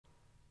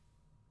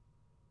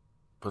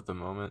But the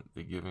moment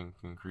the given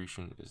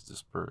concretion is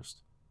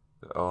dispersed,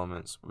 the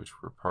elements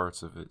which were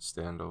parts of it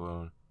stand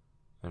alone,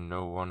 and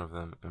no one of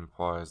them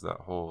implies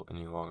that whole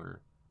any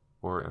longer,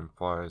 or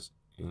implies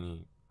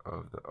any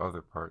of the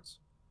other parts,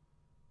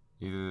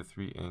 either the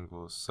three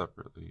angles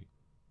separately,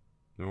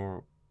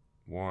 nor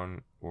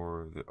one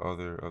or the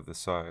other of the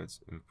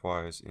sides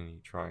implies any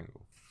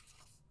triangle.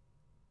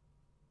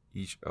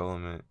 Each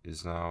element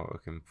is now a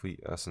complete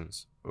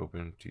essence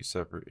open to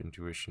separate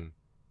intuition,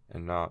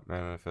 and not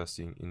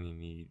manifesting any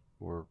need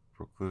or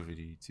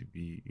proclivity to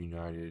be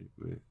united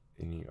with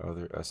any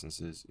other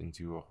essences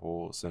into a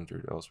whole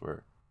centered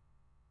elsewhere.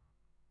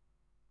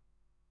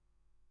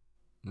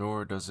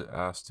 Nor does it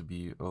ask to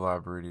be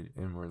elaborated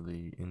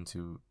inwardly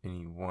into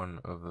any one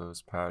of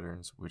those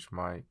patterns which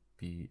might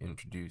be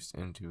introduced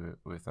into it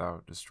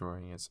without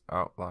destroying its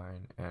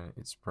outline and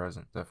its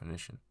present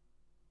definition.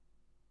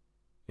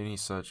 Any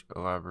such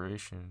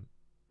elaboration,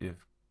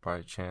 if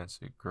by chance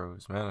it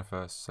grows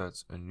manifest,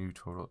 sets a new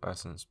total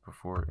essence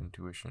before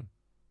intuition,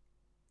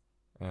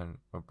 and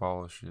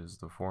abolishes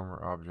the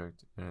former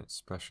object in its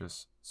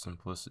specious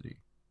simplicity.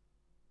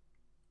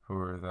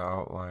 For the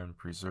outline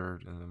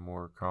preserved in the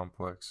more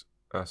complex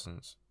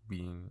essence,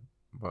 being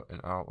but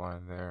an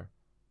outline there,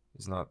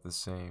 is not the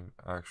same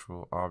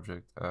actual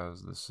object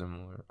as the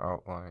similar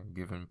outline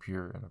given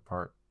pure and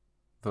apart,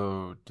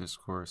 though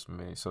discourse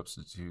may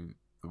substitute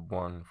the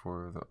one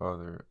for the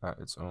other at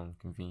its own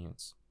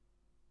convenience.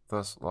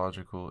 Thus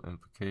logical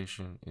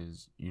implication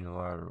is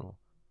unilateral.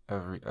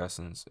 Every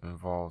essence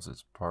involves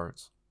its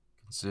parts,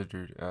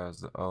 considered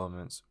as the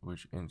elements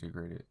which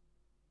integrate it.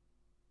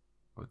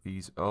 But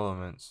these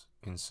elements,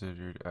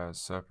 considered as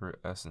separate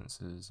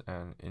essences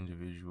and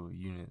individual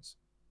units,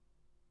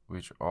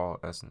 which all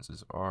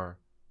essences are,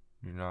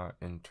 do not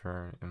in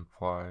turn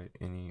imply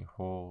any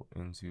whole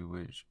into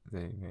which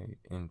they may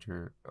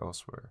enter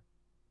elsewhere.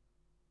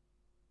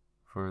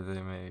 For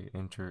they may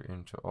enter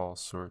into all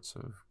sorts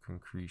of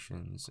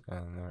concretions,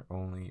 and their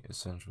only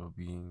essential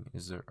being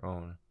is their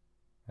own,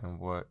 and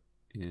what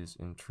is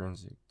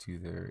intrinsic to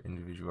their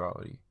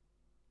individuality.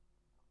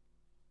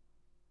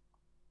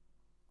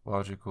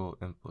 Logical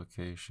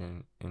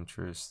implication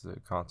interests the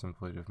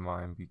contemplative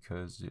mind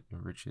because it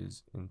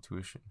enriches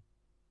intuition.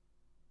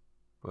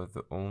 But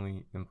the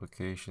only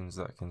implications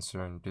that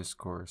concern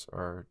discourse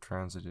are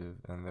transitive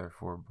and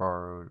therefore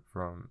borrowed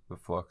from the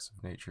flux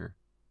of nature.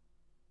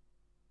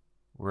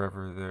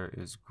 Wherever there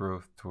is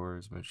growth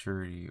towards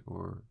maturity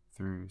or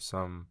through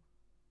some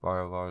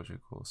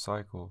biological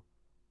cycle,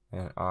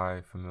 an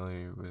eye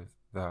familiar with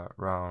that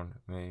round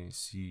may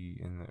see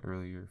in the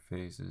earlier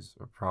phases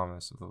a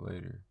promise of the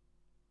later.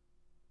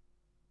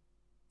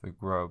 The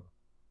grub,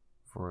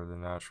 for the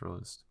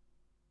naturalist,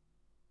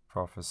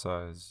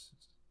 prophesies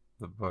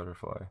the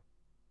butterfly,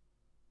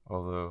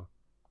 although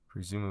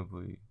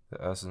presumably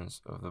the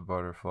essence of the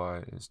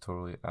butterfly is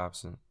totally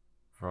absent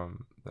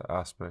from the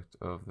aspect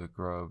of the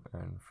grub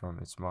and from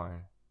its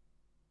mind.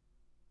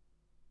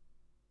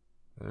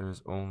 There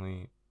is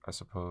only, I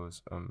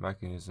suppose, a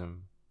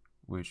mechanism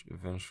which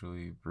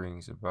eventually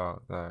brings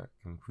about that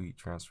complete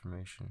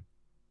transformation,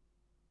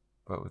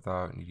 but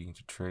without needing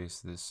to trace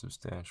this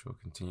substantial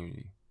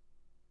continuity.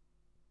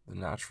 The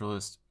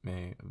naturalist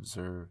may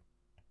observe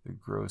the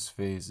gross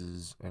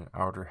phases and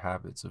outer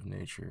habits of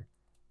nature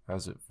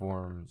as it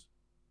forms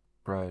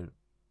spread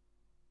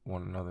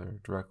one another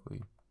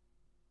directly,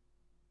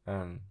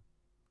 and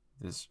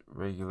this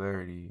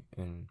regularity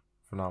in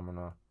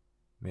phenomena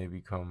may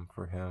become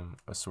for him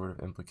a sort of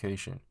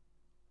implication,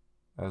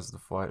 as the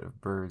flight of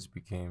birds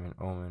became an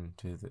omen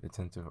to the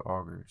attentive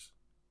augurs.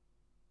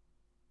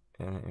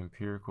 In an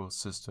empirical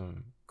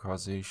system,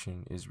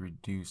 causation is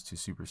reduced to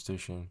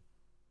superstition,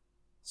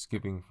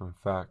 skipping from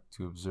fact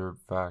to observed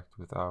fact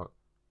without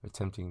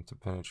attempting to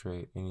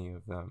penetrate any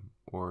of them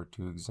or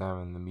to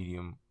examine the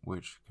medium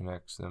which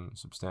connects them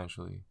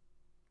substantially.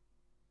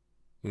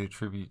 It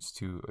attributes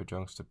to a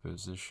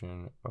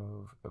juxtaposition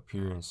of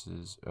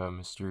appearances a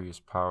mysterious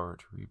power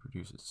to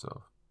reproduce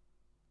itself.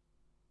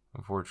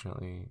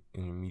 Unfortunately,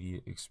 in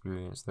immediate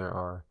experience there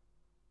are,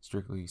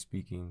 strictly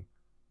speaking,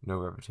 no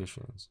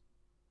repetitions.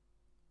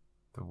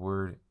 The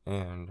word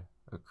 "and"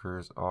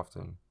 occurs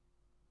often,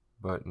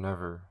 but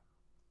never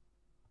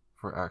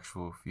for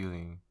actual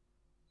feeling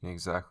in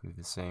exactly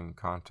the same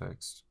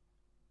context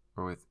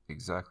or with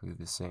exactly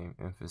the same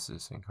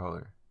emphasis and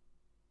color.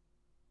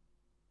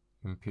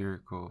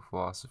 Empirical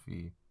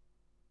philosophy,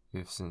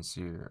 if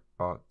sincere,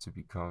 ought to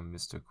become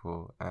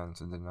mystical and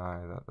to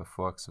deny that the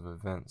flux of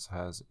events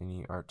has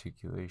any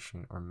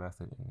articulation or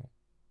method in it.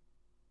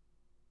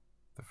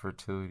 The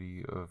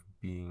fertility of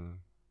being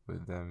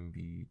would then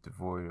be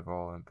devoid of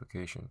all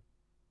implication.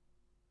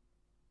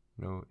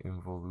 No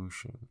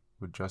involution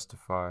would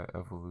justify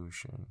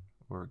evolution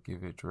or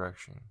give it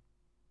direction.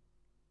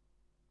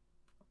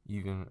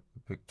 Even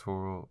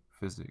pictorial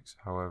physics,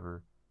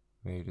 however,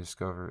 may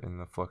discover in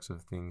the flux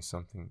of things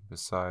something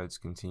besides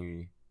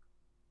continuity.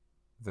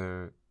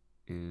 There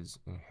is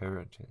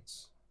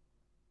inheritance.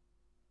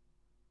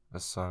 A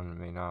son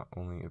may not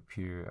only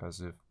appear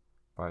as if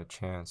by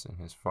chance in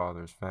his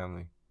father's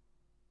family,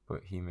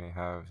 but he may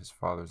have his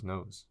father's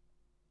nose.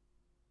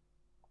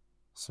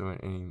 So in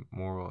any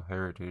moral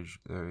heritage,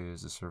 there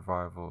is a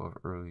survival of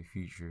early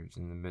features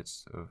in the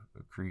midst of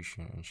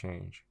accretion and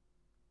change.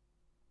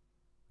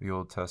 The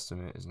Old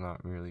Testament is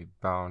not merely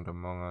bound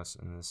among us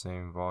in the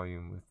same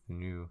volume with the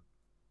New,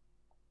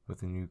 but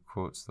the New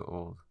quotes the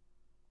Old,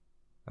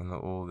 and the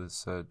Old is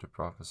said to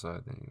prophesy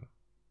the New.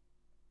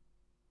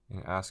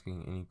 In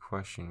asking any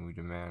question, we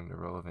demand a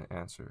relevant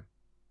answer.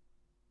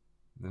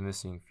 The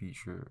missing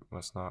feature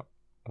must not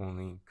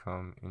only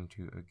come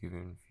into a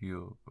given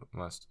field, but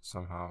must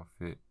somehow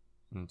fit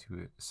into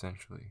it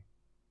essentially.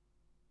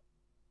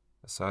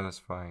 A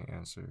satisfying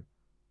answer,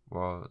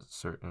 while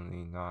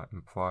certainly not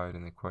implied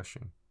in the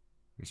question,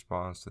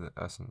 responds to the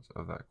essence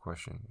of that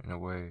question in a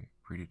way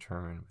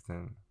predetermined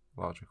within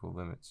logical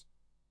limits.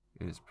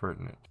 It is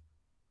pertinent.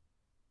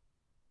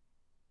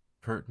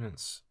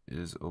 Pertinence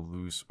is a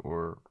loose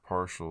or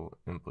partial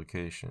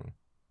implication,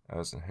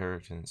 as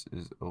inheritance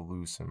is a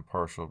loose and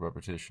partial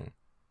repetition.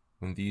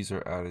 When these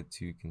are added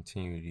to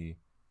continuity,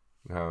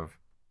 we have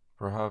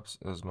perhaps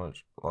as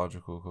much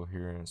logical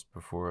coherence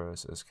before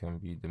us as can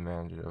be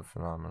demanded of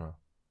phenomena.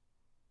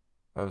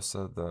 I have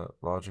said that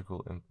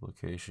logical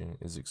implication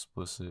is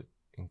explicit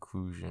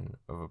inclusion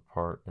of a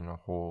part in a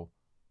whole,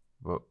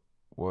 but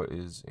what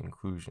is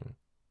inclusion?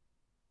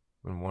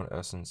 When one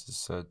essence is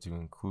said to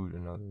include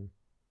another,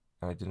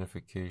 an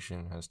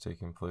identification has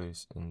taken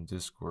place in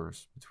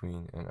discourse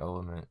between an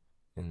element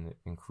in the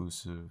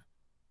inclusive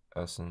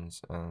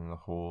essence and the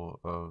whole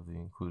of the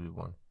included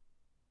one.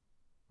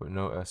 But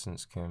no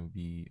essence can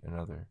be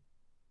another,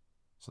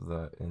 so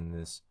that in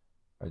this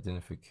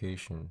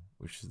identification,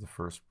 which is the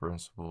first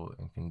principle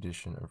and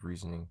condition of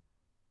reasoning,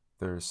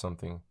 there is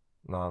something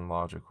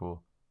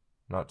non-logical,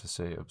 not to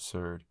say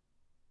absurd.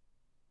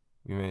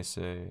 We may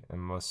say,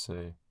 and must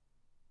say,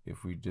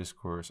 if we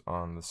discourse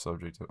on the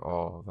subject at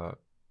all, that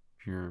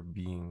pure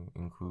being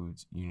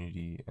includes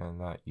unity, and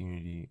that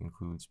unity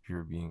includes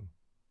pure being.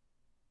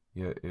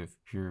 Yet if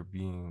pure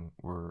being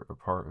were a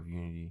part of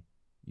unity,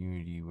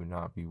 unity would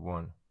not be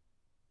one.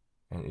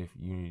 And if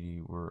unity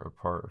were a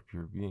part of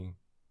pure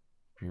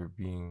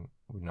being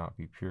would not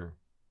be pure.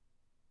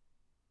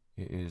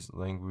 It is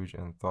language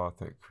and thought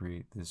that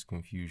create this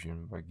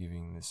confusion by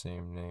giving the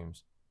same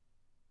names,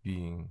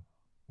 being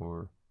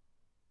or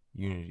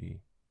unity,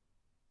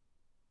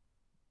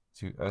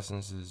 to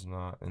essences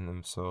not in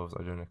themselves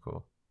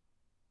identical.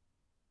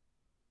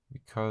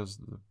 Because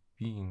the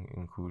being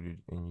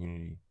included in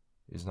unity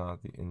is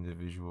not the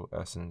individual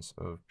essence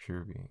of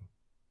pure being.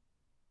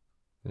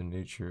 The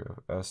nature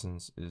of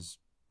essence is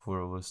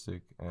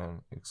pluralistic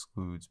and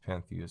excludes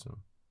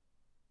pantheism.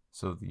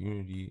 So the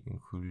unity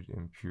included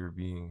in pure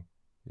being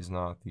is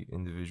not the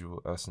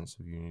individual essence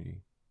of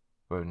unity,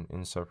 but an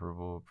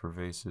inseparable,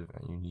 pervasive,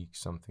 and unique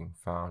something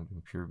found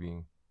in pure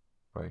being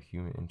by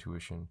human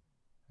intuition,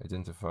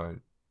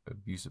 identified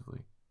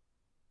abusively,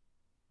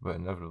 but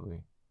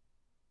inevitably,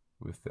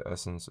 with the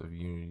essence of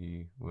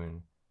unity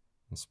when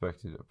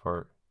inspected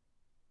apart.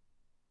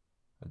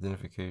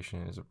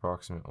 Identification is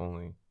approximate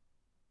only,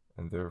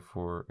 and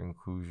therefore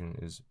inclusion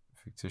is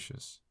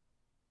fictitious.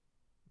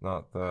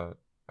 Not that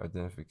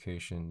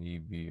identification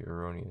need be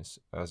erroneous,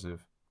 as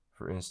if,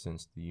 for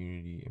instance, the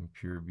unity in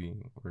pure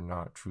being were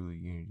not truly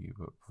unity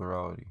but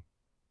plurality.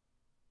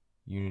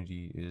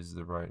 Unity is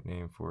the right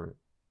name for it.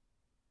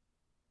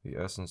 The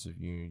essence of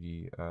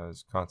unity,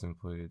 as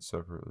contemplated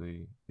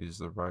separately, is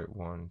the right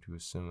one to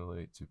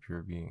assimilate to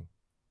pure being,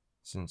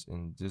 since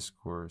in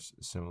discourse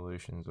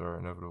assimilations are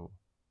inevitable.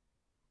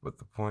 But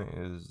the point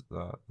is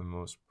that the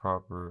most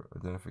proper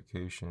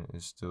identification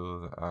is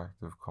still the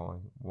act of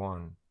calling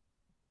one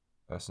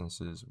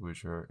essences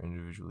which are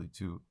individually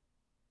two,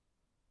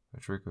 a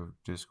trick of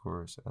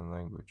discourse and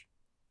language.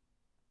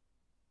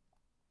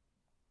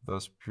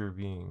 Thus pure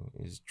being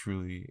is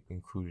truly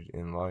included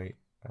in light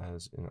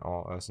as in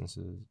all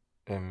essences,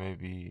 and may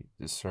be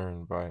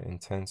discerned by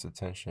intense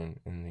attention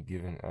in the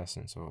given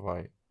essence of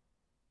light.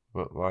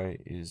 But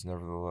light is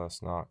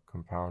nevertheless not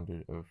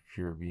compounded of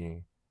pure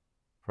being,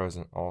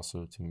 present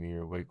also to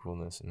mere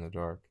wakefulness in the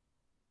dark,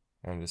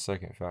 and a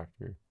second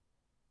factor,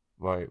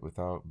 light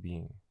without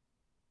being.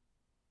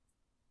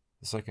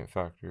 The second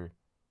factor,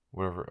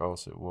 whatever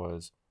else it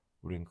was,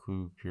 would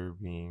include pure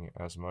being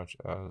as much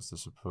as the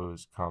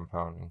supposed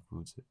compound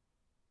includes it.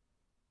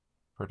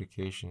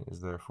 Predication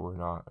is therefore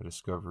not a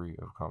discovery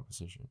of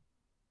composition.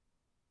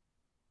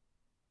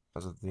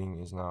 As a thing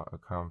is not a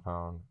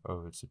compound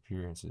of its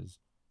appearances,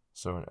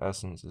 so an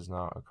essence is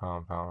not a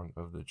compound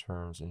of the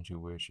terms into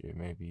which it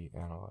may be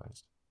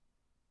analyzed.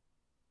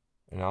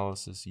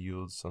 Analysis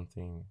yields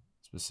something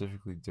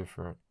specifically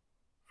different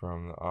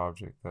from the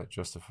object that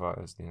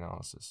justifies the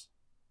analysis.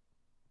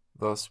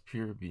 Thus,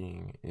 pure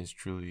being is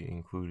truly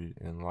included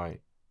in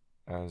light,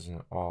 as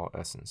in all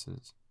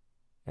essences,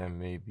 and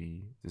may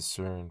be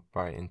discerned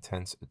by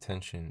intense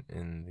attention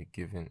in the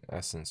given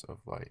essence of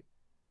light.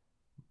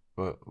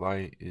 But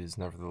light is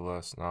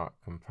nevertheless not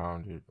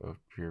compounded of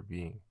pure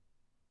being,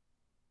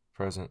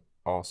 present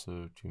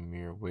also to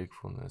mere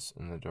wakefulness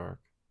in the dark.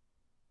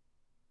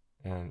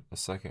 And a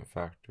second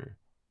factor,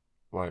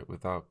 light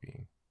without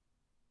being.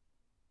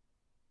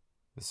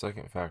 The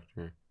second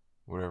factor,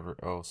 whatever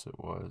else it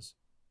was,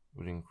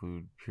 would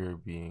include pure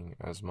being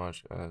as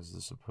much as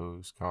the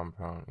supposed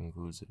compound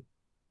includes it.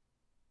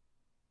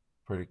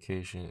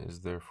 Predication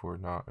is therefore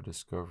not a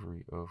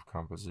discovery of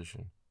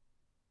composition,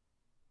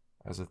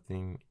 as a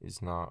thing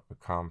is not a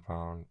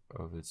compound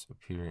of its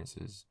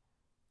appearances,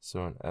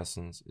 so an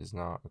essence is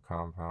not a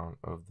compound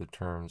of the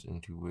terms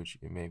into which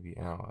it may be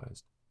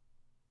analyzed.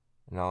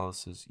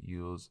 Analysis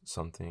yields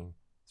something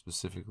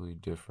specifically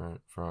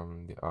different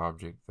from the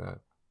object that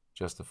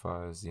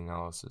justifies the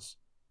analysis.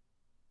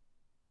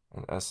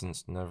 An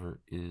essence never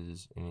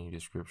is any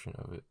description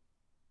of it.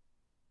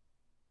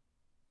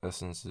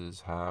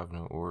 Essences have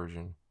no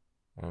origin,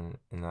 and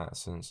in that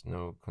sense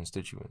no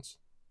constituents.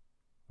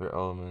 Their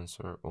elements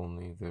are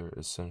only their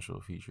essential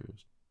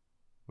features,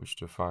 which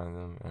define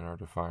them and are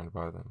defined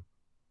by them.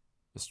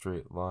 A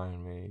straight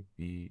line may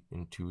be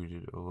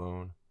intuited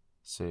alone,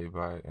 say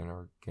by an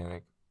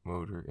organic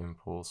motor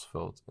impulse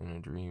felt in a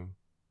dream.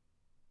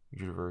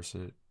 You traverse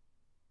it,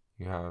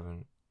 you have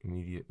an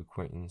immediate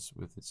acquaintance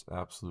with its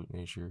absolute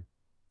nature.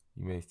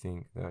 You may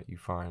think that you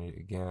find it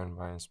again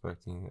by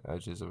inspecting the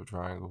edges of a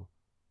triangle,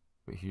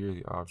 but here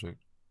the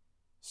object,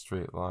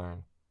 straight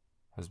line,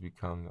 has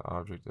become the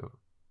object of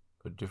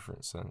a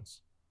different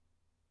sense,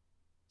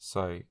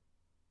 sight,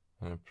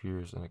 and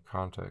appears in a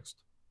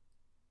context,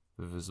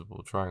 the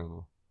visible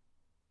triangle,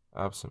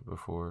 absent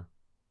before,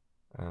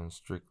 and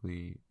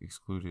strictly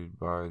excluded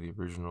by the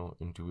original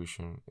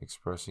intuition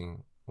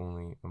expressing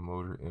only a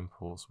motor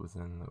impulse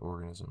within the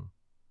organism.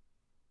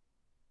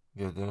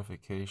 The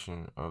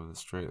identification of the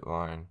straight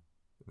line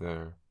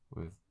there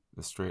with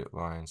the straight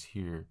lines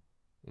here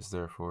is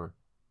therefore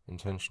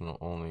intentional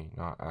only,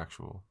 not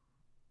actual.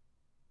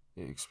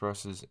 It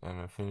expresses an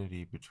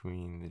affinity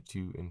between the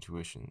two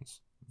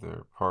intuitions,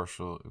 their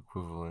partial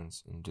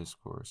equivalence in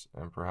discourse,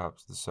 and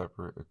perhaps the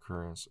separate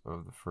occurrence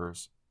of the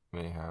first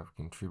may have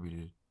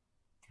contributed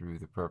through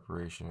the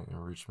preparation and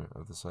enrichment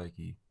of the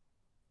psyche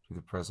to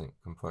the present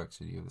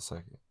complexity of the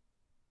second.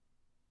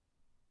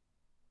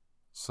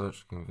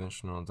 Such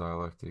conventional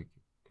dialectic,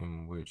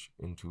 in which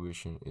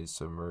intuition is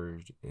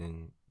submerged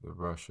in the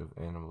rush of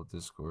animal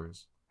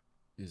discourse,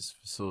 is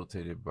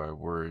facilitated by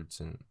words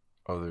and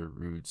other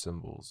rude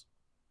symbols.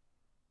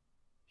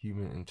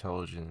 Human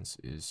intelligence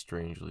is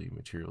strangely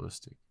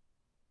materialistic,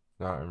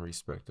 not in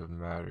respect of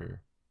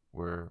matter,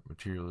 where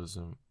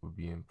materialism would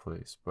be in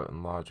place, but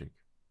in logic.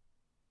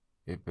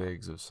 It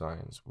begs of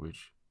science,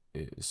 which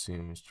it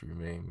assumes to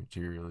remain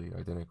materially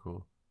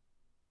identical,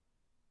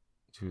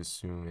 to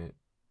assume it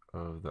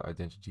of the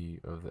identity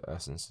of the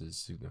essences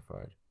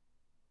signified.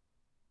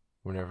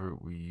 Whenever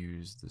we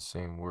use the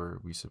same word,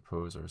 we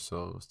suppose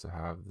ourselves to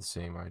have the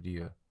same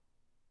idea,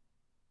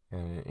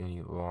 and in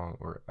any long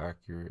or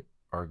accurate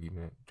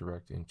argument,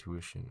 direct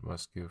intuition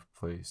must give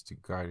place to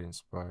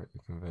guidance by a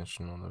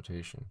conventional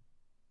notation.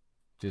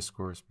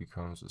 Discourse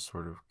becomes a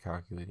sort of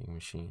calculating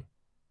machine,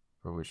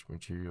 for which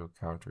material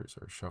counters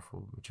are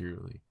shuffled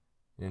materially,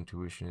 and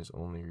intuition is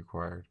only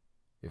required,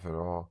 if at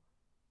all,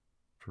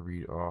 to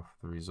read off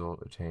the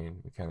result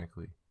attained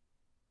mechanically.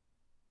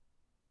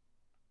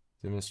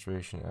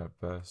 Demonstration at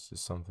best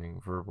is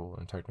something verbal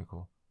and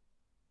technical.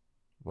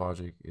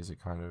 Logic is a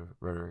kind of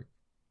rhetoric.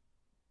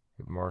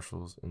 It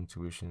marshals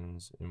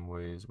intuitions in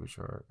ways which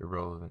are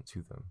irrelevant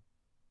to them.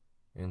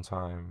 In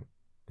time,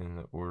 in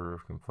the order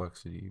of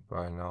complexity,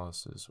 by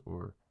analysis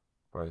or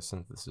by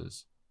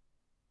synthesis.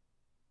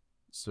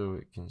 So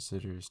it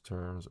considers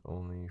terms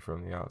only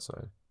from the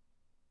outside,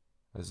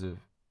 as if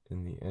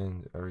in the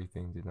end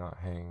everything did not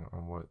hang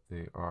on what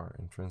they are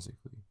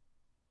intrinsically.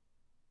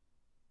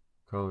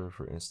 Color,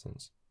 for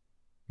instance,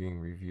 being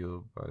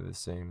revealed by the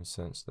same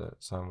sense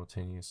that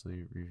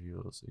simultaneously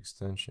reveals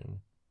extension,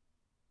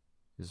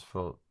 is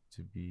felt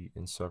to be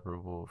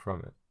inseparable from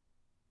it,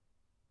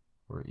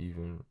 or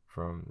even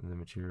from the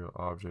material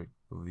object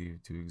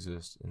believed to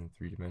exist in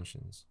 3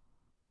 dimensions.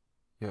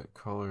 Yet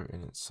color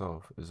in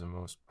itself is a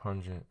most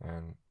pungent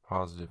and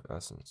positive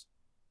essence,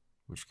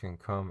 which can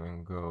come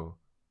and go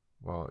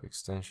while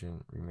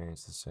extension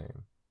remains the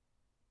same,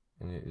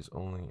 and it is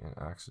only an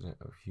accident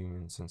of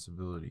human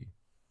sensibility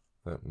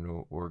that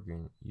no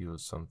organ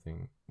yields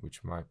something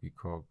which might be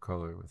called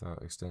color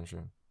without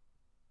extension.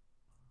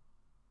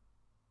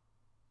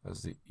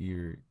 As the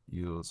ear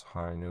yields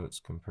high notes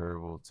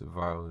comparable to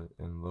violet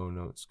and low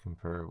notes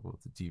comparable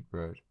to deep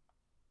red.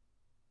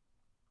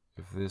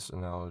 If this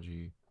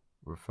analogy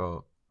were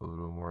felt a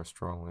little more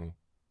strongly,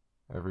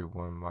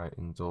 everyone might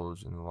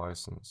indulge in the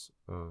license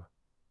of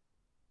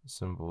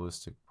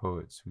symbolistic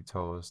poets who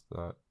tell us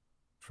that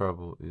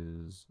treble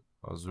is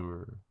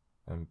azure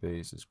and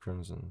bass is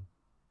crimson.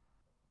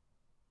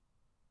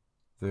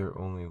 They're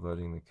only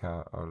letting the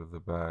cat out of the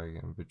bag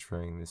and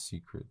betraying the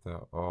secret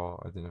that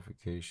all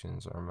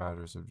identifications are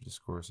matters of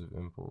discursive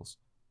impulse,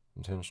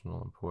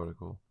 intentional and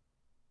poetical.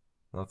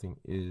 Nothing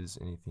is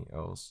anything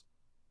else.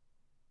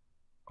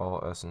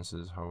 All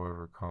essences,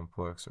 however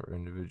complex, are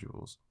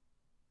individuals,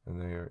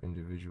 and they are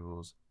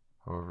individuals,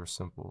 however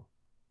simple.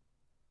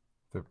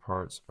 Their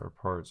parts are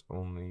parts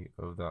only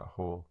of that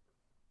whole,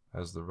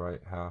 as the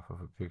right half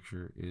of a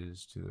picture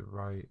is to the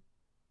right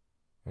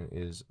and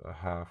is a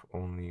half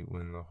only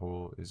when the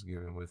whole is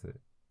given with it.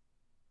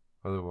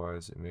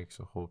 Otherwise, it makes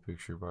a whole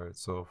picture by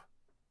itself,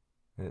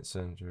 and its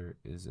center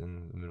is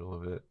in the middle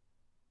of it,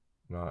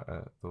 not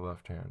at the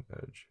left-hand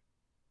edge.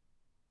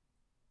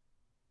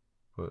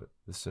 But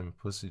the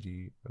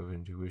simplicity of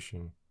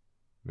intuition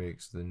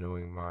makes the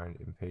knowing mind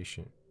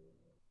impatient.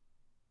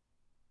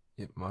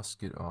 It must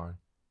get on,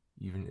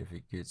 even if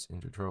it gets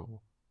into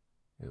trouble.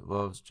 It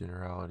loves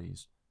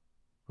generalities,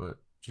 but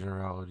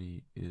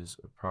generality is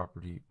a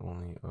property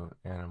only of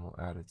animal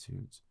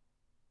attitudes,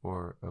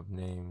 or of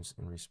names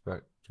in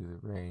respect to the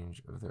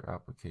range of their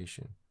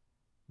application.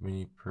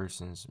 Many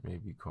persons may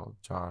be called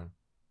John,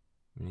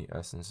 many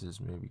essences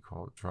may be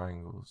called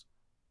triangles,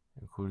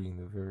 including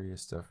the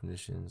various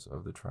definitions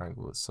of the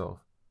triangle itself,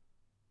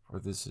 for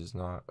this is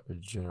not a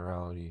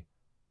generality,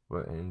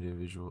 but an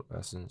individual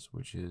essence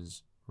which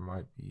is, or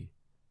might be,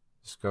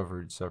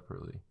 discovered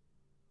separately.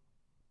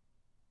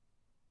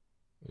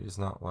 It is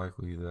not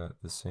likely that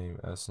the same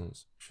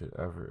essence should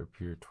ever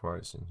appear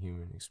twice in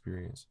human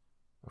experience.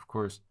 Of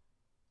course,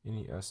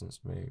 any essence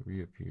may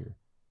reappear,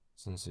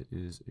 since it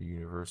is a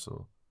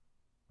universal,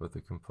 but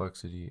the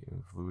complexity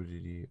and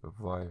fluidity of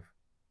life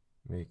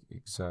make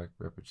exact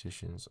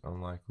repetitions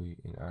unlikely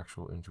in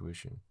actual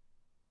intuition.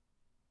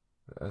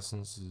 The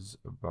essences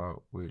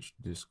about which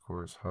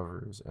discourse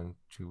hovers and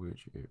to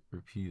which it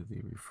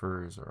repeatedly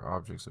refers are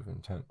objects of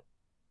intent,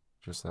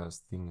 just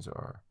as things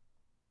are.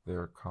 They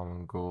are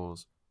common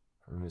goals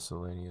for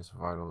miscellaneous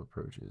vital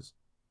approaches,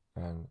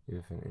 and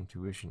if an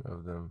intuition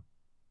of them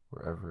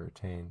were ever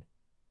attained,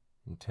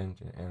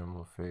 intent and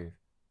animal faith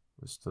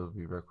would still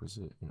be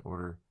requisite in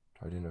order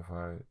to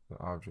identify the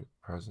object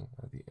present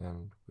at the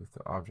end with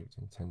the object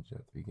intended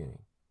at the beginning.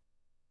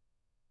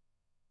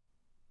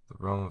 The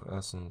realm of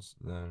essence,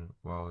 then,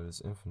 while it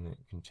is infinite,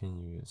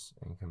 continuous,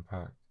 and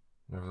compact,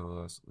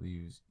 nevertheless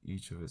leaves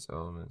each of its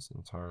elements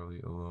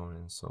entirely alone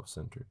and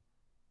self-centered.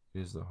 It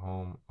is the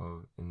home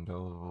of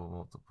indelible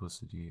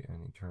multiplicity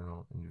and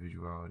eternal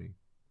individuality.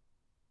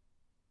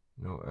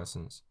 No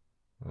essence,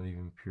 not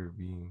even pure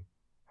being,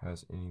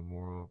 has any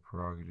moral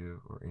prerogative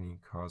or any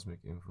cosmic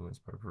influence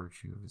by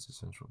virtue of its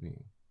essential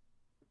being.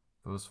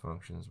 Those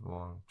functions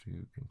belong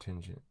to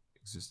contingent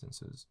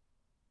existences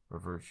by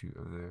virtue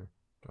of their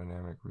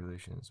dynamic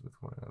relations with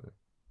one another,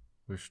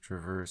 which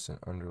traverse and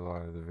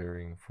underlie the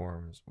varying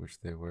forms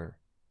which they wear.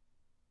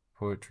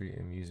 Poetry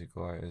and music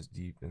lie as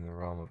deep in the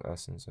realm of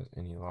essence as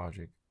any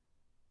logic.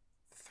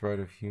 The thread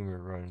of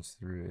humor runs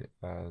through it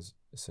as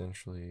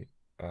essentially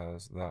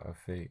as that of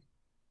fate.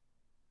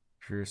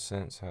 Pure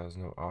sense has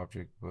no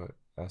object but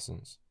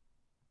essence.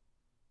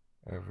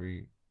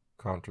 Every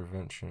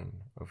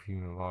contravention of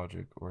human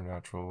logic or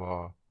natural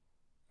law,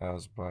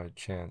 as by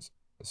chance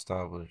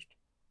established,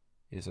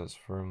 is as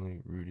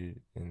firmly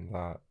rooted in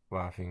that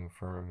laughing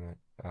firmament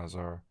as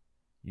are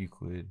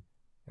Euclid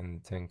and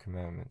the Ten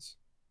Commandments.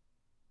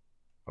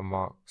 A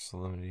mock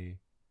solemnity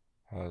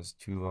has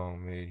too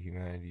long made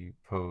humanity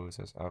pose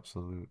as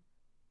absolute.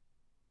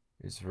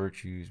 Its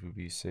virtues would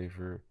be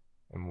safer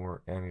and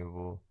more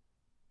amiable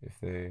if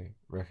they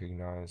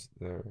recognized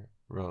their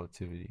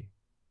relativity,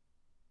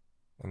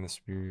 and the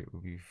spirit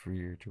would be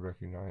freer to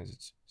recognize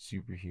its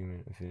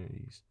superhuman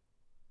affinities,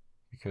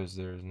 because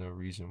there is no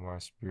reason why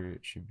spirit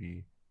should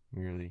be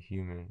merely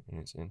human in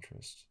its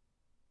interests.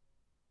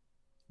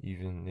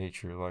 Even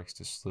nature likes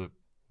to slip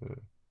the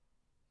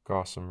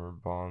gossamer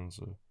bonds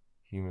of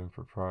human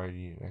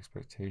propriety and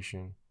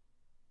expectation,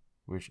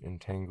 which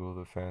entangle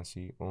the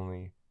fancy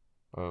only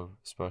of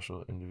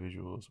special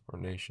individuals or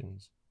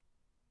nations.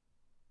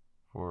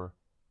 For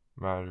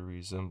matter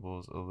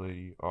resembles a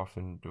lady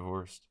often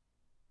divorced,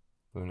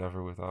 though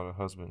never without a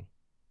husband.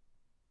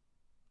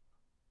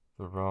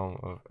 The realm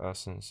of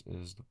essence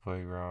is the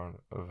playground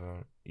of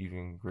an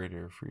even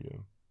greater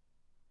freedom,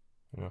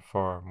 and a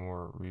far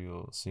more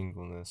real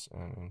singleness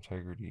and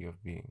integrity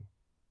of being,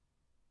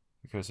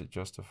 because it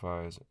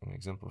justifies and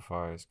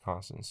exemplifies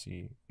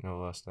constancy no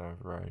less than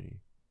variety.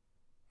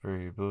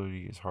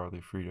 Variability is hardly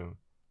freedom,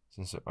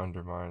 since it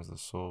undermines the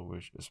soul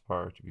which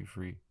aspires to be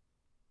free.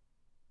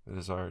 The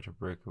desire to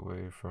break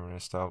away from an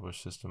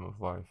established system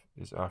of life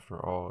is after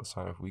all a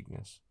sign of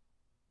weakness.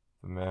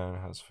 The man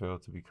has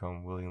failed to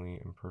become willingly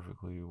and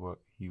perfectly what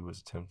he was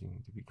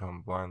attempting to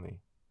become blindly.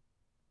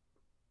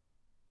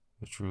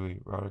 The truly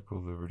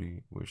radical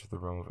liberty which the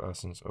realm of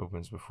essence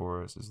opens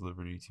before us is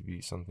liberty to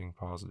be something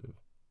positive,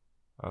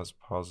 as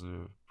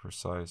positive,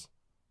 precise,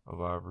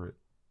 elaborate,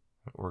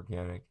 and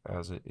organic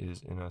as it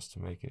is in us to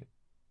make it.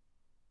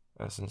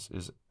 Essence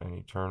is an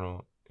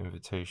eternal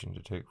invitation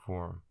to take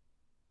form,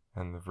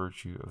 and the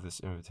virtue of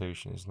this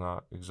invitation is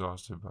not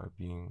exhausted by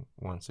being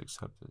once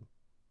accepted.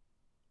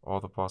 All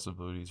the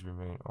possibilities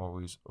remain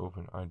always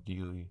open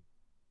ideally,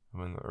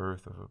 and when the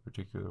earth of a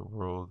particular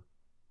world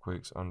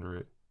quakes under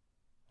it,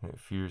 and it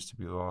fears to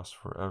be lost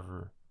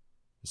forever,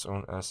 its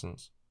own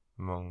essence,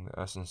 among the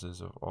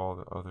essences of all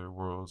the other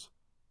worlds,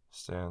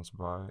 stands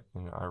by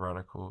in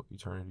ironical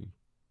eternity,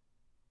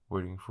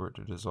 waiting for it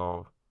to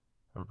dissolve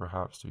and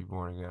perhaps to be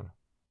born again.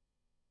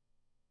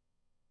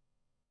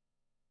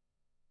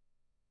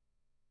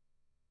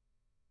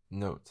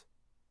 Note: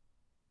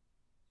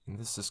 in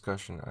this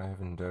discussion, I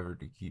have endeavored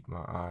to keep my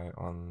eye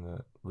on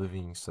the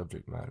living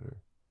subject matter,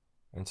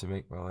 and to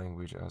make my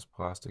language as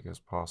plastic as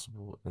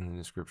possible in the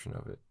description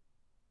of it.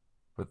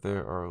 But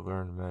there are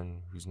learned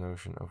men whose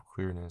notion of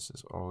clearness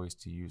is always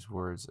to use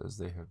words as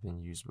they have been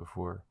used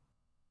before.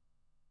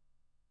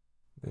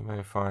 They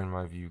may find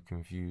my view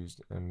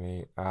confused, and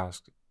may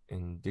ask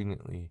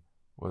indignantly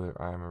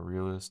whether I am a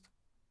realist,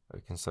 a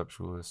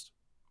conceptualist,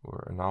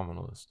 or a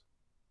nominalist.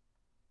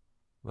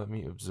 Let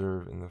me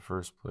observe in the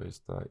first place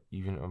that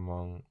even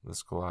among the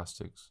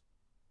scholastics,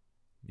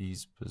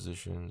 these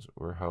positions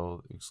were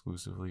held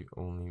exclusively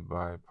only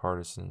by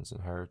partisans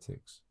and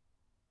heretics.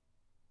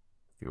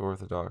 The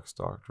orthodox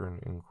doctrine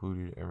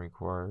included and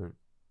required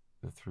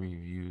the three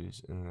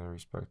views in their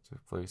respective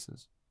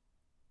places.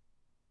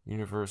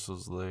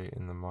 Universals lay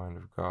in the mind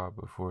of God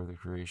before the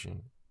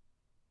creation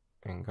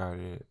and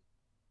guided it.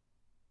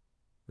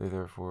 They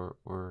therefore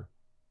were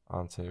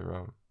ante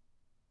rem.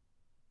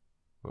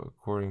 But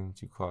according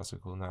to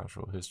classical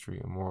natural history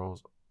and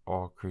morals,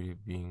 all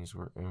created beings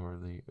were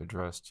inwardly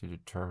addressed to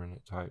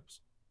determinate types,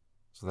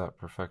 so that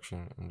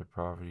perfection and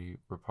depravity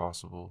were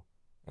possible,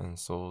 and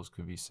souls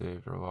could be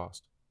saved or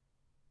lost.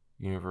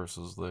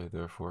 Universals lay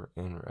therefore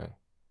in re,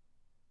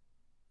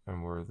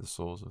 and were the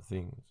souls of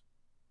things.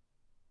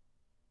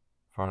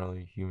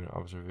 Finally, human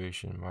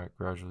observation might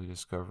gradually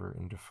discover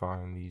and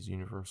define these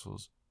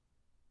universals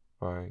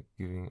by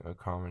giving a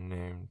common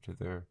name to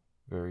their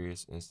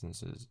various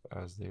instances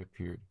as they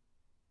appeared,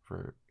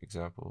 for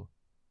example,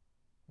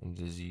 in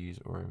disease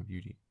or in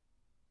beauty.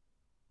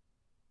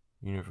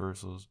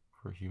 Universals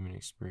for human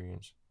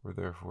experience were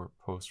therefore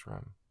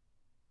post-rem.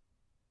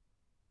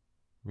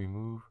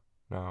 Remove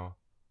now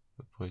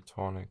the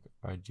Platonic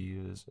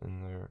ideas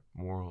in their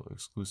moral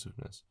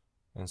exclusiveness,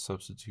 and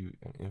substitute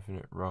an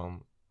infinite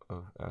realm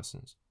of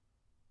essence.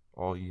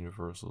 All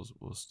universals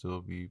will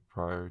still be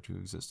prior to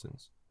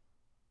existence.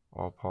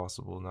 All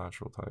possible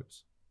natural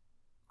types,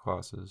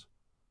 classes,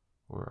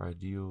 or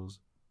ideals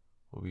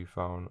will be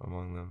found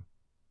among them,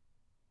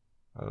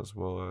 as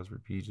well as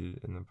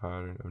repeated in the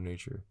pattern of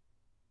nature.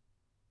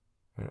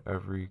 And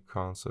every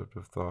concept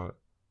of thought,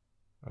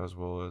 as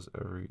well as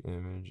every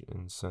image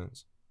and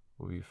sense,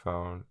 will be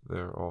found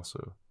there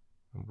also,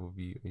 and will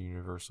be a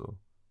universal.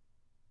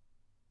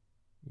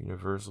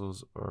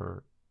 Universals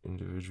are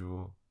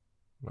individual,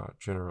 not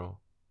general.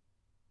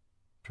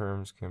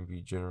 Terms can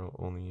be general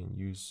only in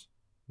use,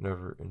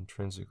 never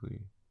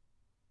intrinsically.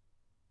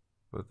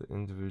 But the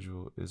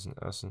individual is an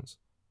essence,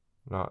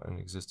 not an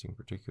existing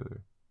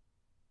particular.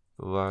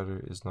 The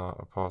latter is not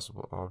a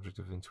possible object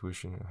of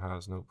intuition and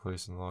has no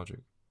place in logic.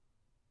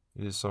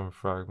 It is some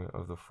fragment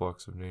of the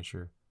flux of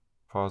nature,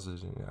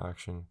 posited in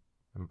action,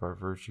 and by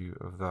virtue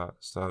of that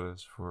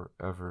status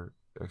forever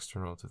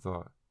external to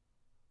thought.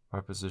 My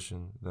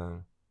position,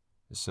 then,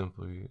 is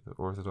simply the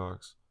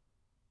orthodox,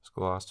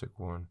 scholastic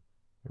one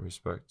in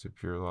respect to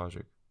pure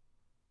logic,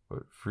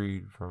 but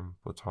freed from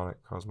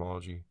Platonic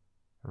cosmology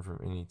and from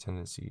any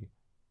tendency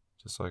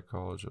to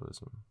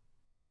psychologialism.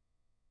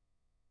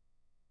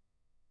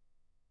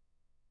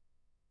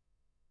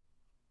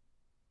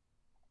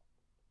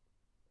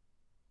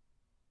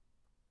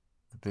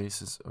 The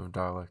basis of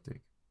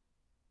dialectic.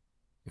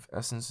 If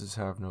essences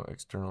have no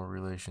external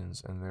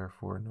relations and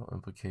therefore no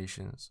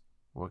implications,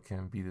 what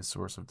can be the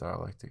source of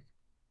dialectic?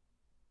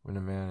 When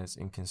a man is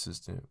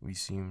inconsistent, we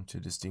seem to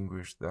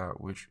distinguish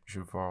that which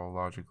should follow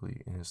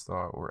logically in his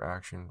thought or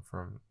action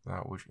from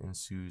that which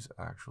ensues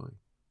actually.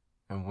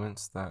 And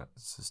whence that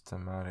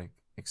systematic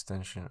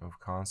extension of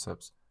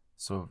concepts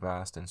so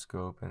vast in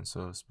scope and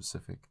so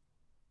specific,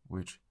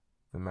 which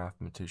the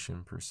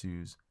mathematician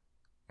pursues,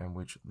 and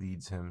which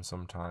leads him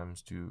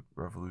sometimes to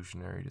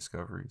revolutionary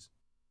discoveries?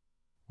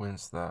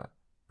 Whence that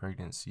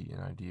pregnancy in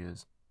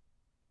ideas,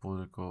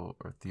 political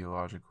or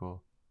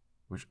theological,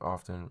 which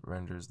often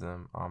renders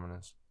them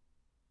ominous,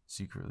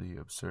 secretly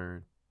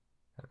absurd,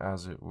 and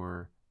as it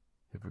were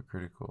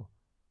hypocritical,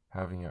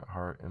 having at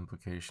heart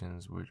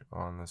implications which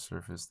on the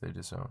surface they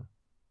disown?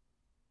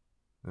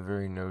 The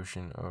very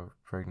notion of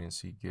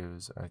pregnancy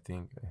gives, I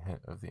think, a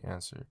hint of the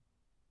answer.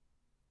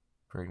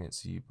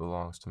 Pregnancy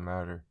belongs to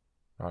matter,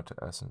 not to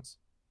essence.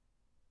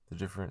 The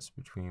difference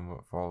between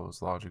what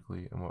follows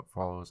logically and what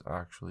follows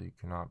actually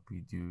cannot be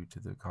due to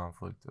the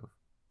conflict of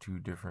two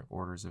different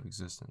orders of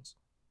existence,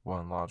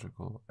 one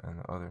logical and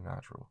the other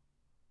natural.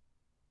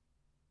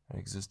 An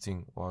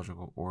existing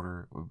logical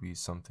order would be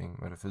something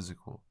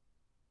metaphysical,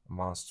 a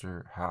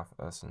monster half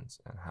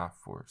essence and half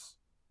force.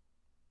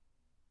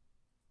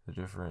 The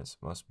difference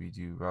must be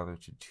due rather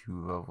to two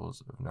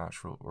levels of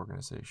natural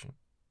organization,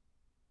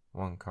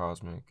 one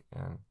cosmic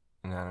and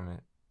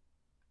inanimate,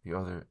 the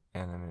other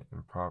animate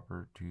and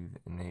proper to the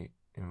innate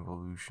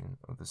involution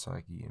of the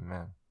psyche in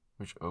man,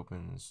 which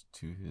opens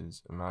to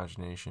his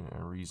imagination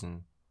and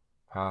reason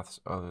paths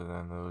other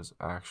than those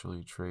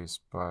actually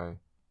traced by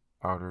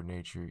outer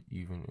nature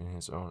even in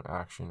his own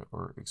action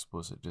or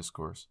explicit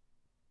discourse.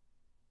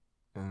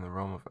 In the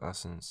realm of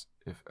essence,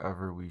 if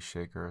ever we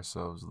shake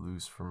ourselves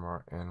loose from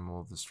our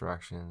animal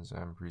distractions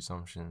and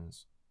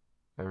presumptions,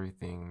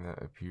 everything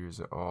that appears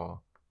at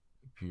all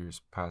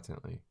appears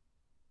patently.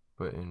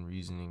 But in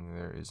reasoning,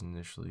 there is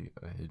initially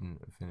a hidden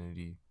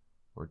affinity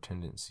or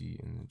tendency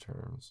in the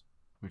terms,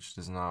 which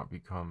does not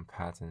become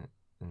patent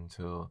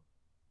until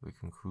the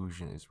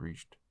conclusion is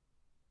reached.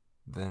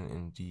 Then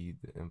indeed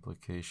the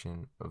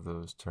implication of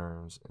those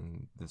terms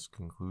in this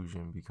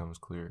conclusion becomes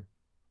clear,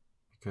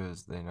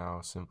 because they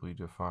now simply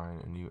define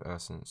a new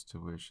essence to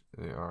which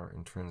they are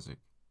intrinsic.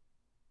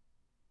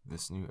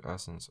 This new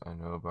essence I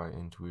know by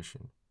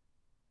intuition.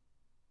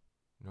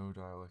 No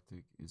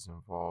dialectic is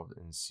involved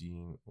in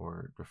seeing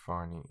or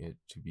defining it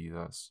to be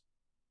thus.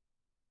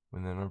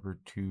 When the number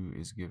 2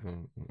 is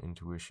given in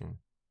intuition,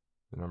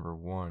 the number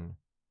 1,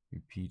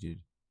 repeated,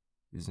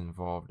 is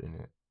involved in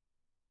it.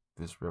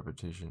 This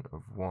repetition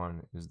of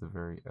 1 is the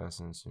very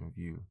essence in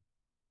view.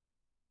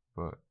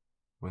 But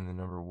when the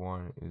number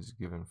 1 is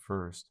given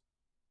first,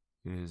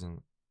 it is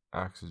an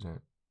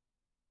accident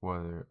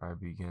whether I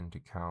begin to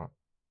count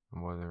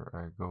and whether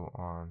I go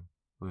on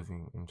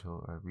living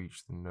until I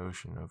reach the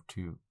notion of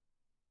 2.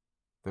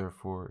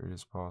 Therefore, it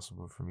is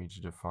possible for me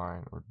to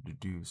define or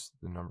deduce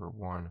the number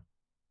 1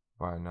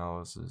 by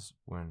analysis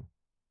when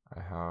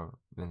I have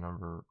the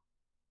number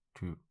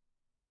 2,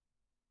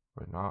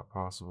 but not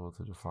possible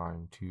to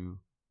define 2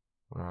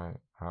 when I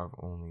have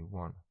only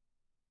 1.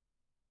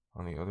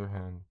 On the other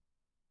hand,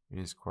 it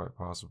is quite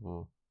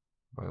possible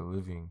by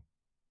living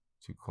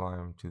to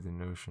climb to the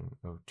notion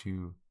of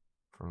 2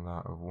 from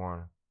that of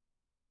 1,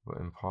 but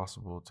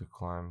impossible to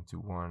climb to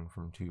 1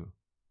 from 2,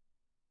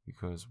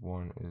 because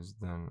 1 is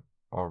then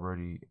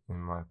already in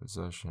my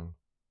possession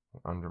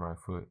and under my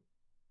foot.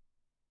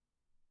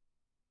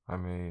 I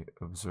may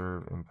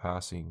observe in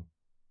passing,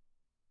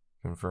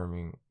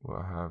 confirming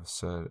what I have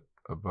said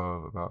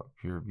above about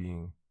pure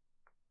being,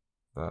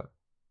 that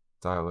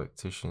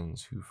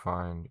dialecticians who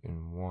find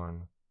in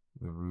 1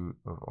 the root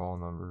of all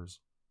numbers,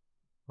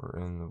 or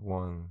in the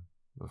 1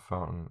 the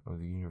fountain of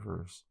the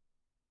universe,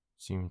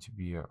 seem to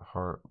be at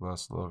heart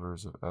less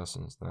lovers of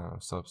essence than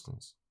of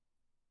substance.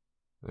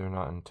 They are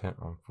not intent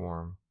on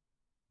form,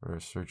 but are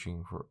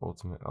searching for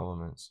ultimate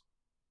elements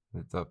in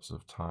the depths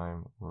of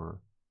time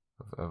or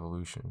of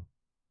evolution,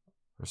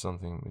 for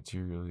something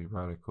materially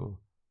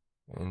radical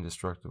and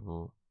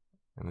indestructible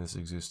in this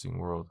existing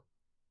world.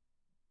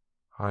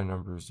 High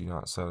numbers do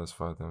not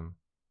satisfy them,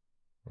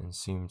 and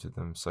seem to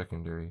them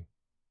secondary,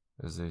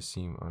 as they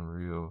seem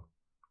unreal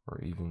or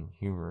even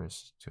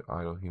humorous to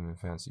idle human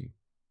fancy.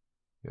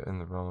 Yet in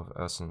the realm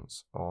of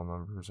essence, all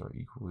numbers are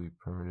equally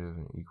primitive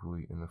and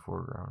equally in the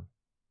foreground.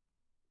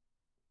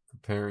 The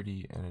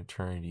parity and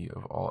eternity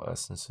of all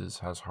essences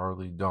has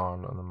hardly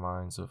dawned on the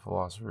minds of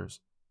philosophers,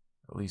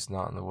 at least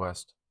not in the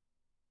West.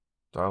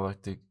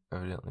 Dialectic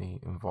evidently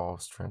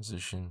involves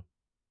transition.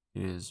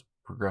 It is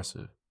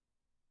progressive,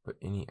 but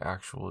any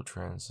actual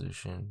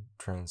transition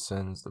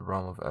transcends the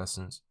realm of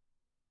essence,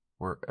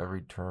 where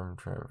every term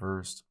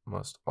traversed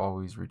must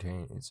always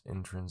retain its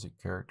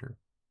intrinsic character,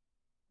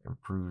 and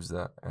proves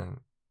that an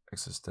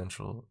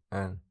existential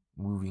and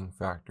moving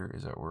factor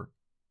is at work,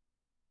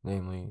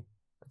 namely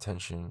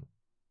attention,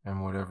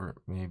 and whatever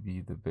may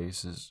be the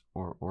basis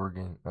or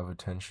organ of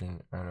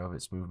attention and of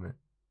its movement.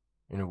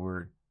 In a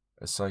word,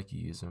 a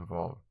psyche is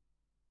involved,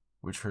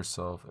 which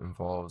herself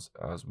involves,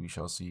 as we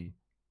shall see,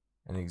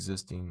 an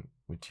existing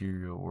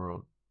material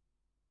world.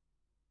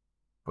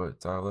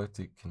 But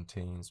dialectic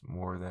contains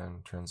more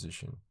than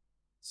transition,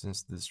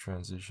 since this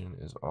transition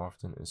is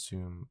often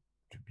assumed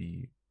to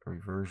be a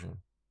reversion.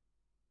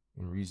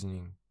 In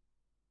reasoning,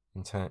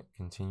 intent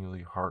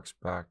continually harks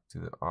back to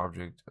the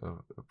object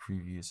of a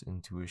previous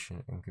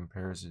intuition and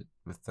compares it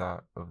with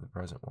that of the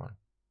present one.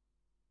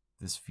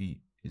 This feat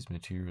is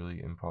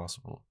materially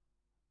impossible,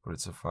 but it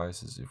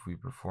suffices if we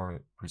perform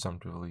it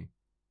presumptively,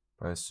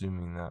 by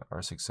assuming that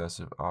our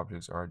successive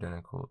objects are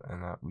identical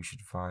and that we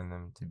should find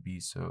them to be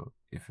so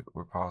if it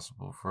were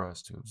possible for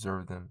us to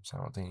observe them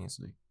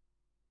simultaneously.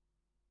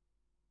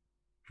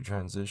 To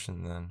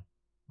transition, then,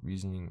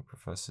 reasoning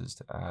professes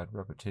to add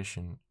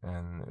repetition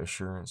and the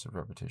assurance of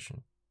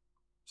repetition,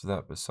 so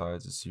that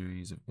besides a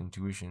series of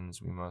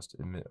intuitions we must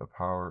admit a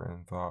power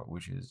in thought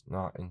which is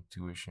not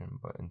intuition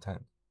but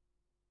intent,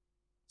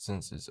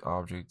 since its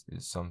object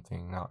is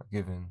something not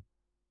given,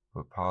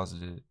 but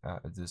posited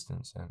at a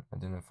distance and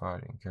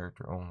identified in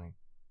character only,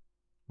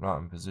 not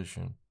in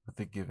position with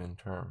the given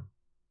term.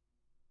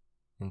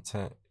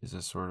 Intent is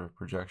a sort of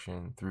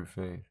projection through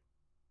faith,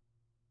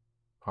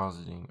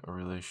 positing a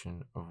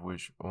relation of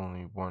which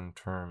only one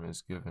term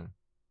is given.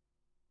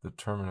 The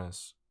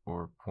terminus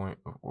or point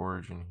of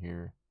origin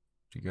here,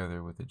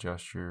 together with a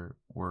gesture,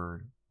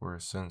 word, or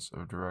a sense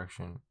of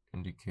direction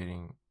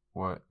indicating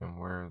what and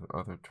where the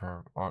other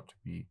term ought to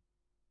be.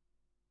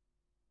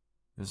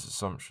 This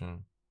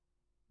assumption,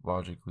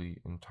 logically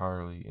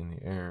entirely in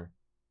the air,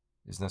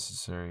 is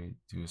necessary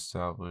to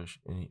establish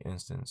any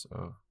instance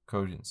of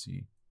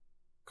cogency,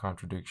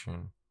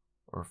 contradiction,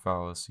 or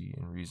fallacy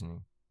in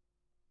reasoning.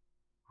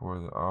 For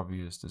the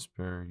obvious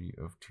disparity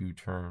of two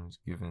terms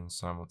given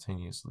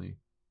simultaneously,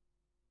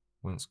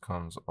 whence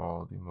comes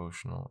all the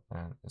emotional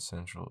and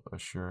essential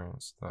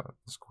assurance that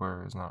the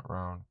square is not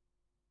round,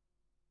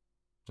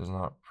 does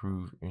not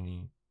prove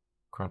any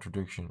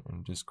contradiction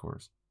in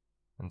discourse,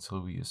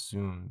 until we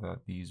assume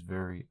that these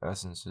very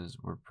essences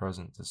were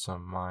present to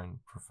some mind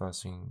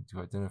professing to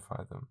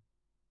identify them.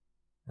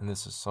 And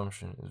this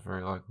assumption is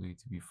very likely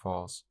to be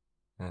false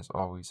and is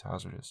always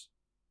hazardous.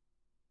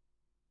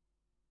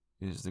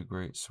 It is the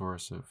great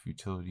source of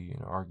futility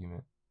in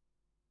argument.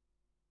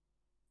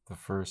 The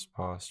first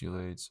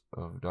postulates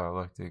of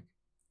dialectic,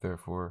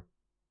 therefore,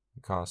 the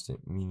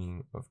constant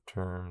meaning of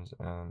terms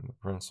and the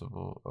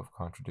principle of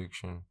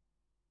contradiction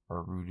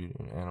are rooted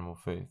in animal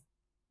faith.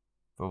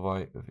 The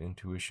light of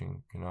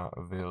intuition cannot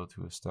avail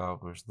to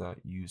establish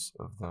that use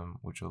of them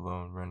which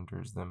alone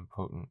renders them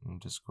potent in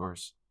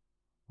discourse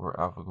or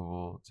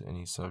applicable to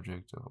any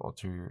subject of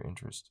ulterior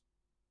interest.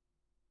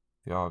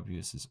 The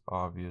obvious is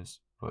obvious,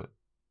 but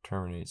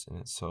terminates in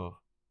itself.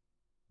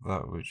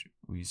 That which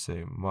we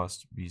say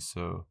must be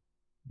so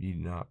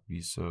need not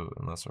be so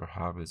unless our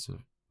habits of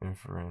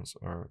inference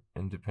are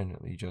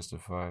independently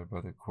justified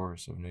by the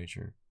course of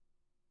nature.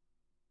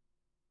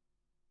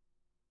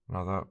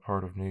 Now that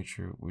part of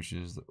nature which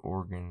is the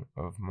organ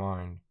of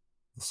mind,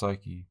 the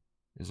psyche,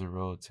 is a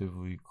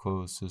relatively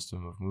closed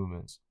system of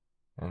movements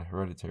and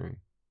hereditary.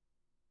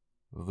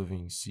 The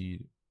living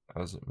seed,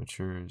 as it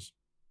matures,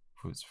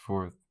 puts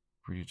forth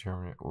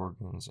predeterminate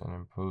organs and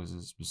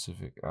imposes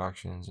specific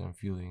actions and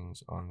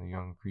feelings on the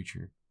young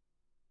creature.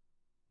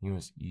 He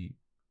must eat,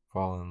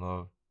 fall in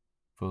love,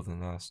 build a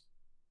nest,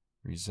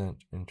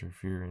 resent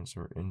interference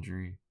or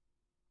injury,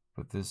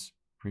 but this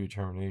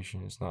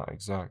predetermination is not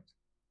exact,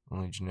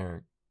 only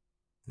generic.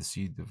 The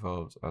seed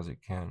develops as it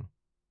can.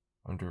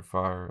 Under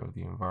fire of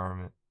the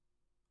environment,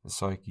 the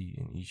psyche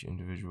in each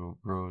individual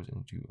grows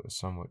into a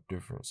somewhat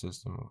different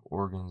system of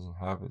organs and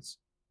habits,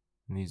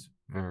 and these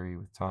vary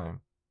with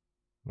time,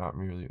 not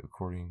merely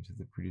according to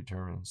the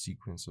predetermined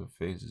sequence of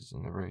phases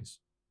in the race,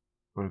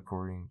 but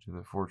according to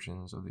the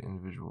fortunes of the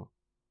individual.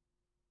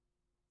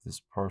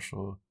 This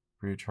partial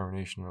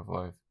predetermination of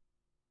life,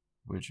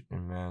 which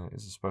in man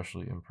is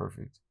especially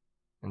imperfect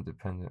and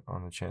dependent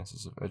on the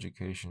chances of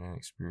education and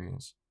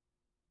experience,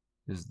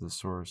 is the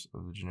source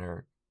of the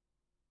generic,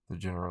 the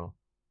general,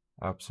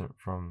 absent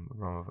from the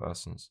realm of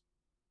essence,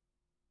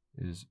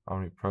 is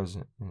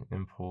omnipresent in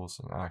impulse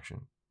and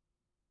action.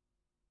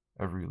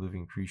 Every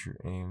living creature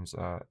aims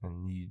at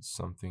and needs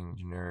something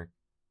generic,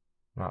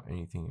 not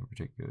anything in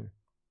particular.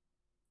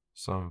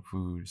 Some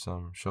food,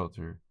 some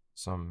shelter,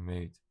 some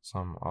mate,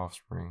 some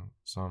offspring,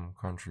 some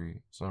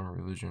country, some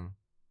religion.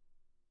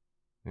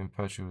 The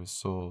impetuous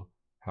soul,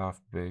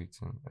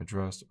 half-baked and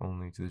addressed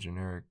only to the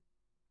generic,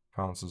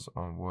 pounces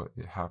on what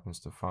it happens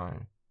to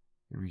find.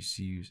 It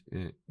receives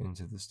it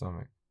into the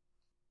stomach,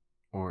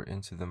 or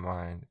into the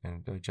mind,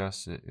 and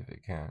digests it if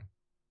it can.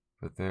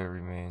 But there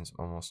remains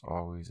almost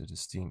always a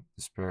distinct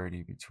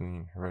disparity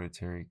between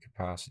hereditary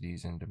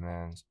capacities and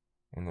demands,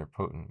 and their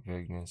potent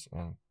vagueness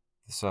and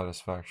the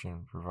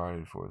satisfaction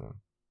provided for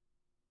them.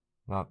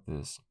 Not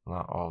this,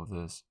 not all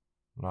this,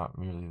 not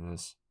merely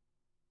this,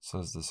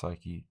 says the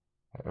psyche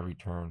at every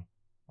turn,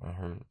 and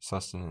her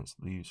sustenance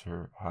leaves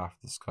her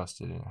half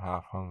disgusted and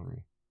half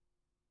hungry.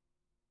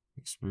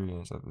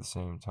 Experience at the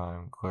same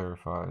time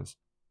clarifies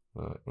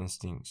the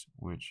instincts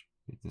which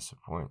it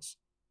disappoints,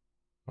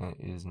 and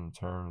it is in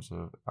terms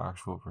of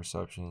actual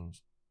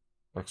perceptions,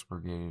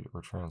 expurgated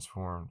or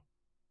transformed,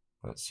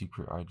 that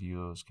secret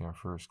ideals can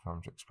first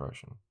come to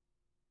expression.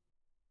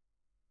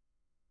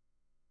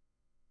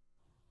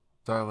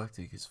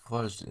 Dialectic is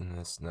fledged in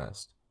this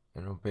nest,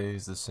 and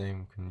obeys the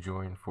same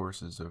conjoined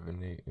forces of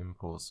innate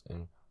impulse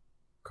and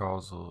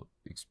causal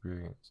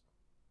experience.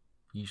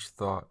 Each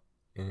thought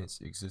in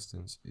its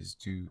existence is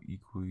due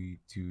equally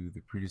to the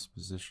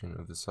predisposition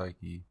of the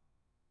psyche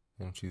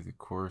and to the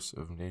course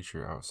of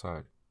nature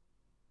outside.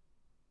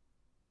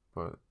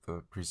 But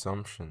the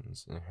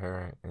presumptions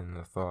inherent in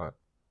the thought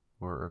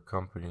or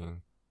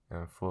accompanying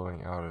and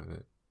flowing out of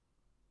it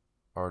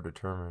are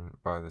determined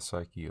by the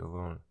psyche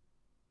alone,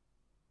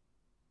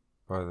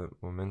 by the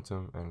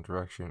momentum and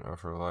direction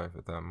of her life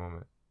at that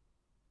moment.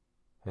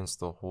 Hence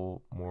the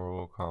whole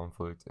moral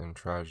conflict and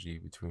tragedy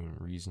between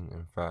reason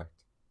and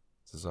fact,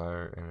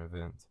 desire and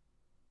event,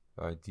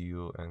 the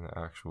ideal and the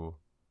actual,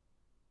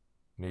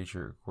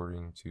 nature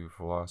according to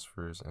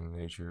philosophers and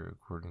nature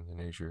according to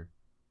nature.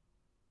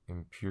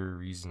 In pure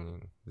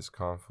reasoning, this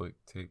conflict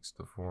takes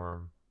the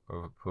form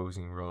of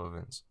opposing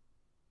relevance,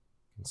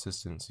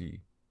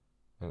 consistency,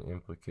 and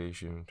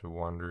implication to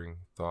wandering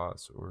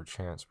thoughts or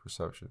chance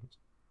perceptions.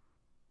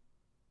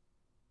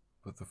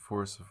 But the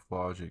force of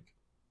logic,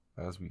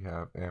 as we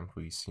have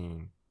amply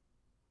seen,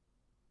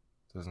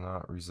 does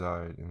not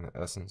reside in the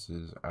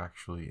essences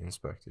actually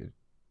inspected,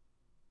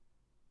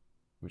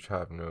 which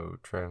have no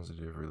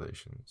transitive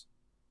relations,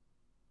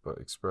 but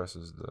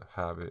expresses the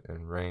habit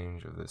and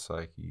range of the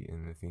psyche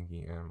in the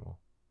thinking animal.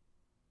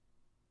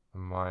 A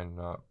mind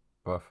not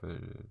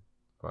buffeted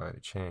by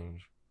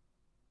change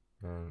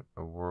in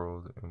a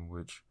world in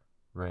which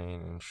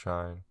rain and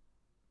shine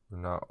were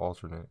not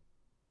alternate,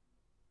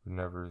 would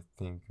never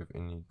think of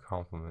any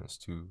compliments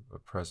to a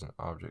present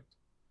object.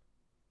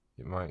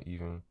 It might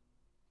even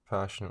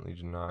passionately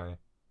deny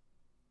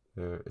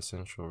their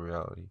essential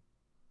reality.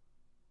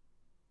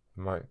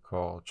 It might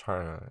call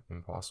China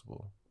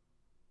impossible,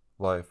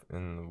 life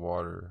in the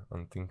water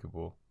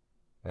unthinkable,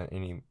 and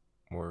any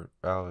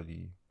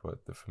morality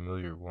but the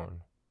familiar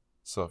one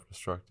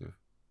self-destructive.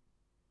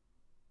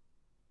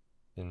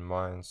 In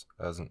minds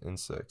as in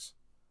insects,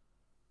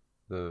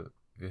 the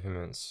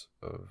vehemence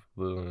of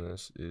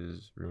littleness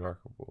is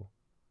remarkable.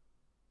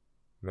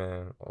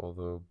 Man,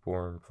 although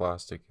born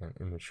plastic and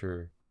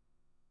immature,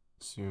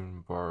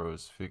 soon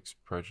borrows fixed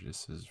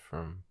prejudices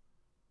from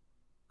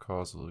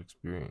causal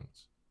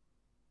experience.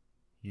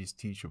 He is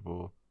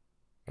teachable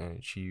and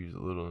achieves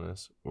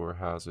littleness, or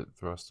has it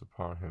thrust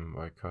upon him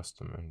by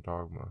custom and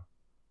dogma.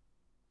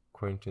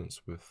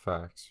 Acquaintance with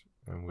facts,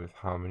 and with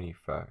how many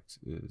facts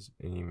is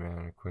any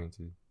man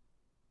acquainted,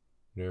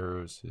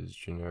 narrows his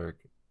generic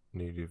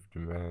native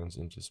demands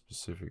into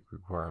specific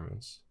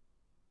requirements.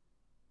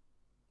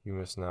 He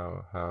must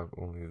now have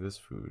only this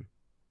food,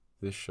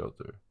 this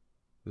shelter,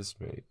 this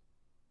mate,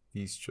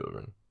 these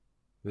children,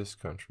 this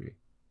country,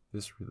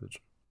 this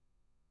religion.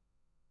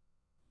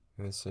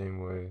 In the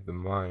same way, the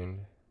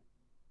mind,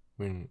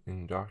 when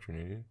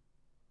indoctrinated,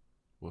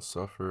 will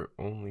suffer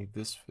only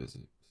this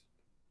physics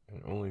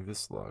and only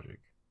this logic.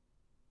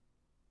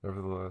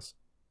 Nevertheless,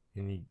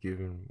 any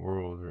given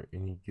world or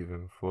any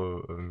given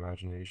flow of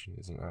imagination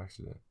is an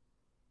accident.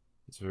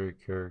 Its very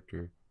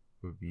character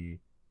would be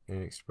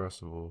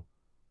inexpressible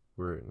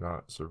were it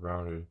not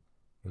surrounded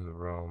in the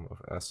realm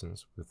of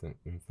essence with an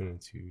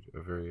infinitude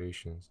of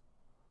variations,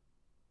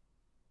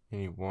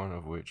 any one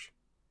of which,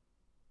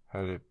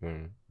 had it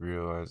been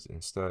realized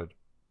instead,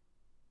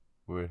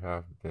 would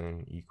have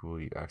been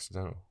equally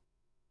accidental.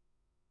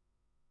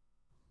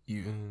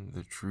 Even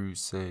the true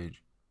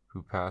sage,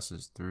 who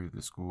passes through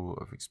the school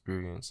of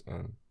experience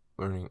and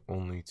learning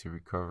only to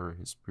recover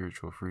his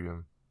spiritual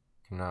freedom,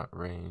 cannot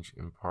range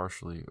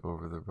impartially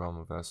over the realm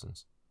of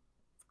essence.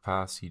 The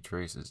paths he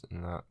traces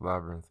in that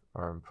labyrinth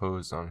are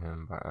imposed on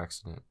him by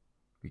accident,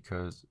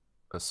 because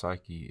a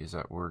psyche is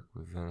at work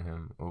within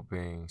him,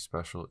 obeying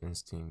special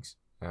instincts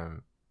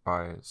and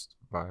biased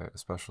by a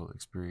special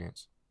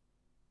experience.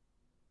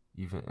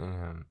 Even in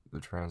him,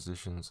 the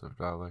transitions of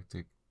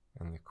dialectic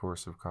and the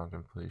course of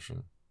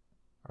contemplation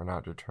are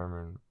not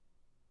determined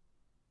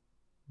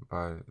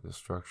by the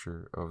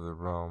structure of the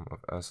realm of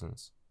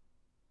essence,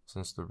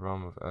 since the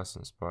realm of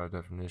essence by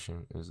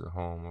definition is the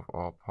home of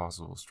all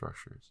possible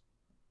structures.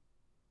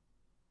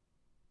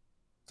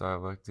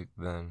 Dialectic,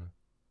 then,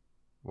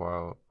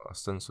 while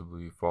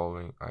ostensibly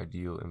following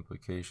ideal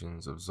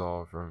implications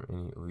absolved from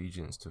any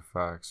allegiance to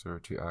facts or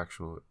to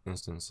actual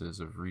instances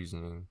of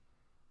reasoning,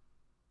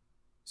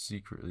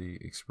 secretly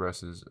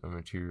expresses a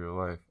material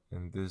life,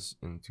 and this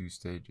in two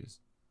stages.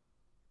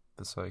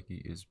 The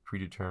psyche is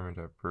predetermined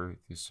at birth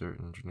to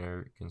certain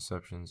generic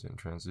conceptions and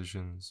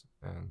transitions,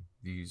 and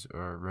these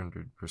are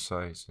rendered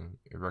precise and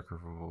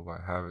irrecoverable by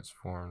habits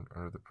formed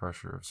under the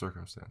pressure of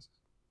circumstances.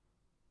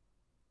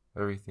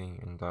 Everything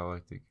in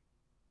dialectic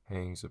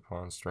hangs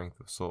upon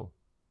strength of soul.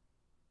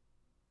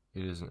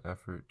 It is an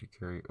effort to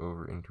carry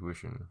over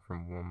intuition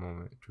from one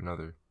moment to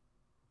another,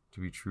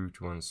 to be true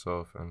to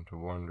oneself and to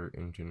wander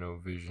into no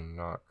vision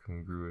not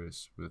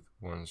congruous with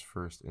one's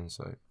first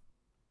insight,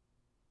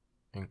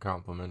 and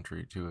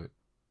complementary to it,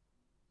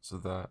 so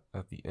that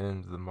at the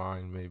end the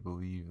mind may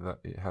believe that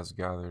it has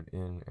gathered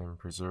in and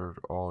preserved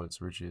all its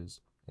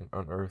riches, and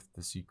unearthed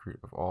the secret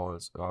of all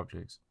its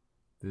objects.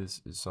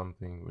 This is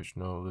something which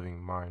no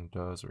living mind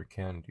does or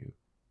can do,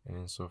 and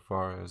in so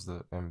far as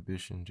the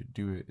ambition to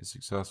do it is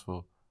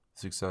successful,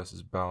 success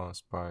is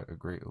balanced by a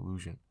great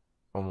illusion,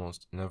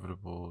 almost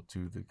inevitable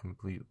to the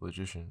complete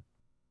logician.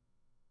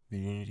 The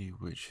unity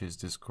which his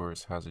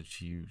discourse has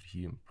achieved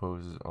he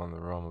imposes on the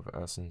realm of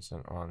essence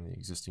and on the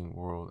existing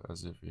world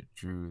as if it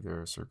drew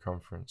their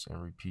circumference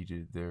and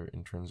repeated their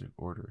intrinsic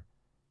order.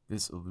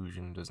 This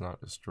illusion does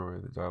not destroy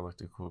the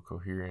dialectical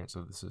coherence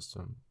of the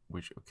system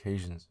which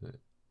occasions it,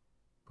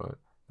 but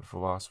the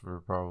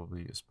philosopher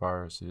probably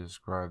aspires to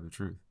describe the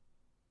truth,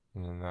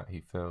 and in that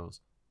he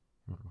fails,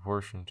 in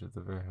proportion to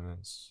the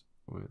vehemence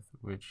with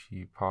which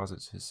he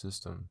posits his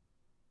system,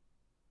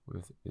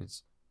 with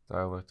its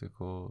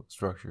dialectical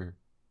structure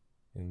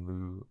in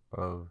lieu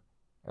of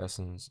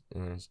essence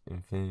in its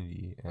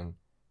infinity and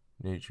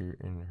nature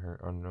in her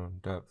unknown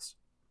depths.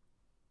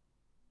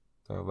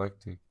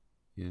 Dialectic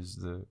is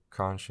the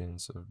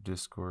conscience of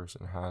discourse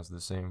and has the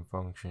same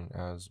function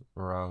as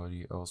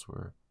morality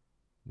elsewhere,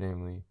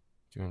 namely,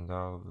 to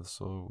endow the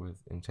soul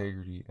with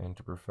integrity and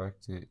to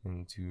perfect it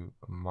into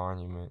a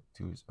monument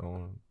to its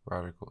own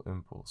radical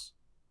impulse.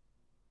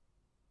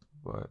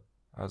 But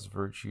as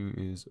virtue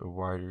is a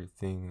wider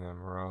thing than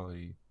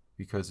morality,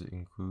 because it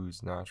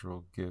includes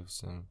natural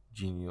gifts and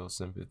genial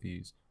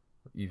sympathies,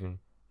 or even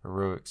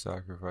heroic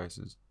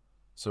sacrifices,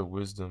 so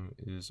wisdom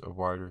is a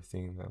wider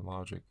thing than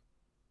logic.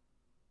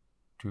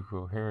 To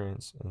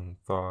coherence in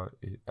thought,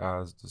 it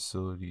adds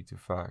docility to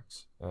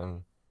facts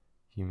and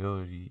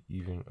humility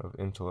even of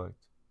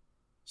intellect,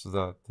 so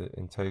that the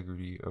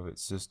integrity of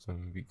its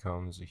system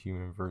becomes a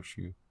human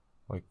virtue,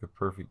 like the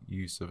perfect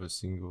use of a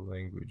single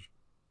language,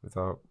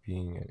 without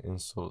being an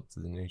insult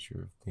to the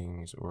nature of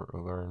things or a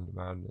learned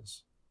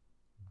madness.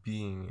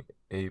 Being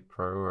a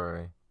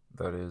priori,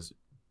 that is,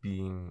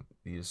 being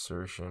the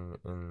assertion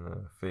in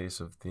the face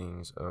of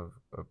things of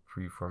a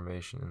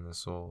preformation in the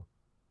soul.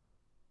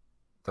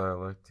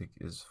 Dialectic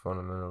is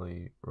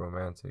fundamentally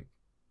romantic,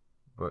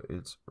 but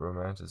its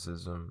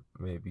romanticism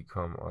may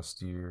become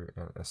austere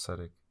and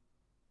ascetic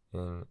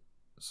in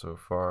so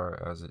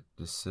far as it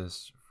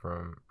desists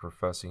from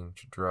professing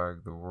to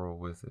drag the world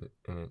with it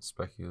in its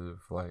speculative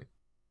flight.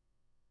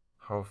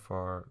 How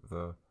far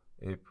the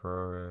a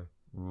priori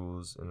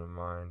rules in a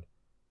mind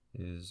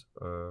is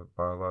a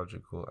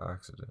biological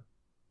accident.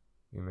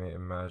 We may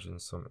imagine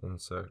some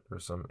insect or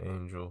some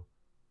angel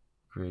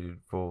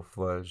created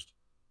full-fledged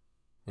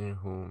in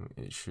whom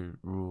it should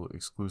rule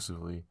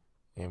exclusively,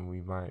 and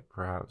we might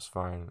perhaps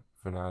find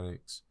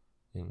fanatics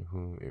in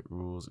whom it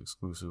rules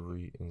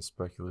exclusively in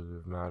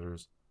speculative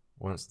matters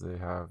once they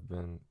have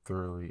been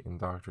thoroughly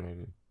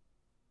indoctrinated.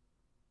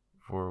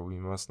 For we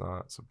must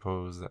not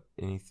suppose that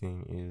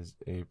anything is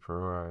a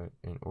priori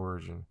in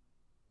origin.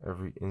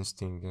 Every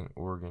instinct and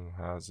organ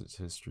has its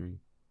history,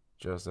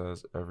 just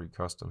as every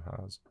custom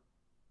has.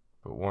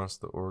 But once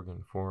the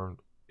organ formed,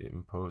 it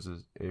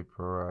imposes a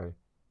priori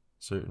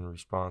certain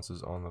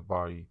responses on the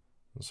body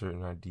and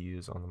certain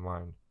ideas on the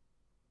mind.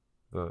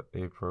 The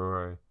a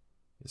priori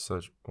is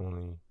such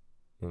only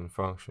in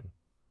function.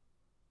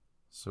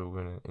 So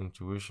when an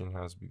intuition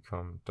has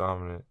become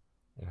dominant,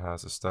 it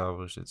has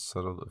established its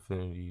subtle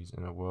affinities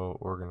in a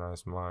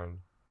well-organized mind.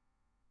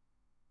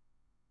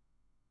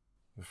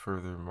 The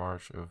further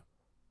march of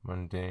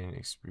mundane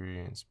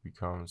experience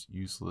becomes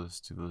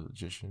useless to the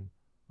logician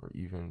or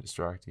even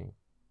distracting.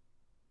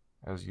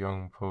 As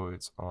young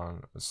poets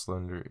on a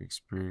slender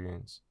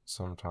experience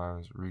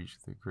sometimes reach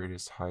the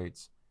greatest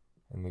heights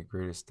and the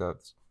greatest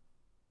depths,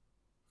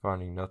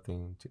 finding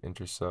nothing to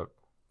intercept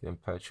the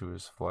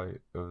impetuous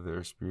flight of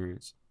their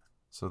spirits,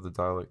 so the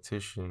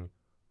dialectician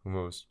who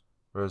most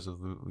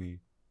resolutely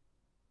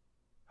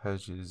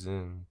hedges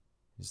in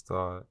his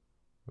thought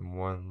in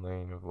one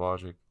lane of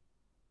logic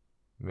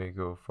may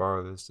go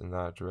farthest in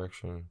that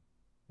direction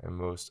and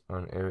most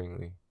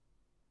unerringly.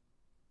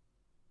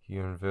 He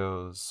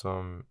unveils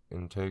some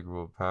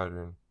integral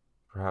pattern,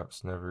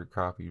 perhaps never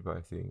copied by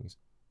things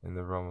in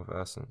the realm of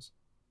essence.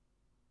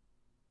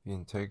 The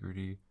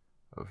integrity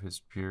of his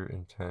pure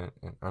intent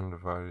and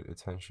undivided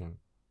attention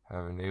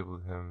have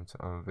enabled him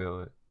to unveil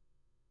it.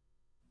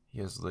 He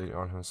has laid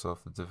on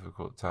himself the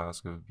difficult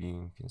task of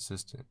being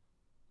consistent,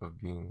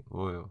 of being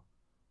loyal,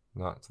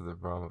 not to the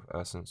realm of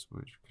essence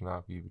which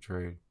cannot be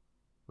betrayed,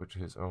 but to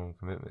his own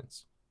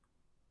commitments.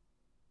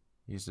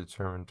 He is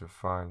determined to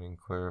find and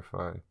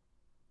clarify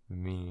the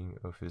meaning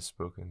of his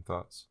spoken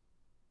thoughts.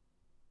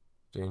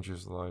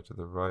 Dangers lie to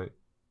the right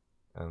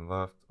and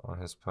left on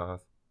his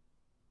path.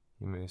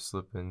 He may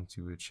slip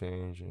into a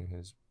change in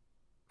his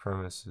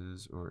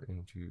premises or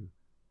into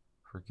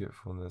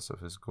forgetfulness of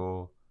his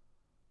goal.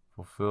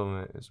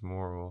 Fulfillment is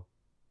moral,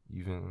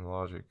 even in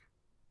logic.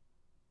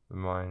 The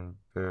mind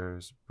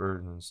bears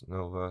burdens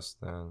no less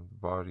than the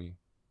body,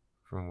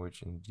 from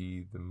which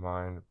indeed the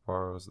mind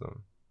borrows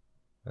them,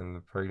 and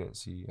the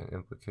pregnancy and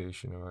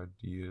implication of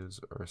ideas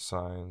are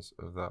signs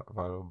of that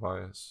vital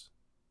bias.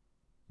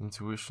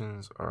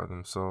 Intuitions are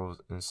themselves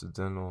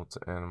incidental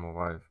to animal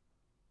life,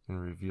 in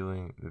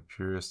revealing the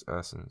purest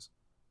essence,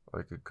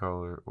 like a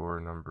color or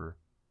a number.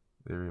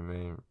 They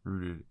remain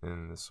rooted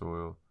in the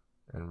soil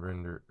and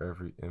render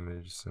every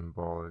image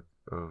symbolic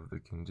of the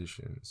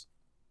conditions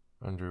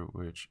under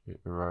which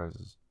it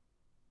arises.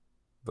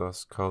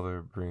 Thus,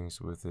 color brings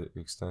with it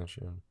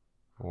extension,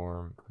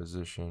 form,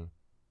 position,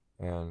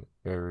 and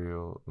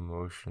aerial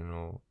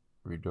emotional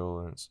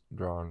redolence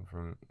drawn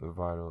from the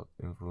vital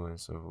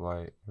influence of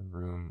light and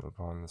room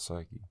upon the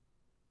psyche.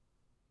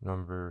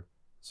 Number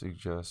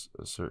suggests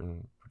a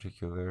certain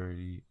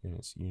particularity in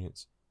its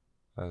units,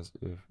 as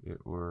if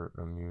it were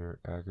a mere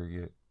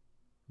aggregate,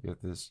 yet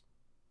this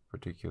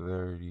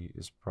particularity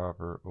is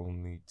proper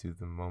only to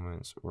the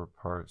moments or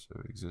parts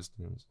of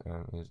existence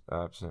and is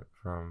absent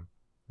from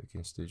the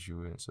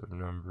constituents of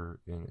number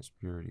in its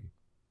purity.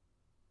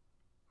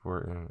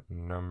 For in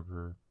a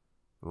number,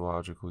 the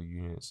logical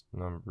units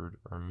numbered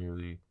are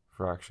merely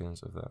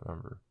fractions of that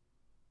number,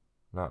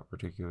 not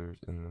particulars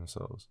in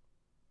themselves.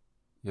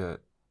 Yet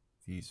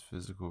these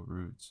physical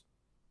roots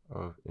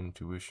of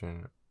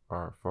intuition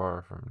are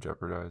far from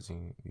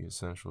jeopardizing the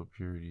essential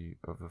purity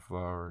of the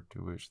flower to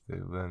which they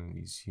lend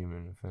these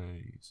human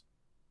affinities.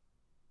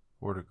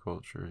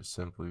 Horticulture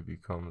simply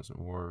becomes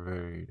more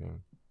varied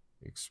and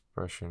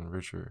expression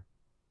richer.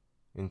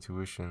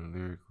 Intuition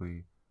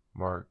lyrically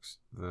marks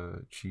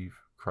the chief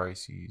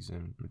crises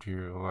in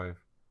material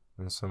life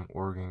when some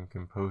organ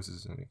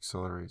composes and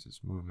accelerates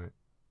its movement,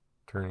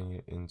 turning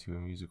it into a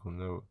musical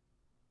note.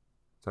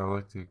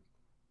 Dialectic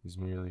is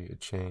merely a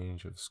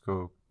change of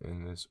scope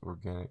in this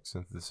organic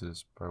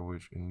synthesis by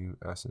which a new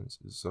essence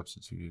is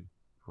substituted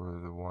for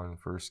the one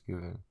first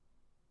given,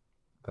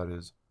 that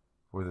is,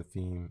 for the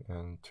theme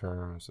and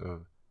terms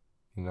of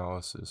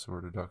analysis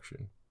or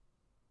deduction.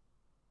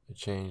 A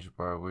change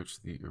by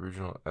which the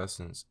original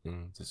essence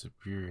in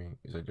disappearing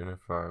is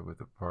identified with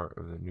a part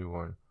of the new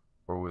one,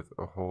 or with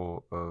a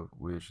whole of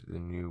which the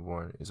new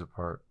one is a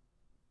part.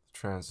 The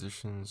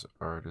transitions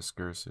are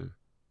discursive,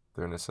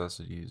 their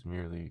necessity is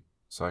merely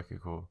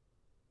psychical,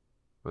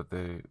 but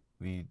they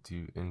lead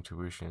to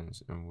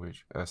intuitions in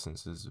which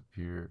essences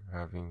appear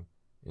having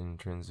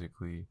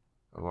intrinsically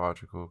a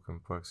logical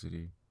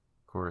complexity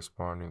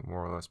corresponding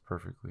more or less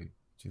perfectly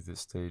to the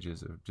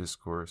stages of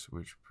discourse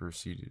which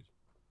preceded.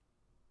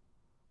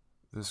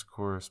 This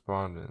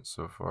correspondence,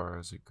 so far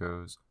as it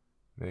goes,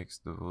 makes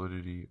the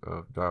validity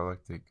of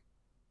dialectic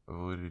a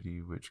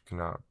validity which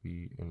cannot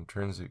be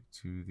intrinsic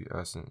to the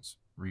essence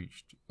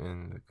reached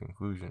in the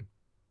conclusion,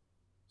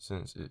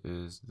 since it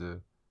is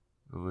the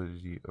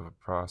validity of a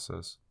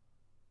process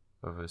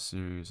of a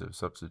series of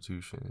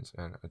substitutions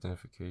and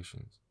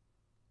identifications.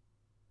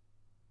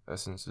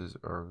 Essences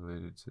are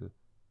related to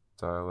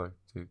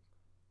dialectic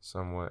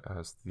somewhat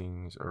as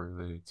things are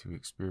related to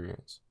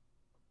experience.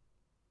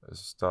 As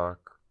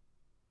stock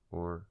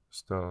or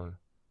stone,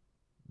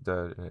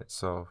 dead in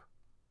itself,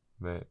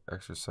 may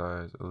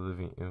exercise a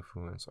living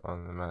influence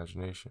on the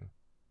imagination.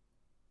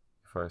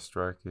 If I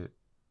strike it,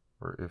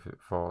 or if it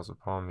falls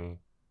upon me,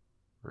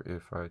 or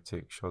if I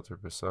take shelter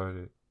beside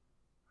it,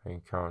 I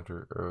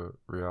encounter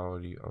a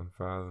reality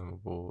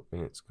unfathomable in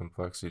its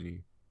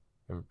complexity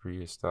and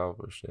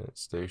pre-established in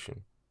its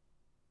station.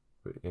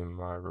 But in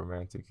my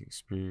romantic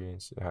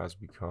experience, it has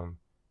become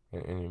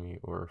an enemy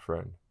or a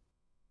friend.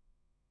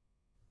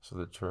 So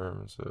the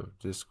terms of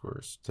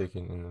discourse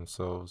taken in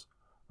themselves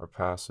are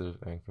passive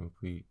and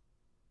complete,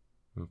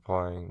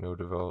 implying no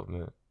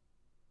development,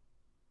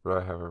 but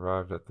I have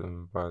arrived at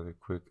them by the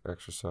quick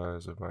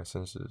exercise of my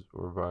senses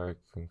or by a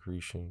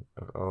concretion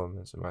of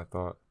elements in my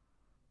thought.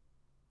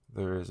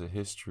 There is a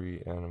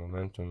history and a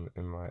momentum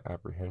in my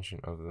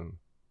apprehension of them.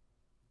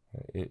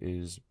 It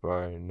is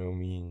by no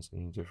means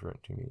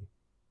indifferent to me,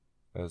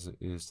 as it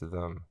is to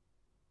them,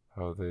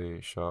 how they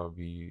shall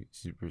be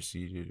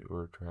superseded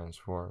or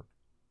transformed.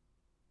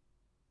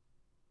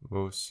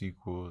 Most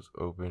sequels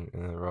open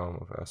in the realm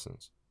of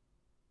essence,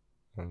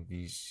 and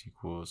these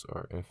sequels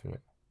are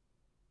infinite.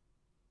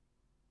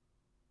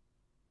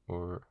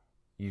 Or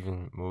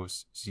even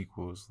most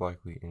sequels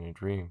likely in a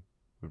dream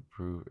would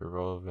prove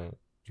irrelevant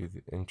to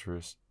the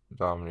interest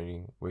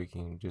dominating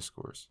waking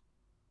discourse,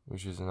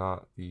 which is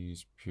not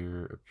these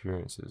pure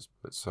appearances,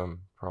 but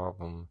some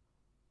problem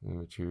in the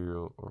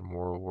material or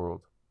moral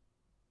world.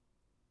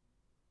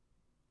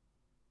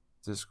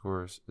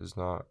 Discourse is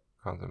not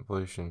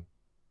contemplation.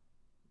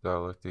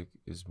 Dialectic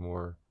is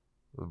more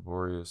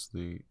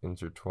laboriously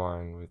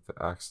intertwined with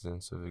the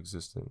accidents of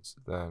existence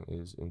than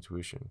is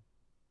intuition.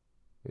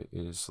 It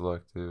is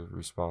selective,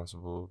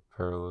 responsible,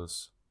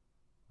 perilous.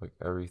 Like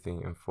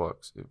everything in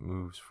flux, it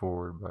moves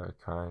forward by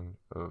a kind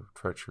of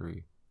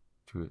treachery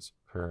to its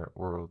parent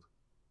world,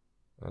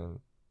 and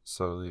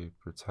subtly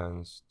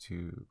pretends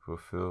to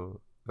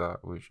fulfill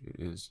that which it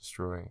is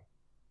destroying.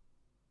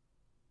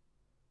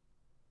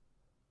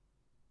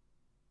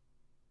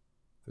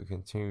 The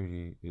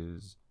continuity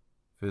is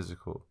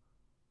physical,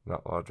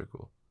 not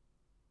logical.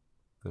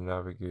 The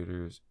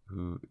navigators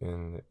who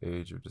in the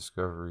age of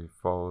discovery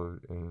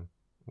followed in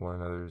one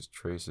another's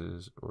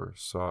traces or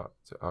sought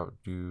to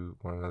outdo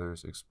one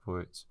another's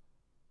exploits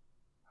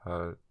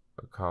had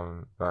a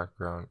common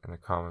background and a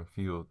common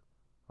field,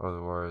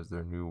 otherwise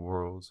their new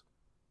worlds,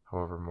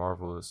 however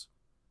marvelous,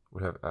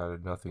 would have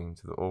added nothing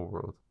to the old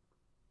world,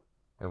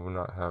 and would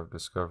not have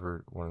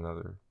discovered one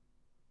another.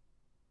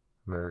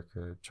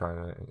 America,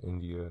 China, and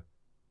India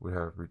would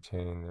have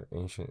retained their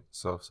ancient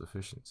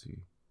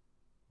self-sufficiency,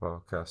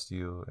 while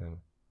Castile and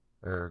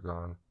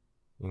Aragon,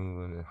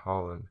 England and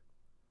Holland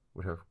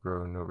would have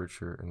grown no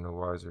richer and no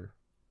wiser.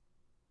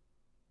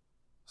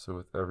 So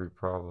with every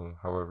problem,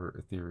 however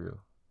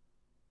ethereal.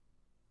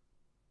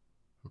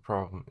 A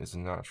problem is a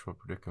natural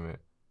predicament,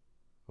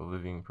 a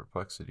living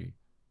perplexity,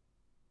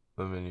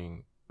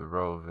 limiting the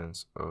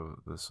relevance of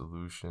the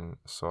solution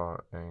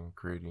sought and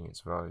creating its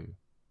value.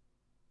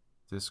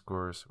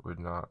 Discourse would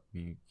not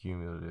be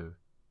cumulative.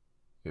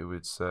 It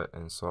would set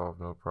and solve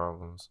no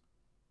problems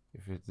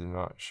if it did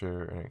not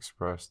share and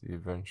express the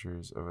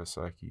adventures of a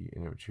psyche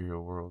in a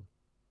material world.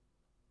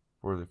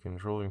 For the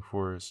controlling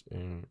force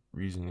in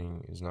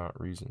reasoning is not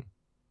reason,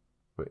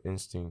 but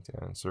instinct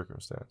and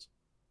circumstance,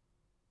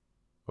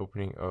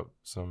 opening up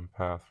some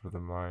path for the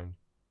mind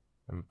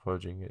and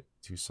pledging it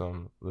to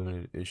some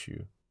limited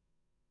issue.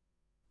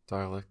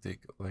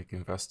 Dialectic, like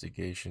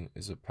investigation,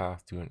 is a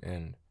path to an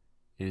end.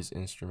 It is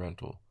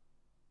instrumental.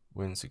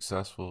 When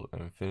successful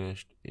and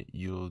finished, it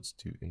yields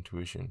to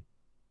intuition,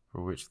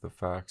 for which the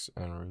facts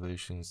and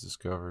relations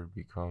discovered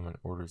become an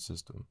ordered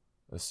system,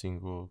 a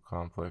single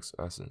complex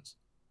essence.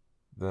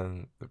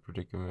 Then the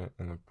predicament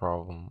and the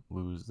problem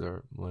lose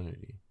their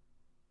malignity.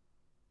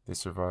 They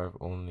survive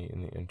only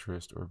in the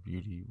interest or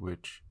beauty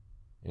which,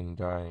 in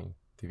dying,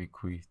 they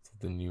bequeath to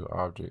the new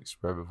object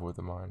spread before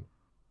the mind.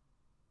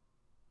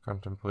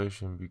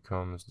 Contemplation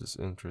becomes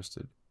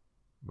disinterested,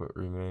 but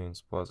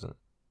remains pleasant,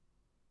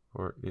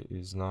 for it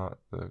is not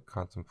the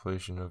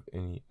contemplation of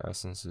any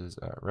essences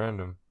at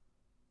random,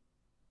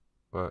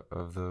 but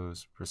of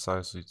those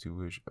precisely to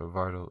which a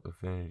vital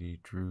affinity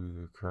drew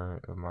the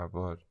current of my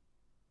blood,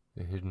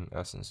 the hidden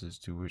essences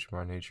to which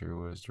my nature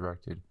was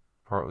directed,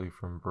 partly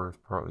from birth,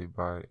 partly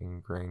by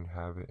ingrained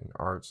habit and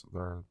arts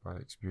learned by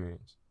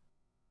experience.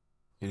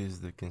 It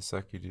is the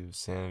consecutive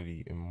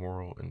sanity and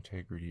moral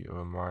integrity of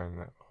a mind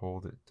that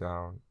hold it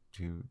down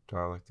to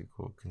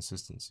dialectical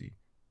consistency.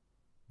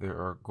 There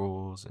are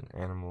goals in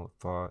animal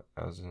thought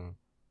as in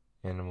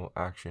animal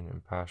action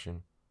and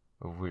passion,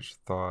 of which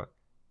thought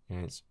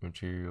in its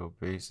material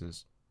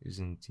basis is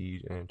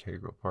indeed an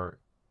integral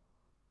part.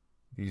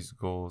 These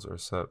goals are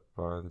set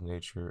by the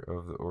nature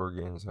of the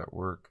organs at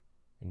work,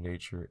 and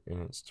nature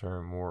in its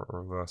turn more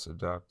or less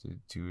adapted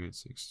to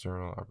its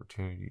external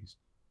opportunities,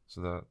 so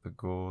that the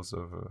goals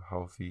of a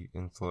healthy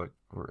intellect,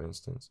 for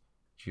instance,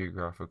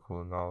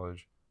 geographical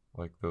knowledge,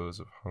 like those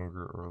of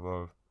hunger or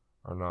love,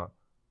 are not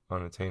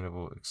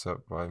unattainable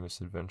except by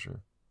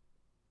misadventure.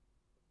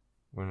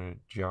 When a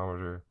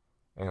geometer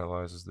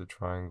analyzes the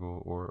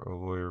triangle or a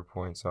lawyer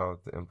points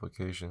out the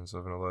implications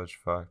of an alleged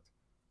fact,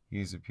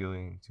 he is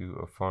appealing to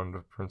a fund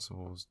of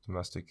principles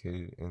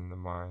domesticated in the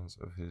minds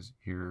of his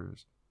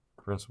hearers,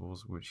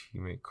 principles which he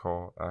may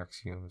call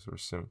axioms or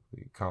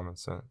simply common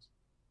sense.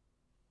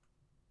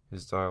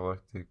 His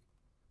dialectic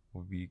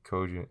will be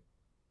cogent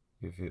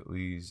if it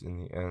leads in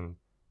the end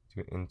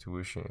to an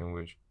intuition in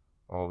which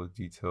all the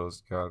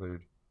details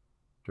gathered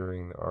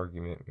during the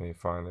argument may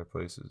find their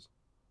places.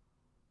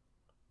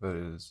 That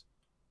is,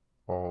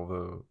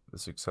 although the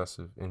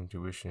successive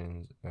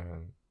intuitions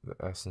and the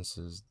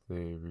essences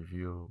they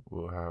reveal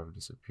will have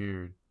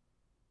disappeared,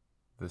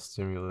 the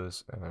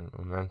stimulus and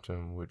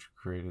momentum which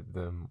created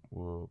them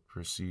will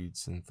proceed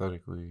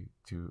synthetically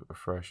to a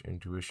fresh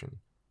intuition,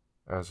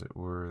 as it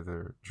were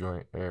their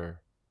joint heir,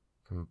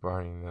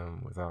 combining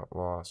them without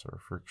loss or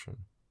friction.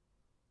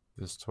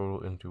 This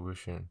total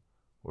intuition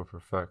will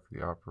perfect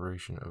the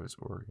operation of its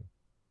organ,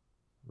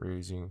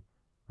 raising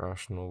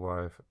rational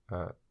life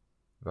at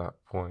that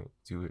point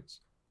to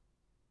its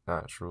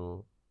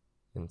natural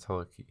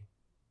entelechy.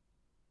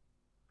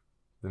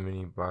 The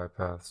many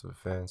bypaths of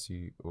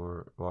fancy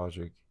or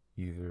logic,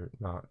 either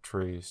not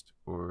traced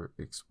or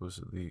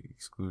explicitly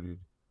excluded,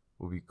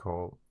 will be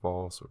called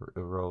false or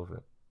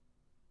irrelevant,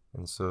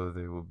 and so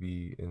they will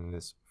be in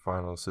this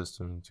final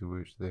system to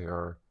which they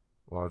are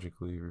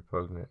logically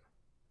repugnant.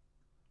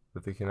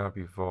 But they cannot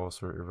be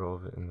false or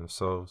irrelevant in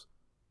themselves,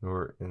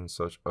 nor in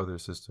such other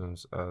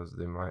systems as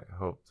they might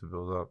help to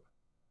build up.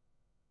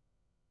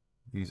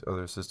 These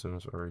other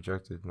systems are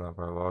rejected not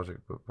by logic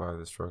but by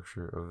the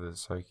structure of the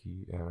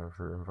psyche and of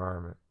her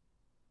environment.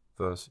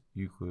 Thus,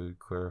 Euclid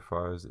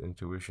clarifies the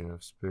intuition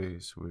of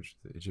space which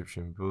the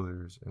Egyptian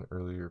builders and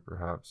earlier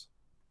perhaps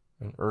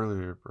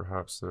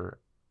their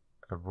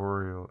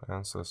arboreal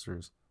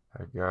ancestors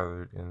had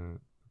gathered in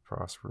the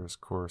prosperous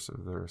course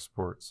of their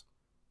sports.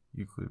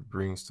 Euclid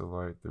brings to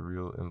light the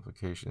real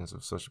implications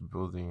of such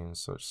building and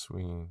such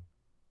swinging.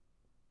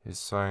 His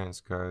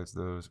science guides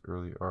those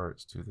early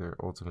arts to their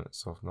ultimate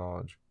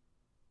self-knowledge.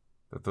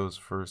 That those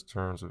first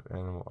terms of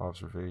animal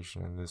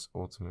observation and this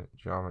ultimate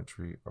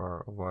geometry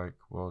are alike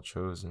well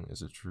chosen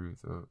is a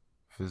truth of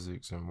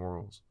physics and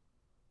morals.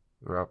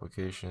 Their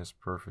application is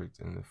perfect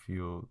in the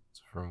fields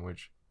from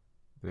which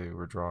they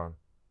were drawn.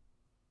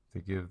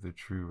 They give the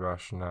true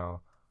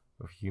rationale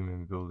of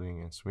human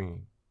building and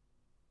swinging.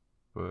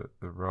 But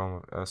the realm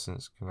of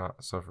essence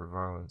cannot suffer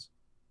violence,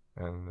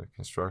 and the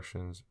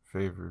constructions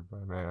favored by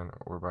man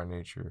or by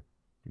nature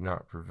do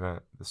not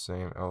prevent the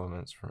same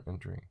elements from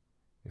entering,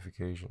 if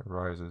occasion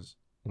arises,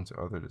 into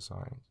other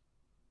designs.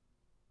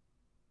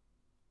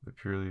 The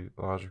purely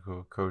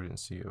logical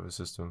cogency of a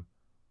system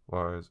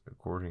lies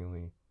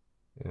accordingly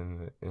in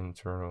the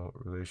internal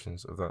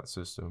relations of that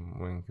system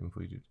when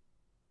completed.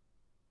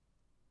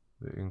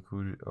 The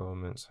included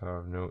elements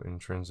have no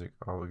intrinsic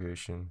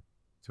obligation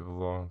to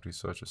belong to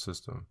such a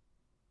system,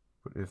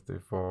 but if they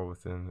fall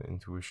within the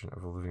intuition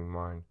of a living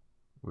mind,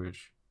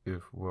 which,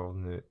 if well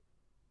knit,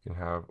 can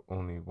have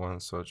only one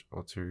such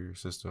ulterior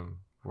system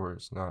for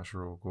its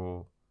natural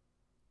goal,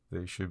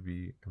 they should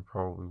be, and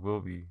probably will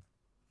be,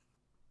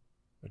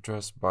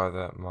 addressed by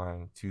that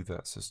mind to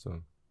that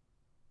system.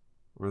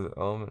 Were the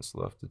elements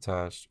left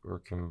detached or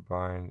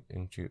combined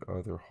into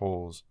other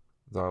wholes,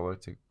 the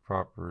dialectic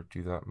proper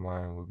to that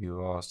mind would be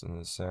lost in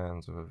the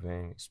sands of a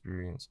vain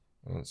experience,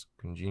 and its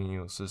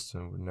congenial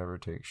system would never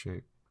take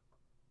shape.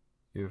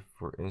 If,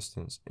 for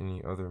instance,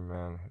 any other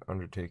man had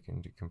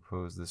undertaken to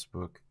compose this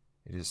book,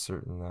 it is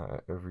certain that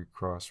at every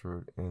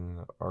crossroad in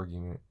the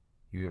argument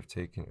you have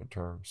taken a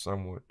term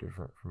somewhat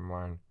different from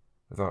mine,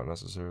 without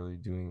necessarily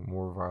doing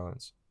more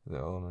violence to the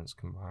elements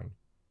combined.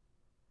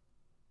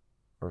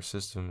 Our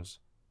systems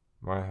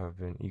might have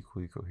been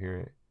equally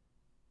coherent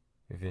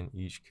if in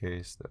each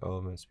case the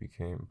elements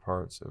became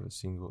parts of a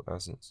single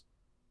essence,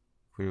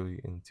 clearly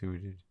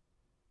intuited,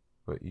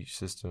 but each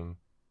system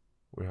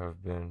would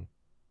have been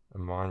a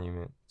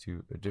monument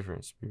to a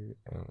different spirit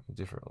and a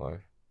different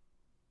life.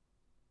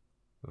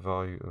 The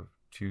value of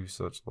two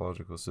such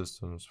logical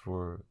systems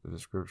for the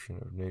description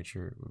of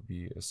nature would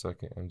be a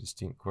second and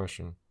distinct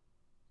question.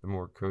 The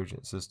more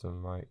cogent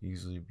system might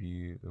easily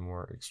be the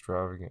more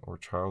extravagant or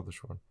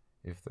childish one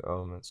if the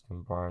elements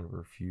combined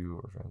were few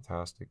or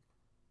fantastic,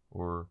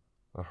 or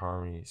the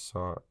harmony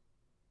sought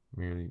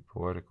merely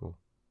poetical.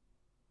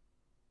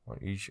 On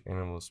each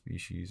animal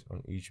species,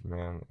 on each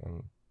man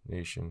and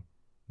nation,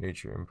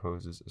 nature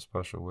imposes a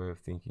special way of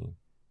thinking,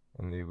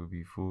 and they would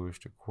be foolish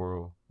to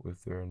quarrel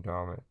with their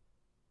endowment.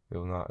 They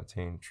will not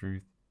attain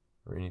truth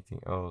or anything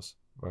else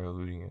by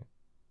eluding it.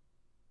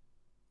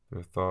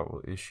 Their thought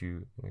will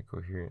issue in a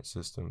coherent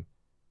system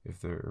if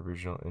their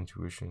original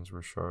intuitions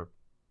were sharp,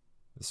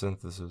 the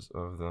synthesis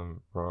of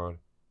them broad,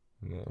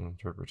 and the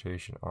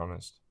interpretation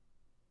honest.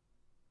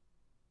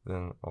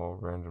 Then all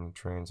random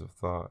trains of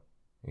thought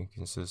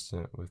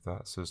inconsistent with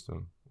that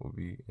system will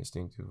be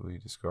instinctively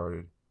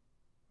discarded,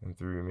 and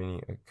through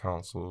many a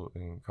council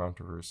and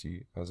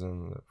controversy, as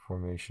in the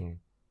formation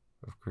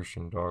of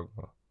Christian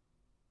dogma,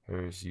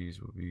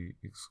 heresies will be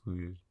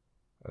excluded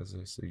as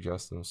they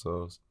suggest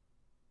themselves,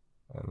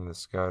 and the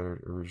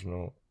scattered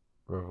original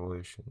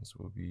revelations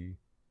will be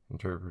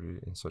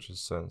interpreted in such a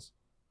sense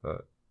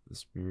that the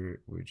spirit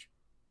which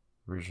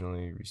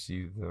originally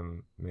received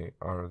them may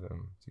honor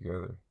them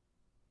together.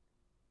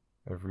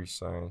 Every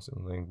science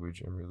and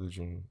language and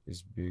religion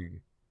is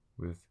big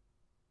with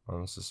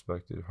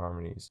unsuspected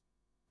harmonies.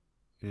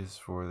 It is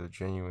for the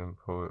genuine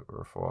poet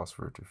or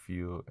philosopher to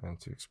feel and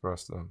to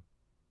express them.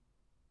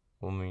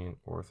 Only an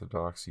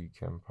orthodoxy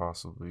can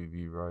possibly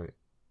be right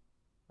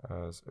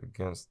as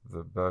against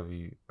the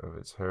bevy of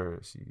its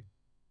heresies,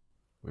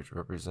 which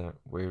represent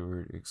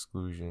wayward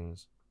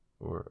exclusions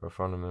or a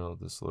fundamental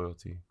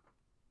disloyalty.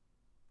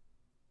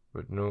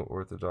 But no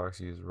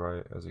orthodoxy is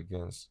right as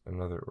against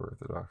another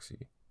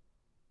orthodoxy,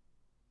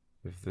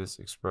 if this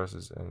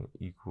expresses an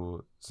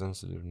equal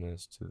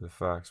sensitiveness to the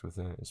facts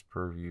within its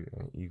purview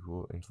and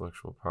equal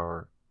intellectual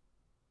power.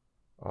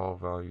 All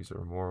values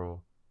are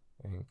moral,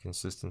 and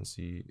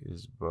consistency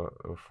is but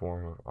a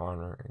form of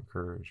honor and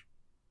courage.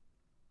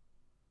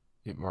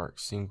 It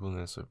marks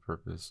singleness of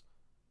purpose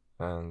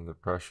and the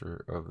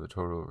pressure of the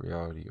total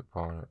reality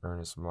upon an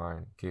earnest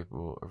mind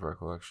capable of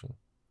recollection.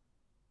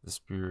 The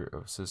spirit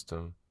of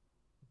system,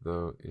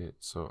 though it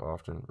so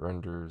often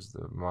renders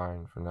the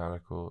mind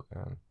fanatical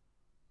and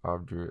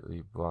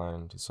obdurately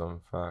blind to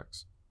some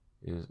facts,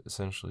 is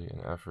essentially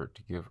an effort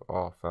to give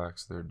all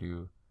facts their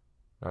due,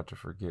 not to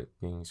forget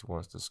things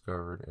once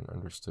discovered and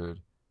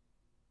understood,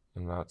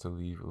 and not to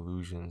leave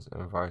illusions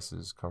and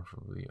vices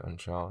comfortably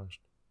unchallenged.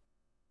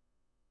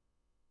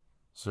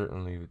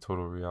 Certainly the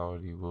total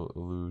reality will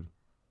elude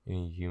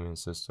any human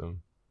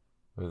system,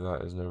 but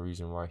that is no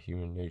reason why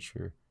human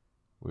nature,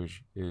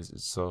 which is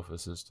itself a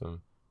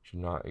system, should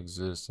not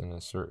exist and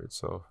assert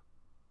itself.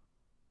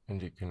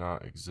 And it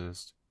cannot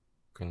exist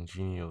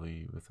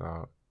congenially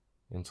without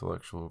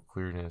intellectual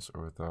clearness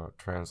or without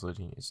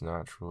translating its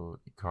natural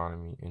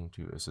economy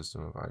into a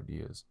system of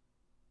ideas.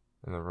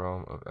 In the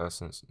realm of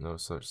essence, no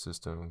such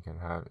system can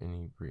have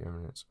any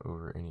preeminence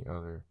over any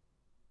other.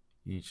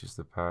 Each is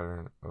the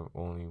pattern of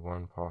only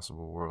one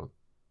possible world,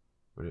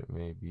 but it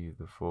may be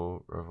the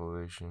full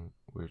revelation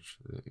which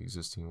the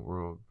existing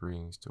world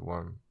brings to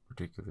one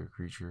particular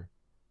creature,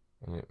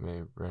 and it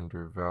may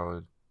render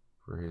valid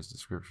for his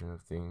description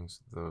of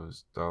things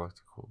those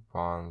dialectical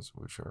bonds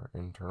which are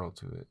internal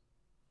to it.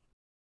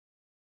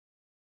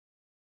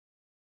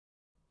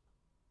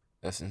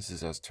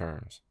 Essences as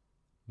terms.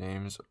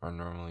 Names are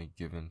normally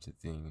given to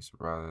things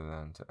rather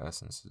than to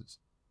essences,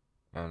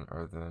 and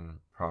are then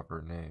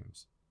proper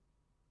names.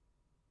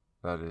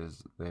 That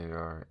is, they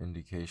are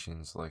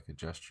indications like a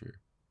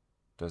gesture,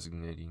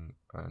 designating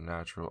a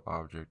natural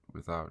object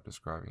without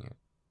describing it.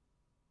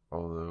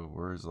 Although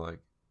words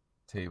like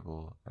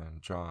table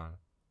and John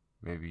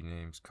may be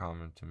names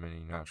common to many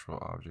natural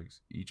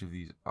objects, each of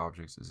these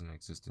objects is in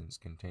existence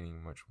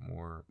containing much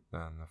more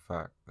than the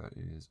fact that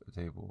it is a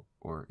table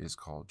or is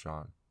called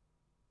John.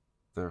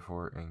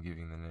 Therefore, in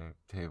giving the name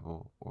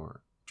table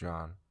or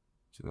John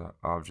to that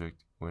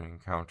object when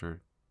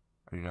encountered,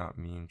 I do not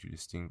mean to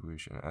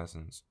distinguish an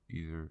essence,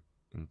 either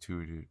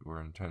intuited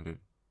or intended,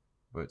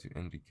 but to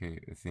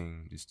indicate a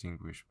thing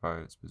distinguished by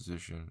its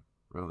position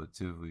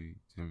relatively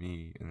to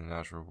me in the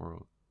natural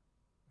world,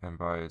 and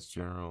by its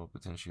general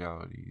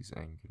potentialities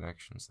and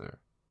connections there.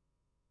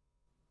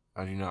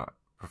 I do not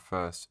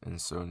profess in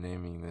so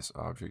naming this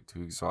object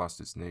to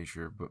exhaust its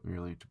nature, but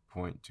merely to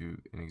point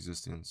to an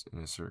existence in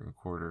a certain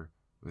quarter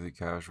with a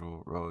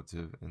casual,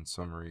 relative, and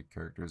summary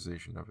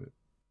characterization of it.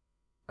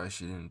 I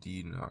should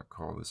indeed not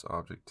call this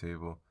object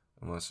table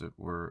unless it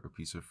were a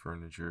piece of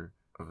furniture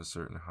of a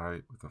certain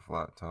height with a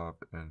flat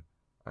top, and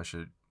I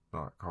should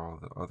not call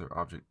the other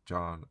object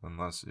John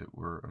unless it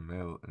were a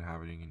male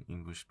inhabiting an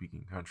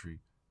English-speaking country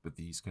but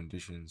these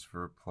conditions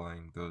for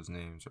applying those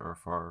names are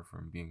far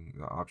from being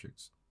the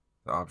objects.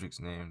 The objects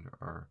named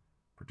are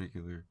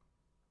particular,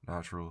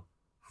 natural,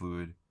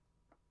 fluid,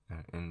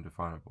 and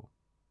indefinable.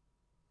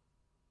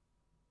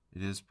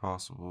 It is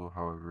possible,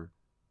 however,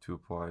 to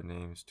apply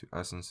names to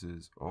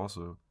essences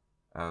also,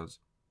 as,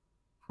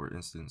 for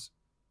instance,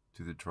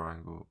 to the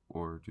triangle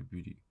or to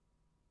beauty,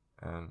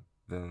 and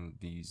then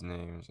these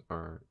names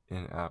are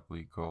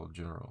inaptly called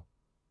general.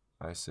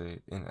 I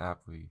say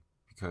inaptly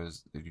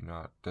because they do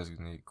not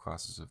designate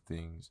classes of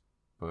things,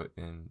 but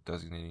in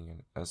designating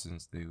an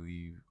essence they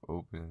leave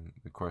open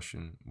the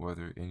question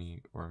whether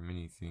any or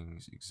many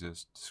things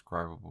exist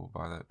describable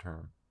by that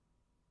term.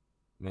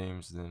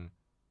 Names, then,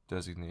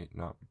 designate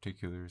not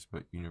particulars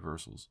but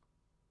universals.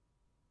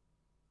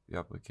 The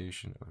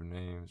application of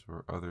names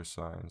or other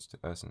signs to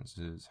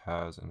essences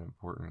has an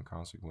important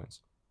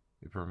consequence.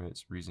 It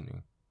permits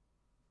reasoning.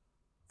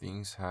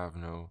 Things have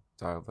no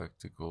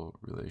dialectical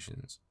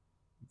relations,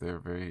 their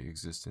very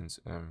existence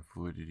and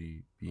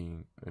fluidity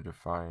being a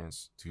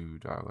defiance to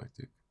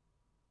dialectic.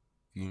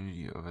 The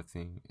unity of a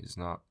thing is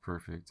not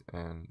perfect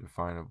and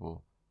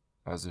definable,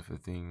 as if a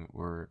thing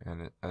were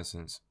an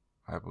essence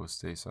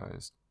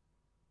hypostasized.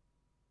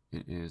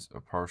 It is a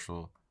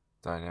partial,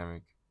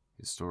 dynamic,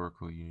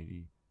 historical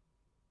unity,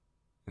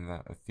 in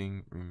that a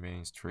thing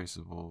remains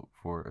traceable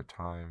for a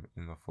time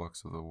in the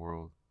flux of the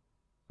world,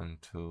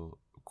 until,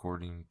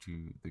 according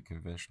to the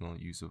conventional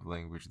use of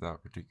language,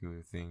 that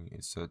particular thing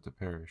is said to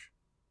perish.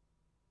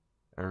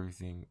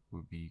 Everything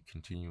would be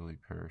continually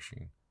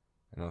perishing,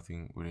 and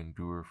nothing would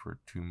endure for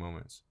 2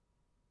 moments,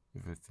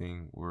 if a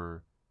thing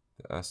were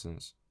the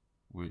essence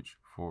which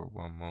for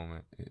 1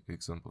 moment it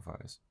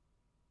exemplifies.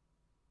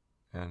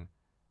 And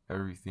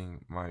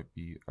everything might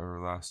be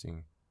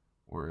everlasting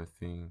were a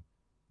thing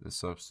the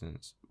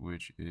substance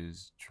which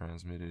is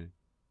transmitted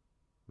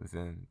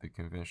within the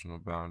conventional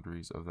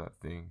boundaries of that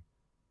thing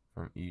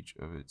from each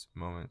of its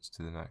moments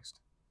to the next.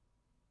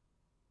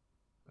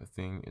 A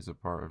thing is a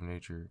part of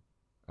nature,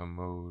 a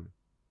mode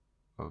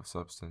of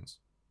substance,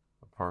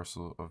 a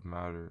parcel of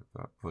matter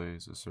that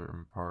plays a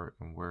certain part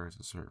and wears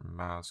a certain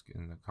mask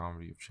in the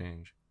comedy of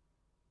change,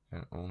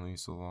 and only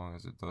so long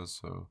as it does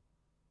so,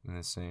 when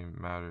the same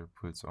matter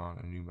puts on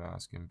a new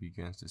mask and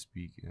begins to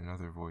speak in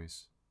another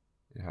voice,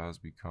 it has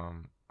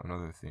become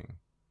another thing.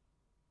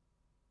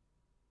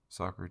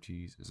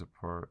 Socrates is a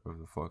part of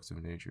the flux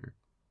of nature,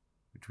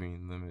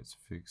 between limits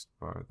fixed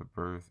by the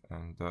birth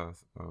and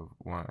death of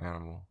one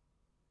animal.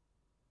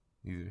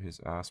 Neither his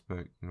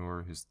aspect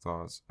nor his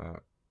thoughts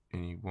at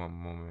any one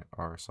moment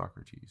are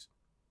Socrates,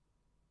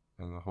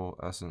 and the whole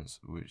essence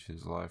which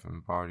his life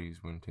embodies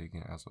when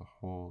taken as a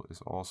whole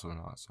is also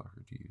not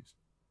Socrates,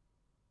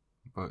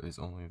 but is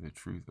only the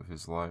truth of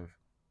his life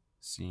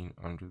seen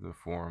under the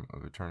form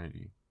of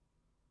eternity.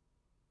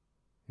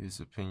 His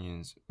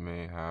opinions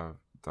may have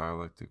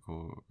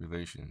dialectical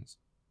relations,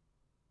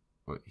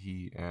 but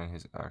he and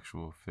his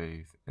actual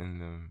faith in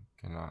them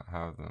cannot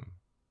have them.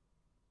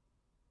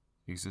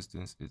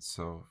 Existence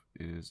itself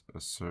is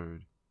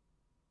absurd,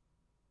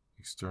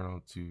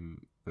 external to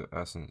the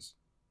essence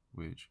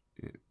which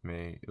it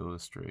may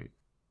illustrate,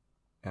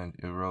 and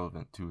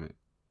irrelevant to it,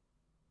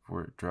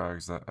 for it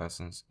drags that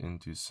essence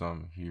into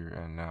some here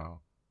and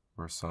now,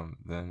 or some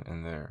then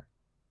and there,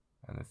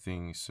 and the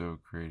things so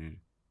created,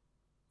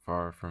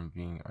 far from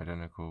being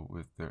identical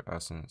with their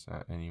essence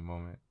at any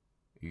moment,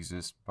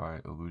 exist by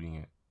eluding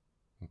it,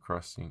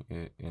 encrusting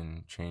it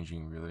in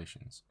changing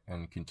relations,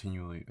 and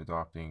continually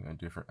adopting a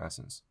different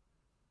essence,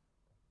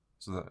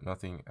 so that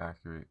nothing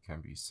accurate can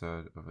be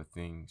said of a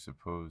thing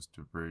supposed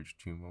to bridge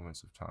 2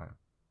 moments of time.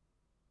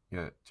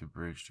 Yet to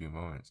bridge 2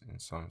 moments, in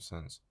some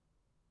sense,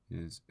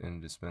 is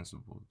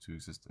indispensable to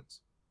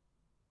existence.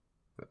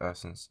 The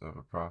essence of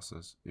a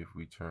process, if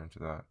we turn to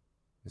that,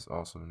 is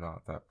also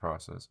not that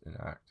process in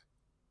act.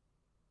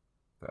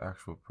 The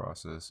actual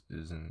process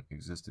is an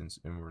existence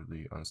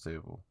inwardly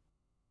unstable.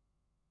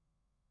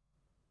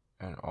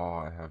 And all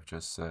I have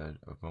just said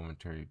of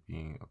momentary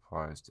being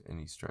applies to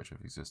any stretch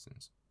of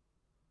existence.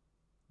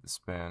 The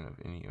span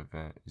of any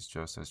event is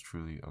just as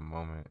truly a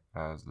moment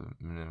as the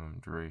minimum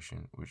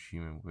duration which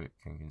human wit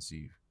can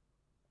conceive.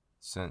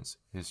 Sense,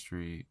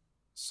 history,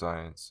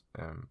 science,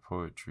 and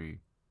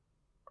poetry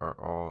are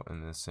all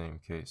in the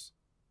same case.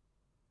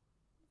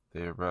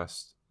 They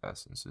arrest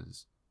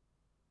essences,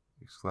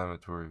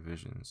 exclamatory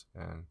visions,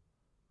 and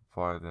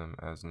apply them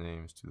as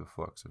names to the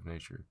flux of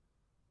nature,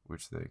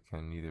 which they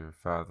can neither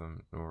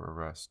fathom nor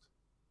arrest.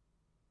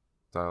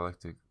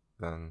 Dialectic,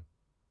 then,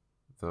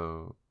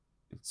 though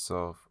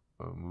itself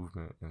a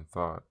movement in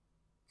thought,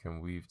 can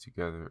weave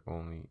together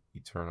only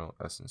eternal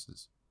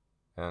essences,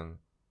 and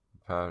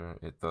the pattern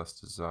it thus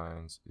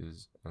designs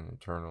is an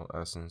eternal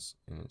essence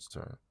in its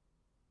turn.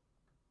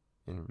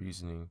 In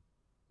reasoning,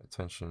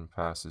 attention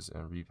passes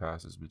and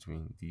repasses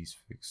between these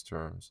fixed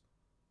terms,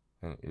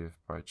 and if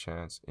by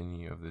chance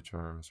any of the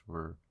terms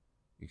were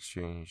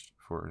exchanged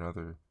for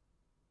another,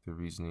 the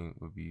reasoning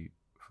would be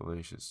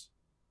fallacious,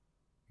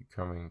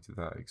 becoming to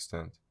that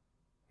extent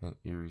an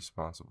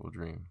irresponsible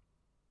dream.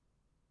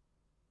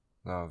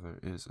 Now, there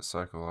is a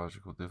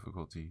psychological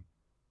difficulty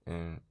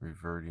in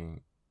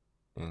reverting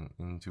an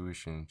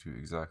intuition to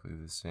exactly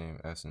the same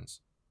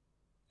essence.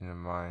 In a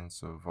mind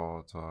so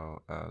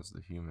volatile as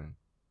the human,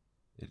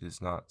 it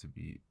is not to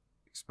be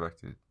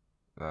expected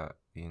that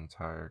the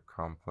entire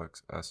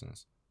complex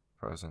essence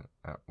present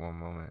at one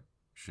moment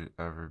should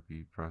ever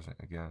be present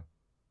again.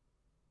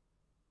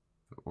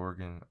 The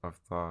organ of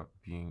thought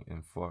being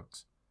in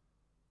flux,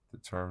 the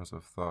terms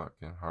of thought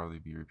can hardly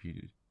be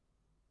repeated.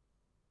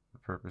 The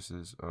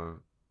purposes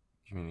of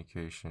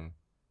communication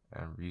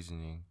and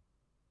reasoning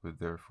would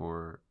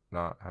therefore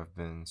not have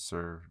been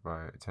served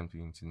by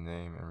attempting to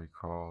name and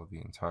recall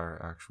the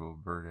entire actual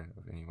burden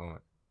of any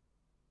moment.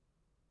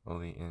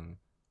 Only in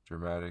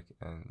dramatic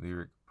and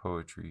lyric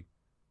poetry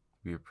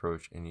do we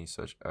approach any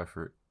such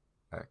effort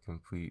at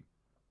complete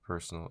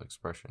personal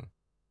expression.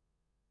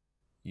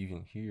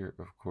 Even here,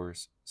 of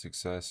course,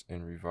 success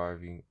in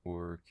reviving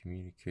or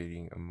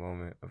communicating a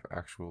moment of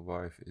actual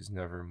life is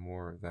never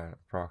more than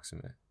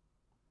approximate.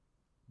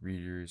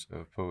 Readers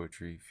of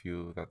poetry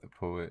feel that the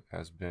poet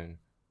has been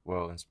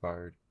well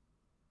inspired,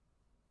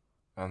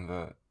 and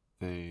that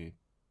they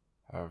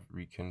have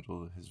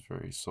rekindled his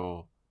very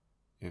soul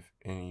if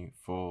any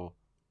full,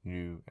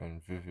 new,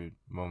 and vivid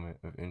moment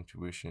of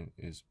intuition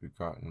is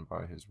begotten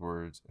by his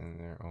words in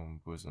their own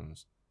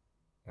bosoms,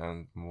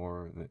 and the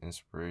more the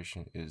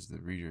inspiration is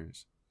the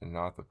reader's and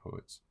not the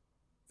poet's,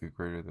 the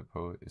greater the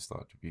poet is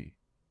thought to be.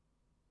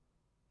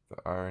 The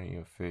irony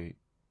of fate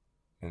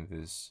in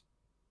this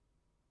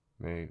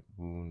may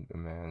wound a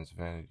man's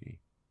vanity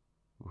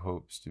who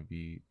hopes to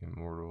be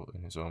immortal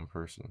in his own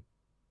person,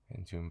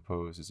 and to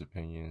impose his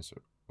opinions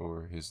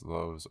or his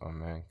loves on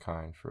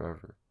mankind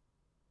forever.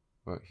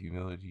 But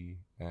humility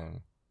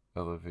and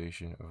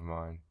elevation of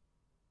mind,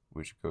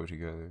 which go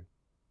together,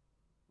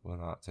 will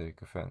not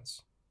take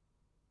offense.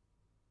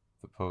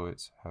 The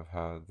poets have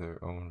had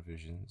their own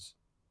visions,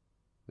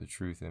 the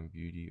truth and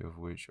beauty of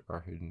which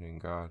are hidden in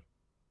God,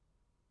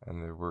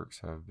 and their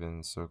works have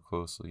been so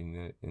closely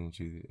knit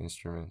into the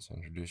instruments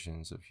and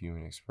traditions of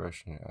human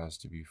expression as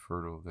to be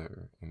fertile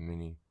there in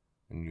many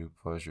a new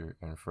pleasure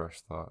and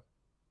fresh thought.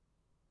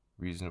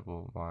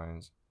 Reasonable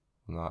minds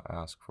will not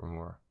ask for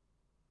more.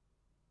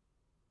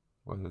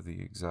 Whether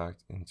the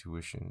exact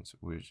intuitions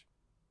which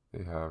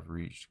they have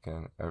reached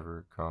can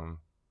ever come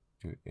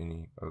to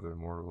any other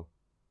mortal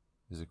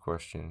is a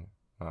question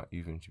not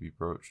even to be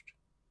broached.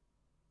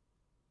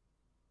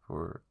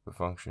 For the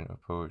function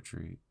of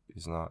poetry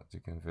is not to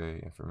convey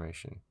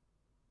information,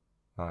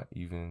 not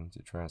even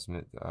to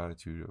transmit the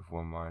attitude of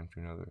one mind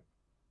to another,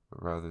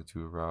 but rather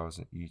to arouse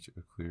in each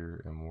a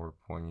clearer and more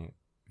poignant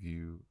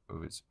view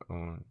of its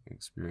own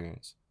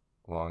experience,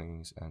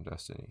 longings, and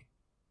destiny.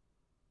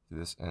 To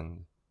this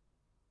end,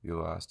 the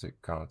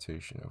elastic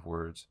connotation of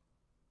words,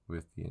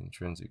 with the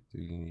intrinsic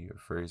dignity of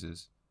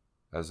phrases,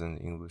 as in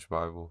the English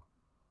Bible,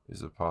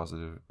 is a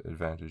positive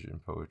advantage in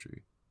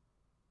poetry.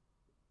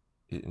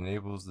 It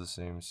enables the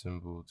same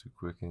symbol to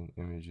quicken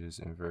images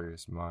in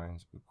various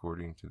minds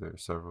according to their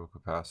several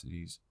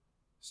capacities,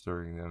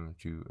 stirring them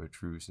to a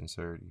true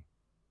sincerity.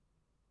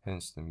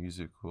 Hence the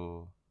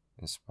musical,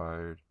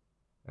 inspired,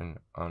 and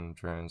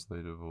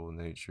untranslatable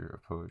nature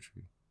of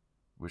poetry,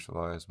 which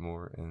lies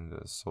more in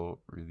the salt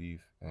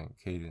relief and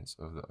cadence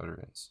of the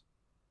utterance,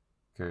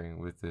 carrying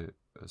with it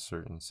a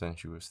certain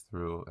sensuous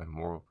thrill and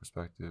moral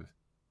perspective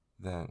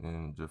than an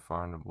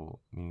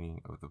indefinable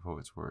meaning of the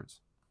poet's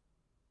words.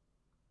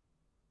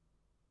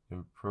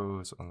 In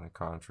prose, on the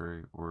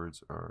contrary,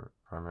 words are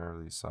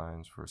primarily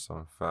signs for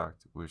some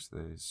fact which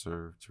they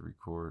serve to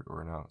record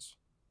or announce.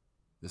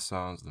 The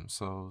sounds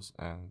themselves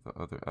and the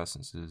other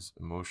essences,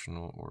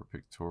 emotional or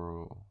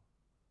pictorial,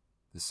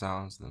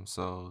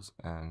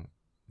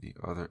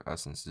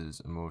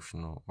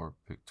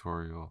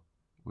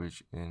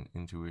 which in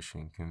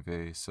intuition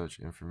convey such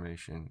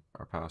information,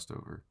 are passed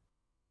over.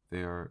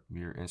 They are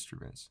mere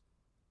instruments,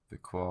 the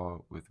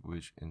claw with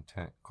which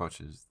intent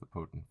clutches the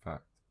potent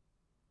fact.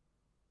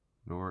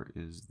 Nor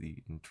is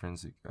the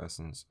intrinsic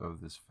essence of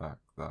this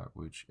fact that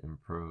which in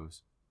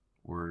prose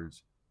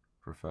words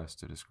profess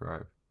to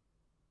describe.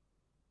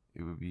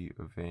 It would be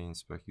a vain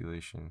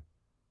speculation,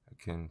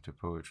 akin to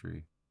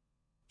poetry,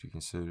 to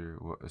consider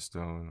what a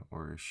stone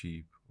or a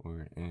sheep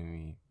or an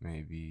enemy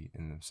may be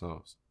in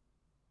themselves.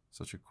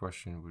 Such a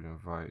question would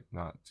invite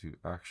not to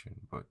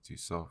action but to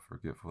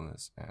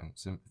self-forgetfulness and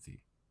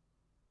sympathy,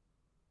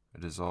 a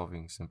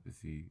dissolving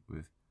sympathy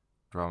with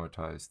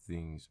dramatized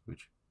things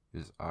which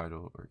is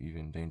idle or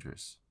even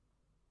dangerous.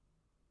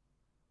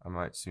 I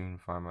might soon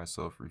find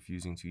myself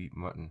refusing to eat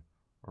mutton,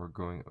 or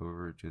going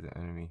over to the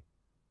enemy,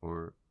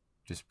 or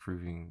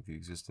disproving the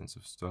existence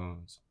of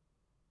stones.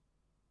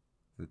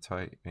 The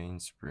tight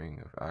mainspring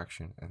of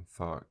action and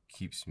thought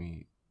keeps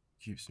me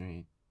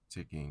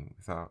ticking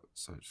without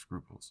such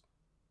scruples,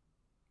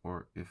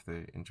 or if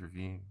they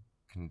intervene,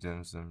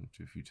 condemns them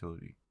to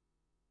futility.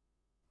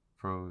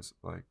 Prose,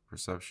 like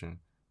perception,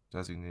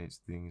 designates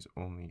things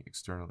only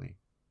externally,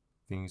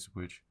 things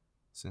which,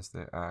 since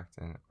they act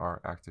and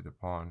are acted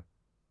upon,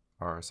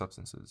 are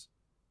substances.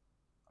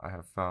 I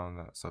have found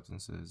that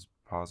substances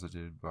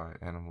posited by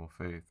animal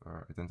faith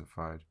are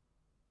identified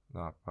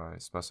not by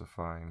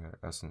specifying their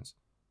essence,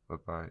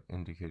 but by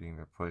indicating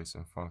their place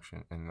and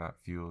function in that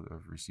field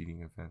of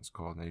receding events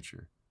called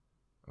nature,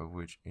 of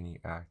which any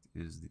act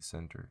is the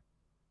center.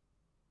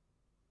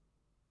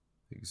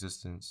 The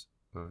existence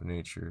of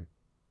nature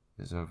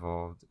is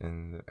involved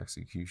in the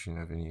execution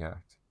of any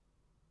act,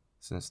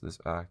 since this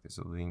act is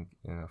a link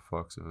in a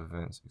flux of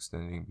events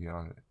extending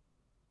beyond it.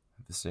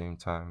 At the same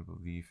time,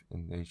 belief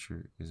in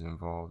nature is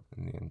involved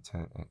in the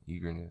intent and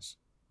eagerness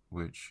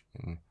which,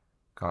 in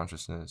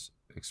consciousness,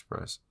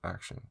 express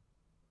action,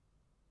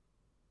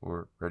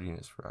 or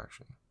readiness for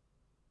action.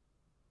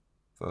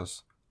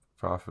 Thus, the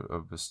profit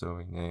of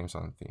bestowing names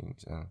on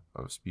things and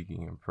of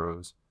speaking in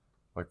prose,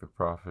 like the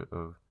profit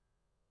of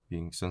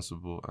being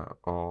sensible at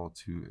all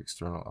to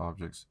external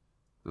objects,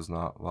 does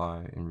not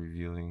lie in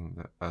revealing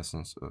the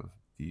essence of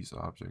these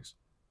objects,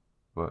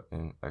 but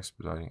in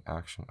expediting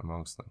action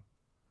amongst them.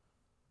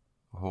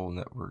 The whole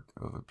network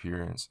of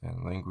appearance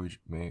and language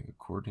may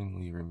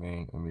accordingly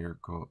remain a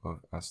miracle of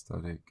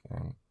aesthetic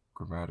and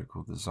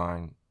grammatical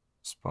design,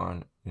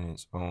 spun in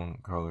its own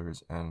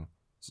colors and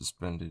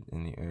suspended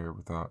in the air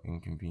without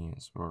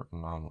inconvenience or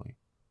anomaly.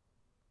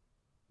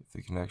 If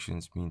the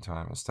connections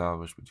meantime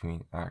established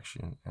between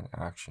action and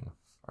action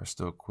are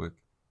still quick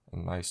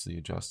and nicely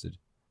adjusted,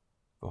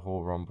 the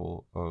whole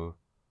rumble of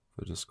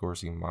the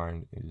discoursing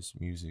mind is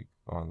music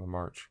on the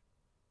march,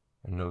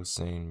 and no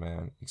sane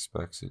man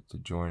expects it to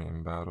join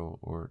in battle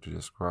or to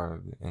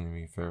describe the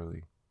enemy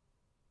fairly.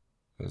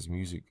 As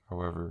music,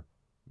 however,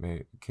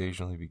 may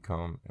occasionally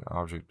become an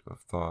object of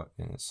thought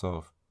in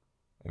itself,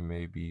 and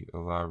may be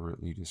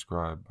elaborately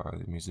described by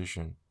the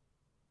musician,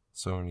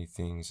 so many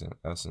things in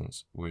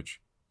essence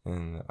which,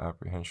 in the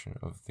apprehension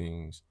of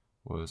things,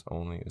 was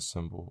only a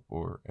symbol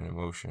or an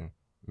emotion,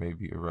 may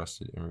be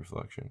arrested in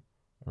reflection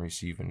and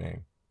receive a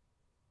name.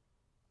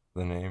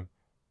 The name,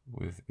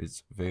 with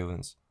its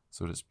valence,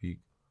 so to speak,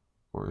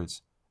 or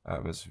its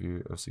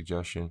atmosphere of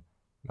suggestion,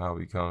 now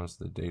becomes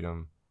the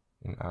datum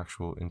in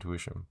actual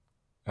intuition,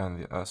 and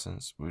the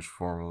essence which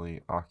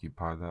formerly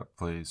occupied that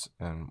place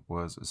and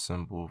was a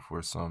symbol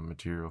for some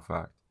material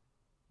fact,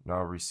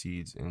 now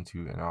recedes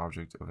into an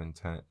object of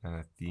intent and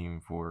a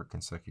theme for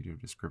consecutive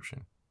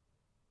description.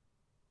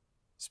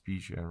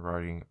 Speech and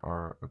writing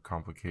are a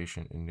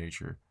complication in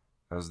nature.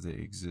 As they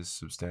exist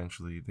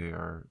substantially, they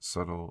are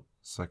subtle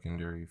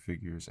secondary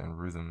figures and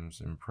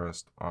rhythms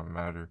impressed on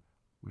matter,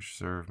 which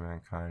serve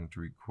mankind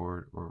to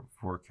record or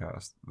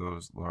forecast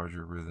those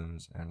larger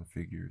rhythms and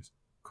figures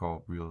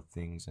called real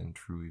things and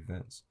true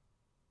events,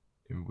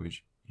 in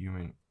which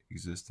human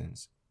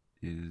existence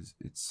is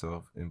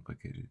itself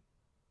implicated.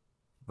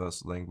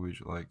 Thus,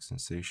 language, like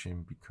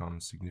sensation,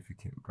 becomes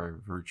significant by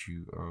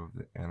virtue of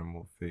the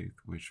animal faith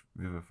which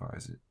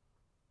vivifies it,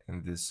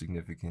 and this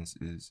significance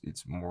is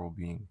its moral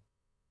being.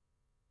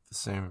 The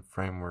same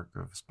framework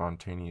of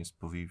spontaneous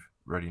belief,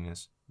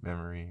 readiness,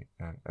 memory,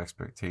 and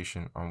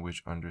expectation on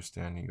which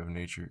understanding of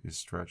nature is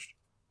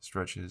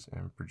stretches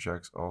and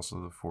projects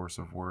also the force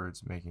of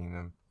words, making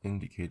them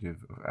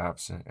indicative of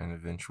absent and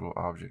eventual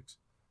objects.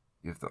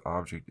 If the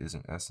object is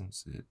an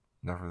essence, it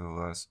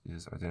nevertheless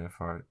is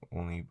identified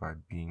only by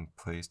being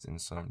placed in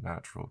some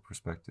natural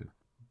perspective,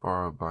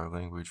 borrowed by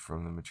language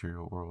from the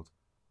material world.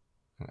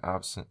 An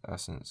absent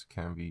essence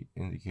can be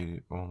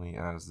indicated only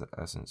as the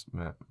essence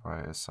meant by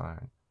a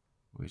sign,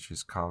 which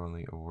is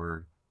commonly a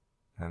word,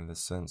 and the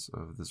sense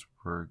of this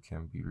word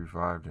can be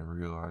revived and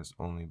realized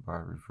only by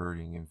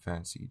reverting in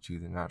fancy to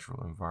the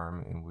natural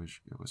environment in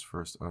which it was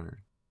first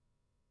uttered.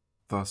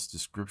 Thus,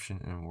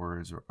 description in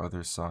words or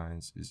other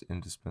signs is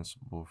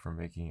indispensable for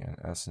making an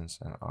essence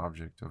an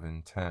object of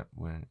intent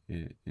when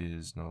it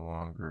is no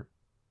longer,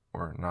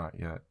 or not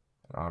yet,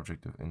 an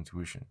object of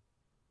intuition.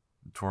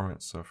 The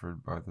torments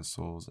suffered by the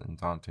souls in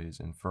Dante's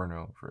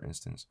Inferno, for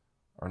instance,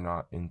 are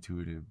not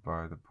intuited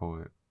by the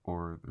poet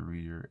or the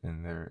reader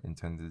in their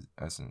intended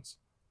essence,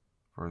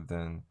 for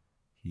then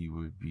he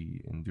would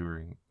be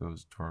enduring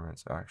those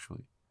torments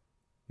actually,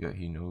 yet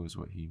he knows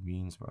what he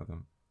means by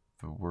them.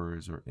 The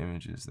words or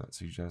images that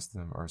suggest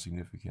them are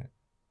significant,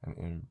 and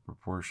in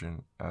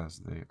proportion as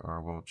they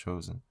are well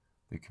chosen,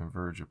 they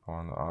converge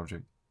upon the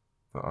object,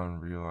 the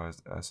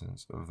unrealized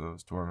essence of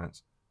those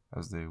torments,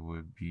 as they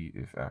would be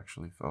if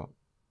actually felt.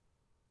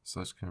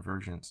 Such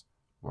convergence,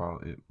 while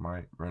it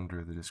might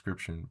render the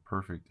description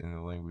perfect in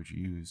the language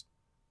used,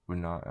 would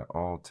not at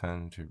all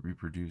tend to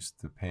reproduce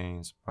the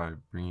pains by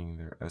bringing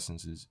their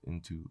essences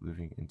into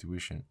living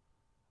intuition.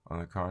 On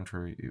the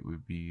contrary, it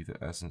would be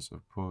the essence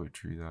of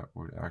poetry that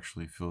would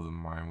actually fill the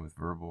mind with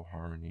verbal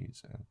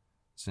harmonies and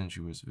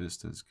sensuous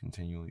vistas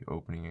continually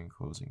opening and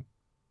closing.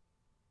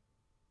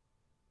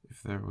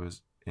 If there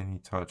was any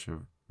touch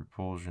of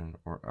repulsion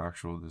or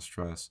actual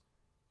distress,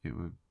 it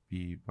would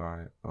be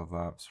by a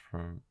lapse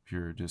from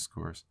pure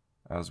discourse,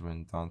 as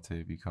when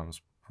Dante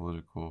becomes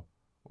political,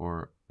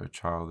 or a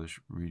childish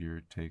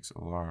reader takes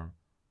alarm,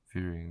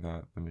 fearing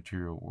that the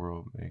material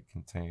world may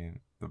contain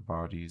the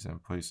bodies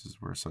and places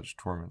where such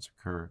torments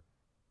occur,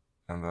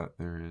 and that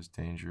there is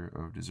danger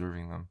of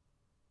deserving them.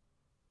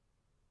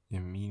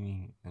 In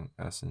meaning and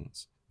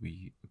essence,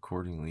 we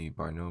accordingly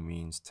by no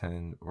means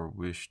tend or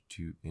wish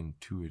to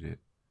intuit it,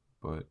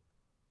 but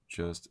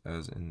just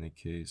as in the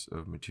case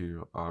of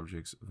material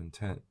objects of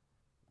intent,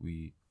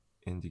 we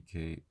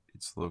indicate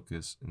its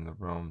locus in the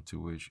realm to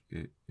which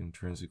it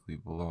intrinsically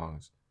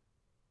belongs.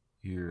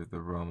 Here, the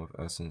realm of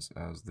essence,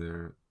 as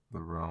there, the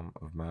realm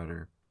of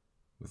matter,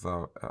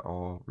 without at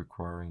all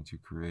requiring to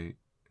create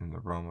in the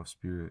realm of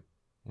spirit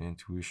an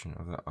intuition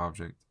of that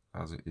object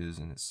as it is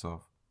in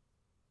itself.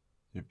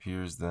 It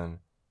appears then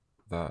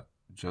that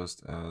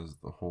just as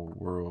the whole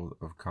world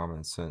of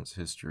common sense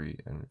history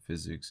and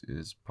physics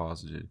is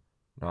posited,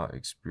 not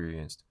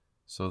experienced,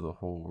 so the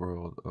whole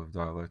world of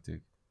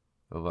dialectic,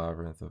 the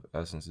labyrinth of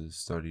essences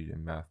studied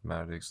in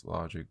mathematics,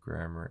 logic,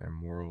 grammar, and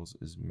morals,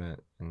 is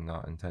meant and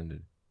not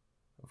intended.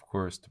 Of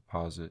course, to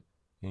posit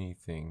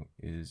anything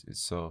is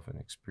itself an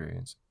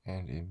experience,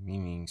 and in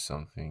meaning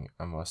something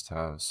I must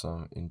have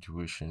some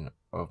intuition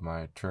of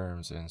my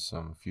terms and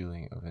some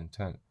feeling of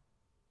intent.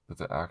 But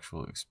the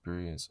actual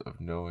experience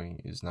of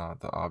knowing is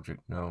not the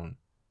object known,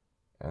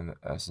 and the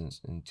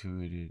essence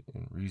intuited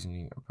in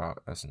reasoning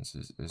about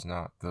essences is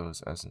not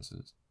those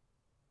essences.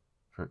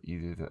 For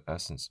either the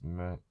essence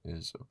meant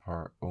is a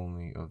part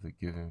only of the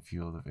given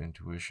field of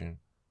intuition,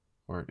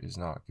 or it is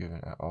not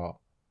given at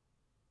all,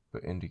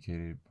 but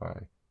indicated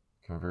by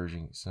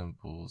converging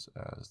symbols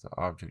as the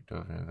object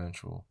of an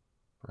eventual,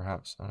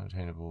 perhaps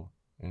unattainable,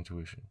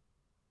 intuition.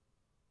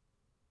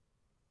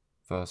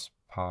 Thus,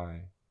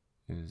 pi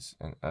is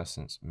an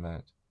essence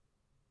meant,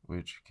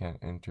 which can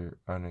enter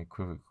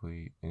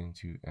unequivocally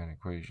into an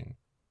equation,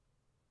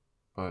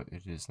 but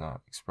it is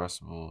not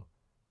expressible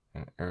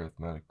in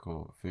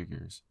arithmetical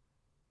figures,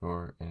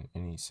 nor in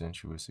any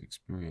sensuous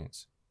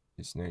experience.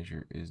 Its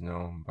nature is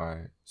known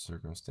by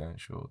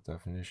circumstantial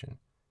definition.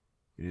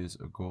 It is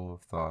a goal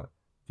of thought,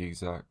 the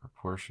exact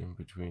proportion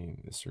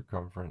between the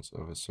circumference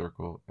of a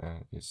circle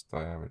and its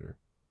diameter.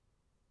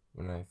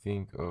 When I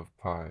think of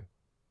pi,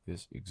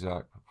 this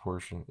exact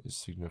proportion is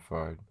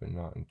signified but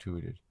not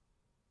intuited.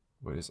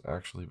 What is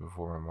actually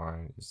before my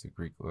mind is the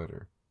Greek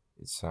letter,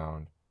 its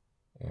sound,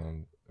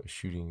 and a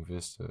shooting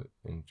vista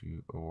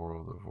into a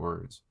world of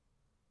words,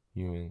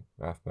 human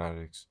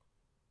mathematics,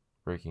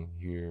 breaking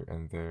here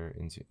and there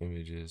into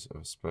images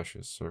of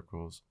specious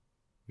circles,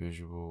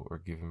 visual or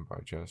given by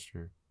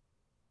gesture,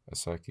 a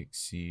psychic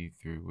sea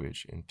through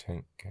which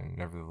intent can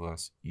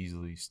nevertheless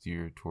easily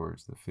steer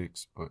towards the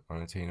fixed but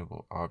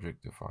unattainable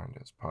object defined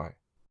as pi.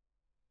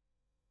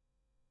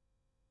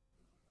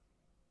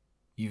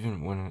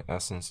 Even when an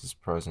essence is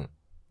present,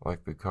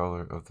 like the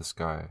color of the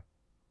sky,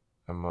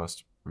 I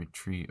must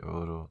retreat a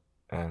little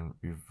and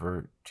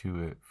revert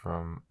to it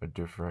from a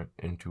different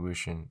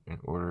intuition in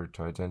order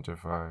to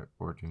identify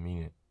or to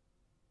mean it.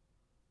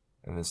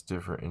 And this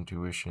different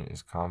intuition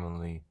is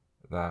commonly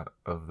that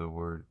of the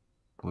word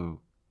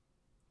blue,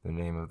 the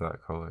name of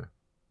that color.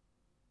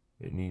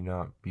 It need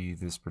not be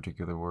this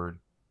particular word.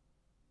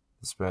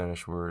 The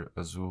Spanish word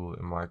azul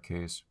in my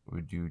case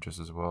would do just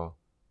as well.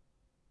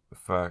 The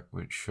fact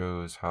which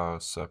shows how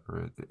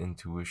separate the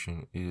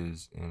intuition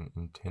is in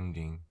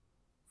intending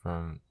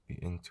from the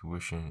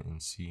intuition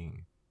in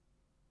seeing,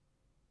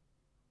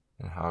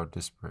 and how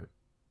disparate,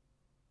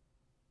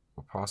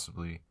 or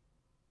possibly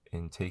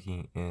in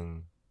taking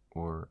in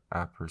or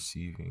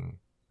apperceiving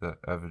the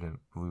evident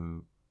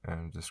blue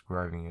and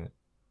describing it,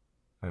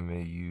 I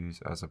may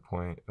use as a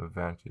point of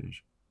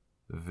vantage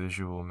the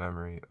visual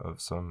memory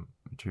of some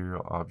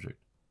material object,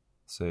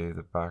 say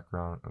the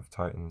background of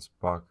Titans,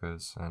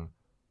 Bacchus, and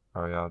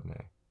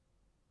Ariadne,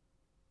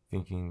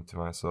 thinking to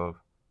myself,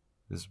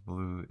 this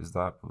blue is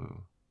that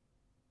blue.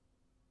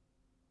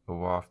 A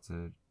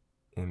wafted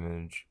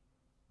image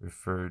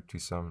referred to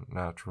some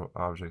natural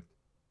object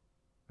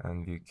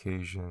and the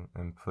occasion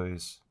and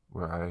place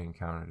where I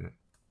encountered it.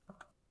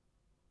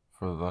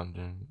 For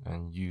London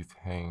and youth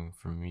hang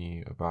for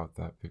me about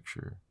that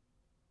picture,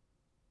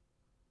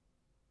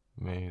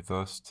 may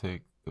thus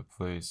take the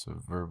place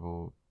of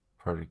verbal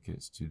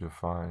predicates to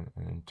define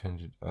an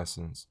intended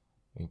essence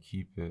and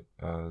keep it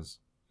as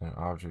an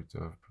object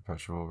of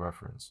perpetual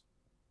reference.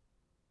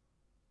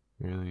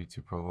 Merely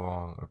to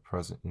prolong a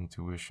present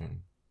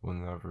intuition will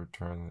never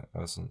turn the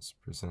essence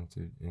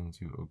presented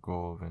into a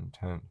goal of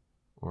intent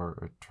or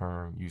a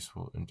term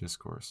useful in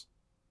discourse.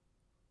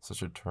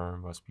 Such a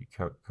term must be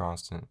kept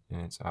constant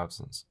in its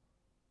absence,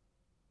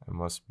 and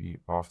must be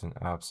often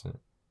absent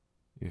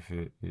if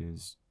it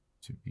is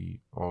to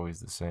be always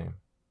the same.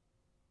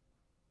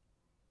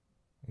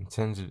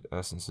 Intended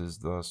essences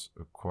thus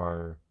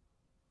acquire,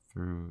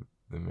 through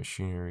the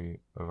machinery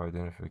of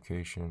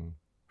identification,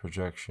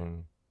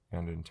 projection,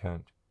 and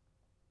intent,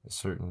 a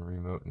certain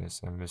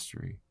remoteness and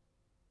mystery.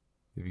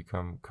 They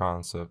become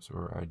concepts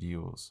or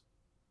ideals.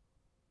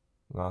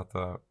 Not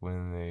that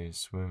when they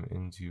swim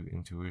into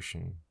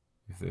intuition,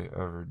 if they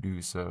ever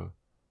do so,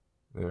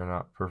 they are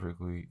not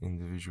perfectly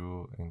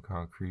individual and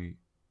concrete.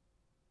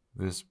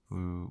 This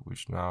blue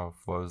which now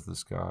floods the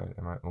sky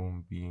and my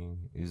own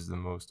being is the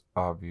most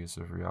obvious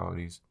of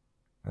realities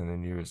and the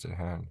nearest at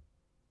hand.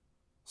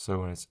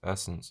 So in its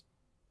essence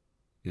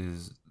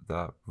is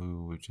that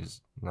blue which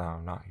is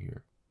now not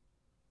here,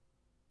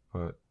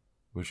 but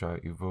which I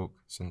evoke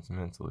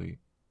sentimentally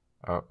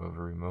out of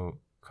a remote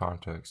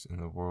context in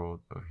the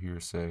world of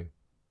hearsay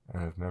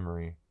and of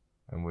memory,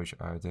 and which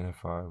I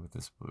identify with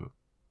this blue,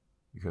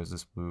 because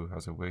this blue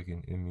has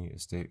awakened in me a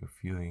state of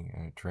feeling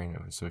and a train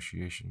of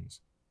associations,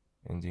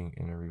 ending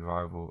in a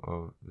revival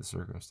of the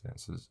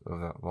circumstances of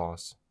that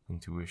lost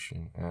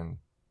intuition and,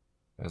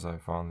 as I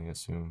fondly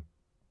assume,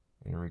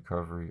 in a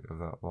recovery of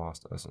that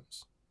lost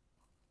essence.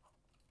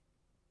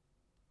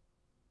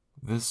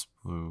 This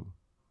blue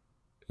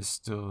is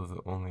still the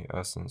only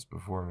essence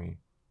before me.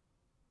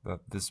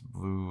 That this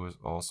blue was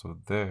also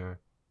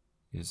there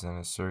is an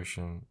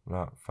assertion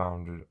not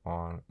founded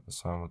on a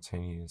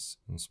simultaneous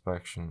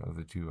inspection of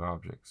the two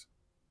objects,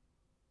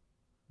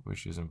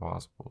 which is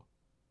impossible,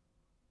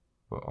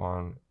 but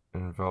on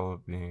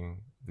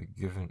enveloping the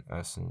given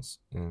essence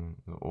in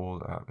the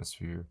old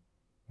atmosphere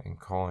and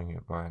calling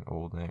it by an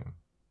old name.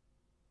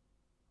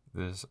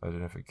 This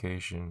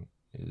identification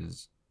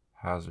is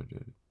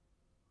hazarded.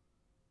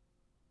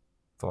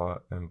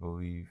 Thought and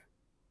belief,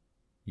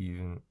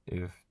 even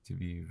if to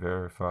be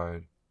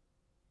verified,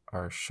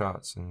 are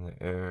shots in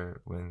the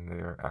air when they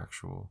are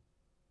actual,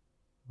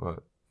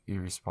 but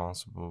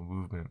irresponsible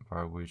movement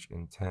by which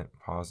intent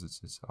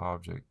posits its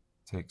object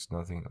takes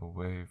nothing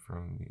away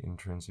from the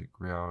intrinsic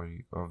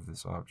reality of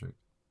this object,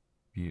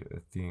 be it a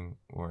thing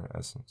or an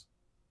essence.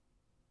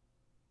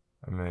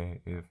 I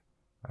may, if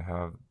I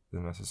have the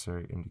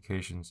necessary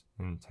indications,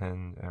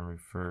 intend and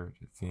refer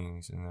to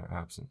things in their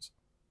absence,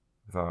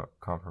 without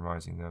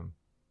compromising them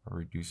or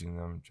reducing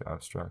them to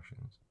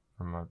abstractions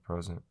from my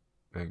present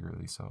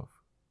beggarly self.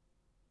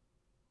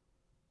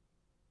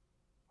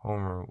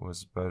 Homer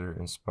was better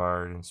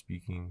inspired in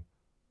speaking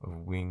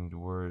of winged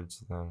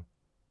words than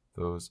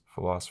those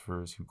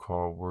philosophers who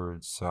call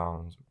words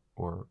sounds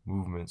or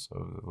movements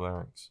of the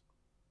larynx.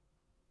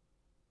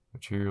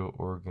 Material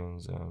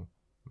organs and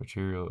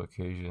material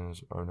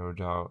occasions are no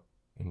doubt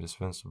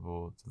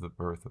indispensable to the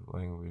birth of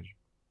language,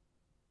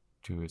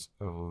 to its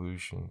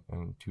evolution,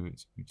 and to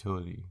its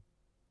utility.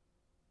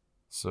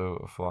 So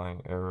a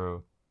flying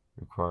arrow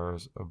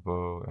requires a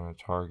bow and a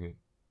target,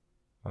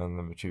 and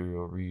the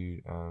material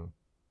reed and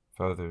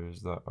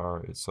feathers that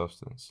are its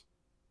substance.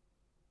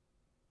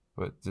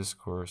 But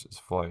discourse is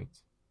flight,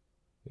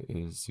 it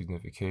is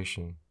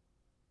signification,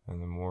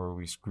 and the more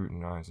we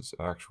scrutinize its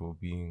actual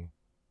being,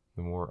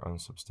 the more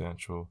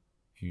unsubstantial,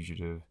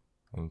 fugitive,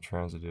 and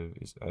transitive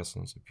its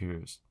essence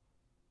appears.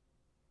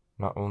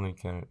 Not only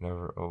can it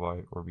never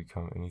alight or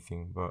become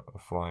anything but a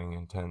flying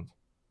intent,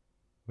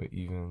 but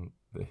even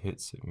the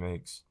hits it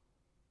makes,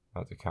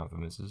 not to count the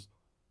misses,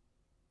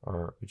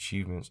 are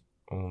achievements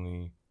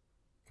only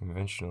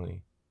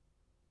conventionally.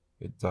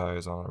 It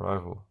dies on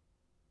arrival,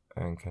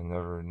 and can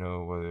never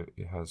know whether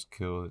it has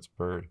killed its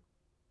bird.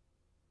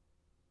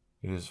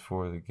 It is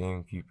for the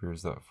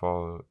gamekeepers that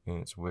follow in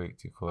its wake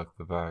to collect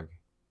the bag.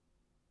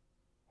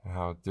 And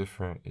how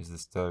different is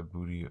this dead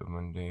booty of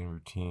mundane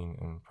routine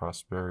and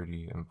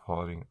prosperity and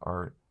plodding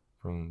art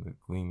from the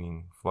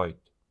gleaming flight,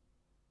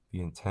 the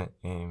intent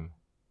aim,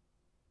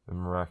 the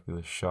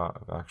miraculous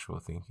shot of actual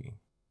thinking.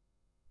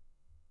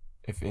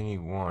 If any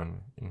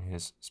one in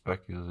his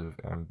speculative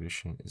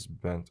ambition is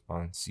bent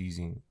on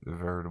seizing the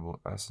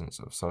veritable essence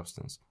of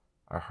substance,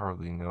 I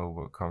hardly know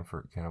what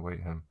comfort can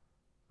await him.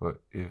 But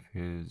if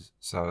his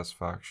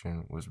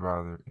satisfaction was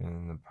rather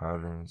in the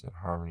patterns and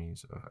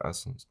harmonies of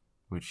essence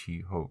which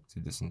he hoped to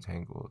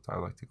disentangle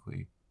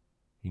dialectically,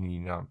 he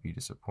need not be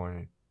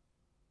disappointed,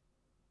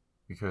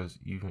 because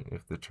even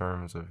if the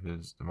terms of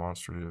his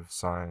demonstrative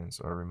science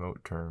are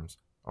remote terms,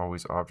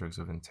 always objects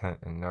of intent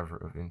and never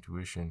of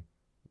intuition,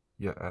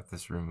 yet at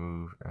this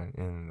remove and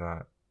in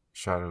that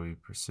shadowy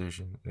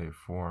precision they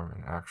form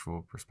an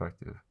actual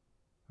perspective,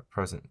 a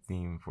present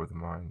theme for the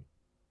mind.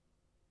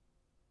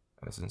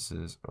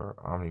 Essences are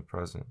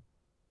omnipresent,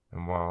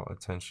 and while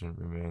attention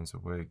remains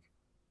awake,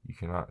 you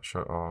cannot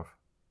shut off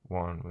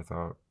one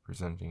without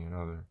presenting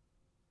another.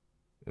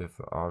 If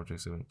the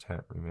objects of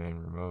intent remain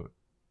remote,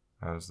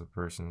 as the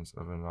persons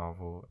of a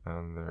novel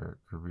and their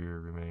career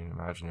remain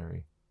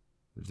imaginary,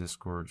 the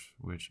discourse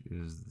which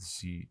is the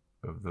seat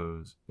of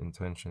those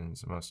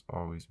intentions must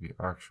always be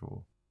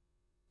actual,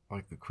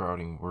 like the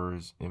crowding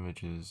words,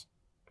 images,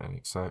 and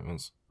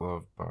excitements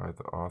loved by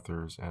the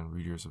authors and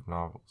readers of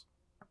novels.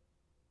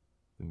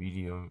 The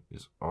medium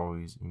is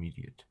always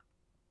immediate.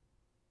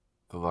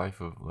 The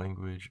life of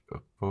language,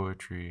 of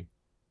poetry,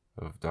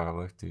 of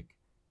dialectic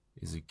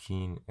is a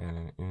keen and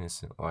an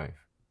innocent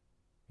life.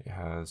 It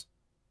has,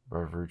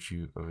 by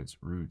virtue of its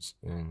roots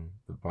in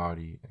the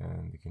body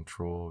and the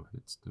control of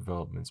its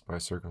developments by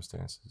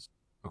circumstances,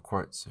 a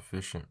quite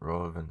sufficient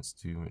relevance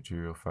to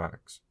material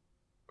facts,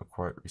 a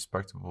quite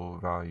respectable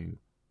value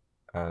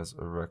as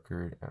a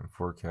record and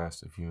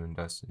forecast of human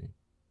destiny.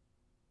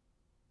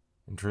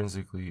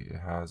 Intrinsically, it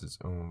has its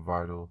own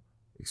vital,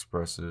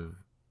 expressive,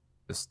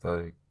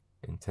 aesthetic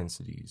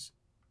intensities.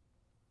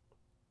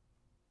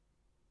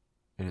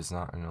 It is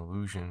not an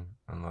illusion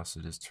unless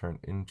it is turned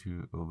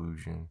into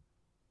illusion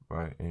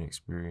by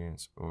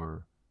inexperience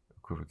or a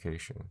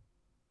equivocation.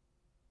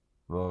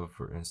 Love,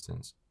 for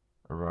instance,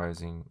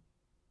 arising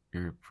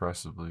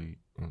irrepressibly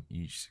in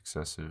each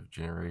successive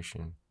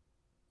generation,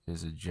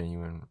 is a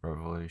genuine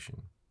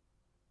revelation,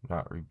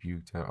 not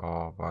rebuked at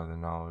all by the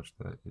knowledge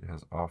that it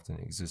has often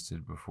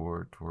existed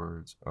before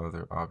towards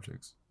other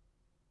objects.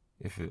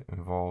 If it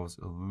involves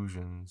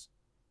illusions,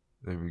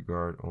 they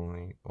regard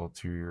only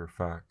ulterior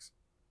facts,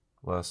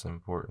 less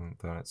important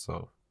than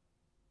itself.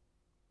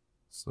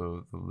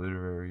 So the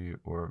literary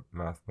or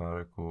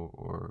mathematical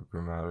or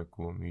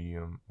grammatical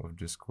medium of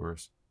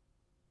discourse,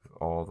 with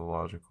all the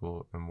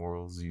logical and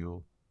moral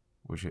zeal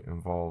which it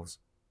involves,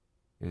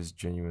 is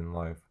genuine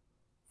life,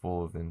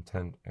 full of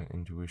intent and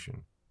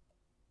intuition.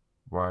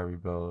 Why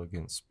rebel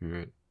against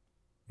spirit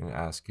and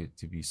ask it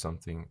to be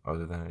something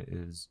other than it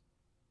is?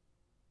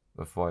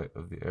 The flight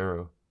of the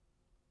arrow,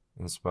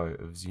 in spite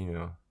of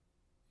Zeno,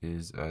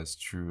 is as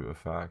true a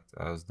fact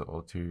as the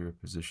ulterior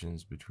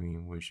positions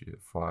between which it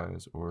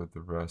flies or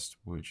the rest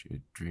which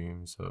it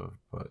dreams of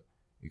but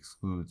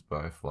excludes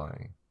by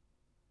flying.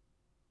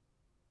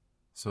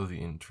 So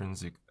the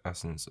intrinsic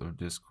essence of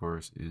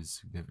discourse is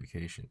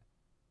signification,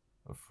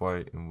 a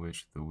flight in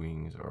which the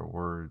wings are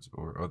words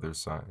or other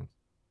signs,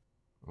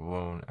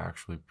 alone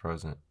actually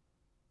present,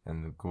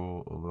 and the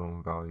goal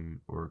alone valued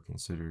or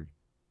considered,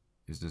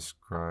 is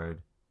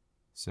described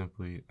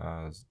simply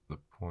as the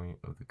point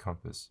of the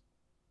compass,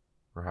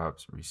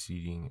 perhaps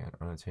receding and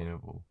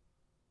unattainable,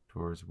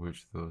 towards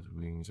which those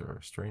wings are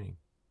straining.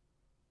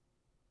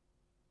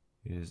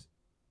 It is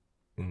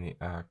in the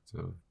act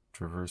of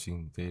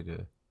traversing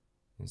data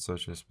in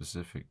such a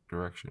specific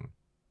direction,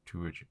 to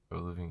which a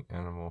living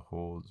animal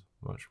holds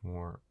much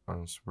more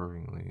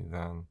unswervingly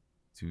than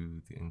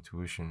to the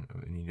intuition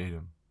of any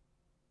datum,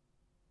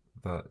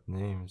 that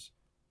names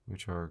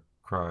which are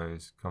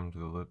cries come to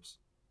the lips,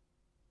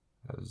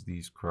 as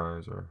these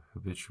cries are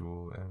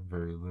habitual and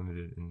very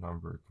limited in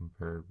number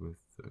compared with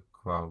the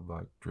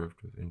cloud-like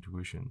drift of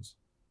intuitions.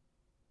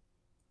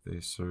 They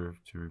serve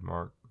to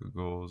remark the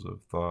goals of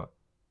thought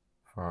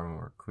far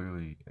more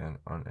clearly and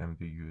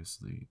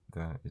unambiguously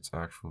than its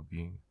actual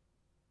being.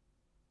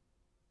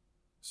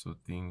 So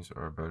things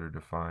are better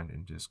defined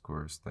in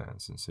discourse than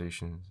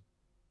sensations,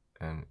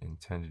 and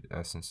intended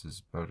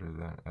essences better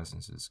than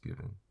essences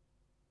given.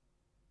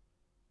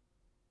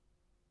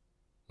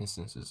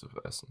 Instances of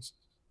essences.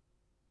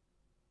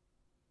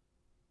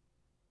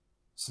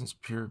 Since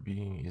pure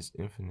being is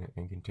infinite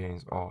and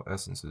contains all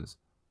essences,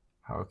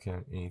 how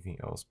can anything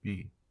else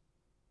be?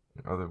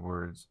 In other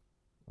words,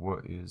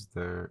 what is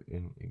there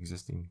in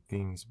existing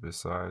things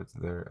besides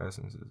their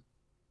essences?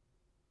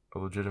 A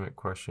legitimate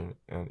question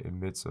and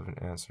admits of an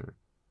answer.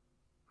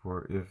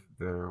 For if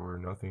there were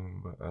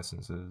nothing but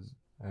essences,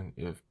 and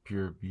if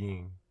pure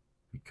being,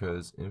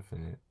 because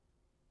infinite,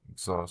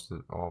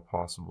 exhausted all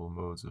possible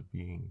modes of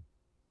being,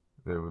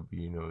 there would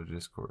be no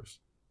discourse,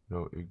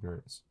 no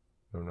ignorance,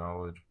 no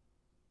knowledge,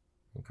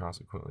 and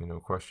consequently no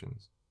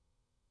questions.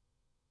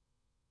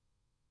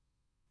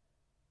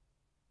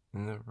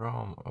 In the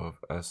realm of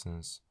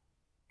essence,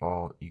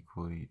 all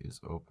equally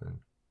is open,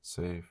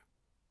 safe,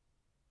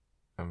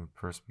 and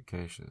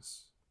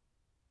perspicacious.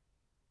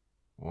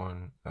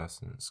 One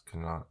essence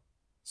cannot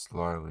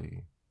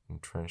slyly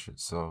entrench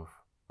itself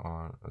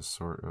on a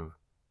sort of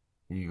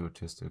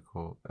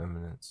egotistical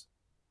eminence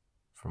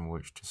from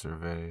which to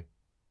survey,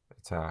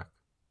 attack,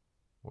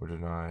 or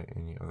deny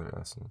any other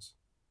essence.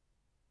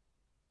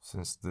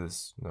 Since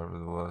this,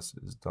 nevertheless,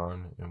 is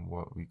done in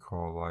what we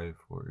call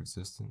life or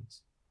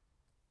existence,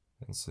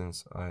 and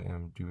since I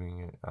am doing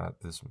it at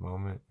this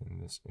moment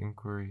in this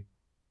inquiry,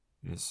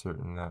 it is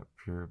certain that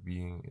pure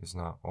being is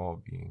not all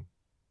being,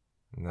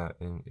 and that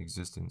in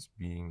existence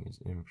being is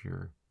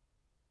impure,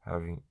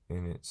 having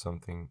in it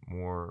something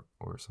more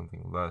or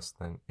something less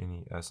than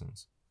any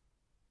essence.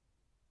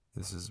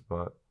 This is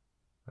but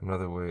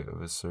another way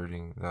of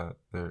asserting that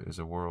there is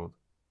a world,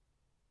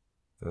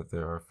 that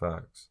there are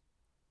facts,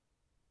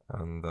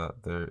 and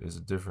that there is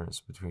a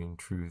difference between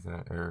truth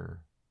and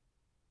error.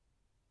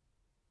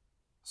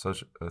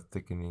 Such a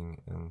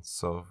thickening and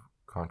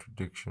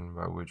self-contradiction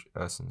by which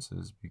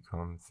essences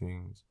become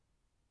things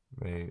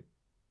may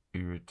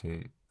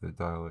irritate the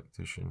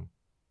dialectician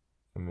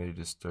and may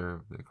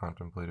disturb the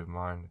contemplative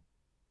mind,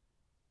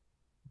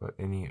 but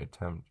any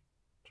attempt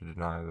to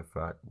deny the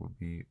fact would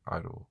be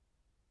idle.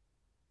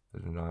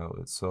 The denial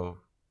itself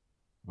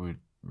would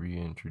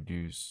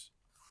reintroduce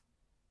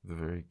the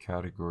very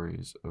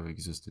categories of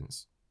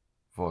existence,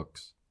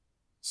 flux,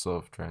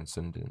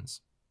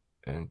 self-transcendence,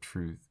 and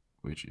truth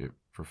which it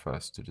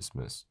professed to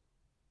dismiss.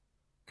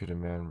 Could a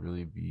man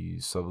really be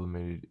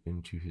sublimated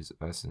into his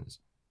essence,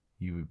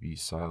 he would be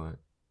silent,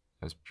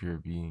 as pure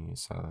being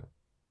is silent.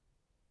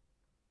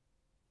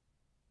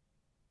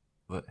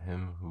 Let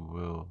him who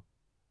will,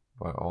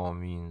 by all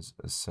means,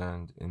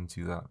 ascend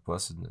into that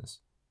blessedness,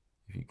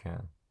 if he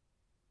can.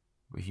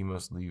 But he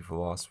must leave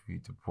philosophy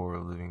to poor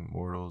living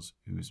mortals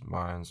whose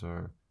minds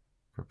are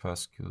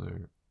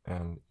crepuscular,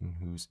 and in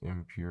whose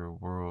impure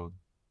world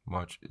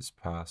much is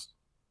past,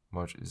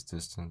 much is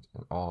distant,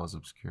 and all is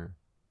obscure.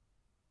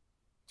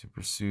 To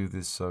pursue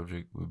this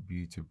subject would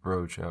be to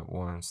broach at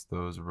once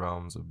those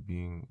realms of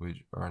being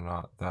which are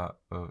not that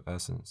of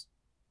essence.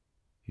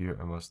 Here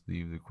I must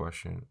leave the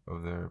question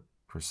of their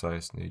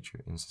precise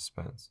nature in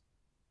suspense,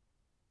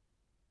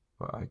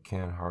 but I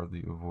can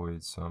hardly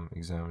avoid some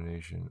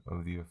examination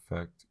of the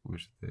effect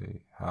which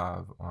they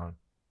have on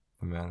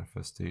the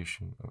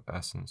manifestation of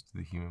essence to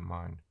the human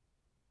mind.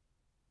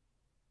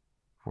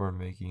 For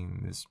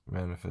making this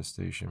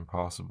manifestation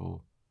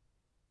possible,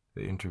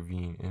 they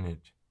intervene in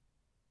it,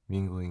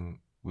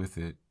 mingling with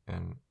it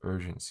an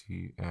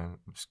urgency and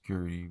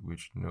obscurity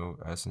which no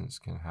essence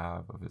can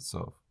have of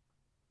itself.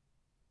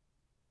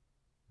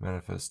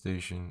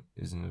 Manifestation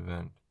is an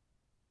event,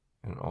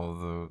 and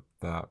although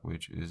that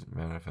which is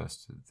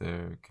manifested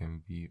there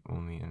can be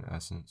only an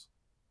essence,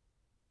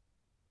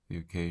 the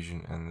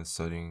occasion and the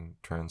setting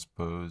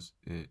transpose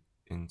it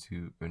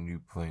into a new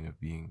plane of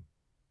being,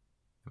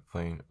 the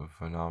plane of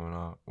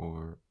phenomena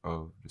or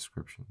of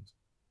descriptions,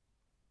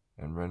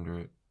 and render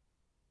it,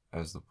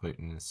 as the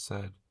Platonist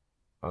said,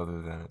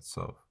 other than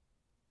itself.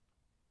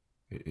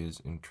 It is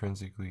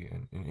intrinsically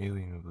and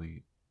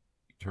inalienably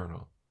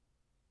eternal,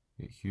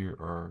 yet here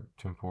are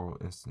temporal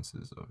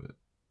instances of it.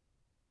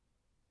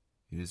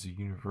 It is a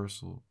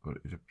universal, but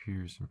it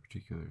appears in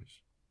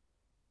particulars,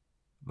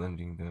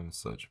 lending them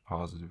such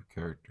positive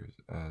characters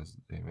as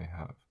they may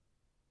have.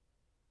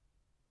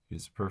 It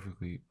is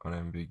perfectly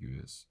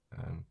unambiguous,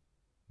 and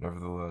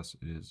nevertheless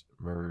it is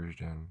merged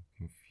and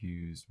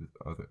confused with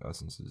other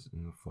essences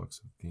in the flux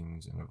of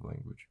things and of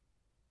language.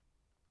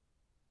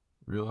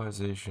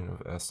 Realization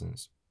of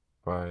essence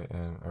by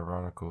an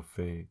ironical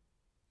fate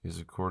is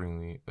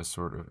accordingly a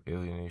sort of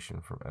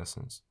alienation from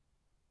essence.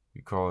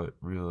 We call it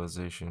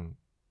realization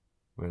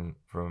when,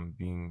 from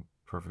being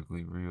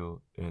perfectly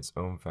real in its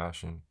own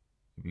fashion,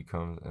 it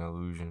becomes an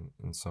illusion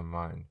in some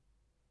mind,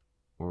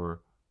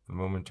 or the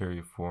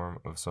momentary form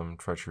of some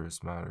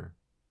treacherous matter.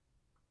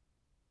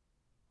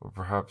 Or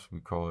perhaps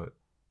we call it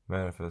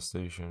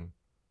manifestation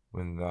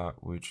when that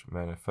which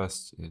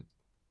manifests it,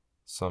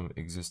 some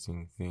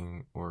existing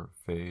thing or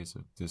phase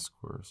of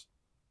discourse,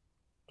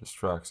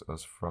 distracts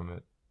us from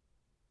it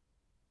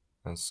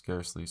and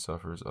scarcely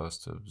suffers us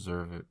to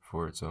observe it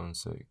for its own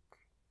sake.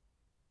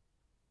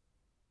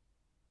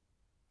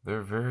 There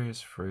are various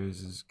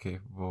phrases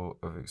capable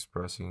of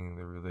expressing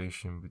the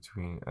relation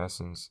between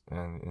essence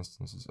and the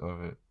instances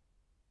of it.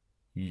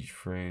 Each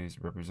phrase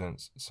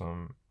represents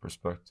some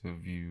perspective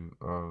view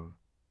of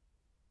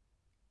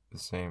the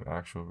same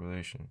actual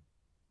relation.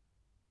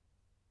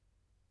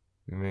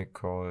 We may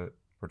call it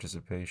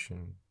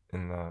participation,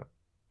 in that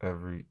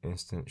every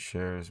instant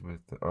shares with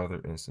the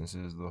other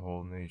instances the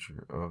whole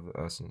nature of the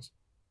essence,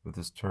 but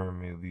this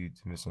term may lead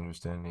to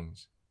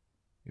misunderstandings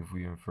if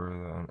we infer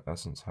that an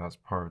essence has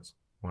parts,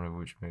 one of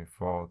which may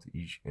fall to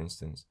each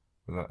instance,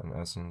 or that an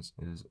essence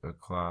is a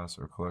class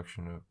or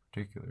collection of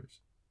particulars.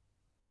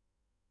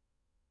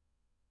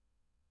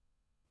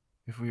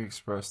 If we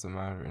express the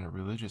matter in a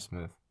religious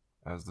myth,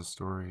 as the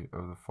story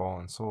of the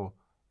fallen soul,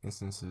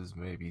 instances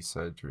may be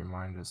said to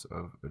remind us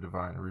of a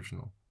divine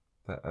original,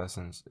 that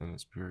essence in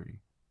its purity.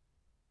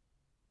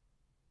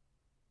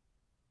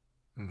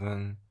 And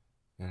then,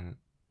 in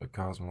a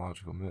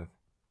cosmological myth,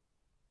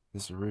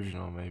 this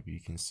original may be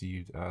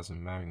conceived as a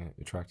magnet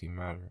attracting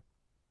matter,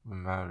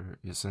 when matter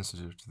is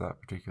sensitive to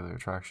that particular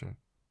attraction,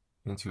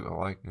 into a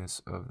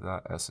likeness of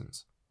that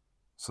essence,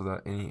 so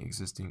that any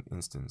existing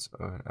instance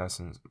of an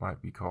essence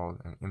might be called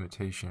an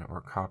imitation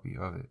or copy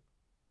of it.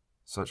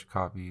 Such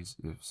copies,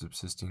 if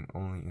subsisting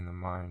only in the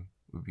mind,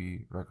 would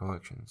be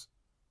recollections.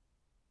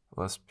 A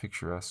less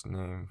picturesque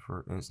name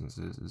for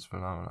instances is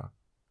phenomena,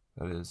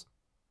 that is,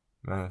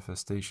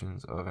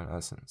 manifestations of an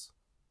essence.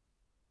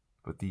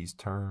 But these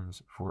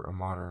terms, for a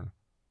modern,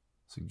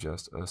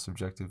 suggest a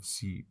subjective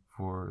seat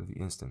for the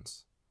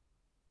instance,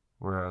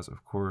 whereas,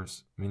 of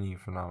course, many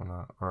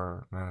phenomena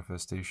are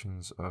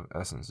manifestations of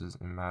essences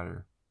in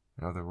matter,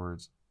 in other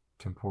words,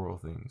 temporal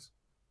things.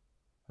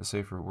 A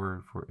safer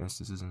word for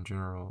instances in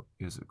general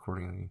is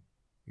accordingly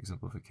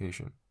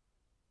exemplification.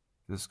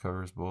 This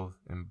covers both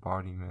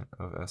embodiment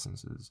of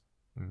essences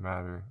in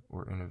matter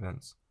or in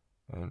events,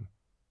 and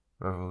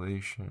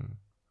revelation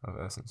of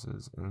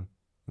essences in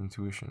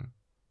intuition.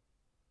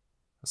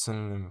 A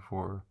synonym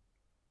for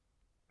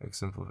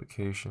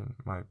exemplification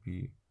might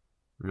be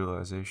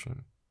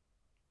realization,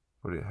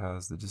 but it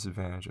has the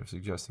disadvantage of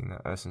suggesting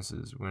that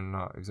essences, when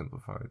not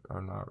exemplified,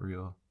 are not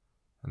real,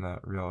 and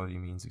that reality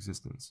means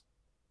existence,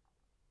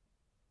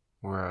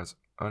 whereas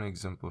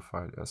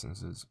unexemplified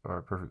essences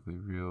are perfectly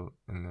real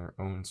in their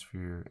own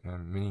sphere,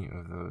 and many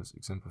of those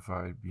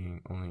exemplified,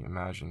 being only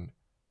imagined,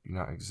 do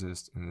not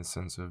exist in the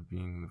sense of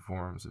being the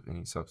forms of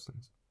any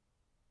substance.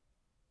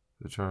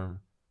 The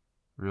term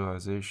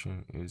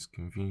realization is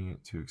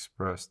convenient to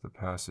express the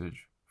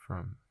passage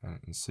from an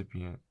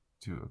incipient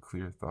to a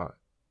clear thought,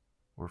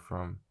 or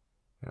from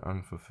an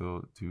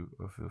unfulfilled to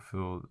a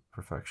fulfilled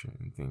perfection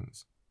in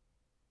things.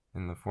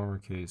 In the former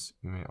case,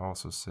 we may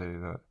also say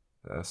that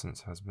the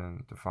essence has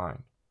been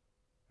defined,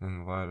 and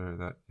in the latter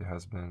that it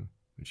has been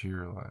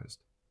materialized.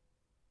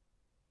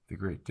 The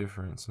great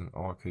difference in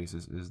all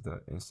cases is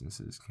that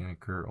instances can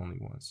occur only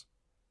once,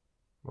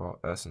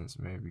 while essence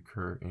may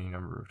recur any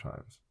number of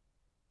times.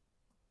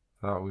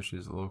 That which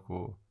is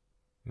local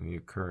in the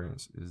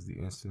occurrence is the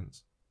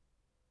instance.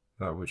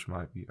 That which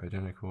might be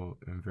identical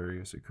in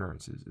various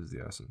occurrences is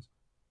the essence.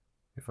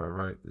 If I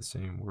write the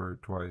same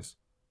word twice,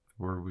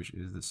 the word which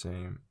is the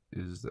same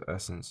is the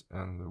essence,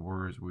 and the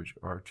words which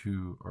are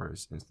two are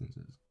its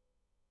instances.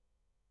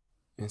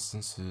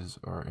 Instances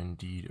are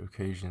indeed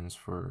occasions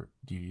for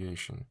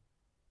deviation.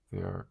 They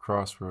are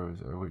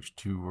crossroads at which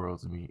two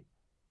worlds meet.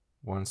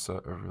 One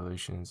set of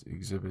relations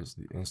exhibits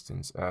the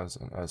instance as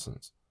an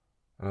essence,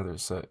 another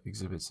set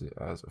exhibits it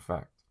as a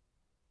fact.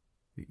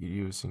 The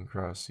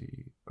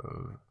idiosyncrasy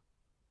of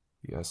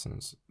the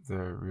essence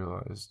there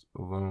realized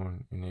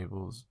alone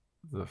enables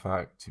the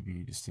fact to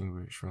be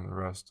distinguished from the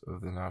rest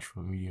of the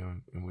natural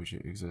medium in which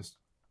it exists.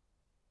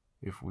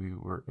 If we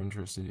were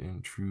interested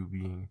in true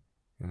being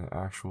and the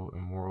actual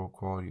and moral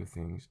quality of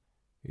things,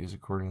 it is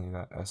accordingly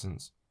that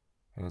essence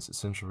and its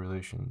essential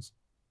relations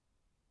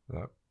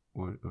that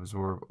would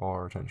absorb all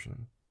our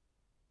attention.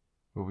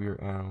 But we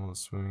are animals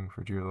swimming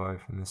for dear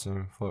life in the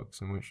same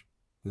flux in which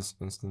this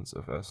instance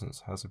of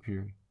essence has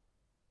appeared.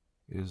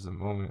 It is the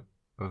moment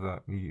of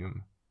that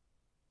medium.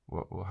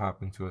 What will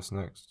happen to us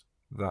next,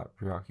 that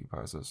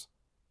preoccupies us,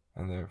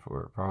 and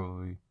therefore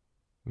probably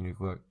we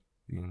neglect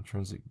the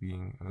intrinsic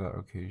being of that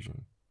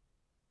occasion,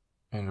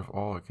 and of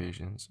all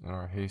occasions, in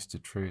our haste to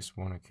trace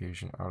one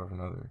occasion out of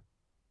another.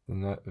 The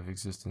net of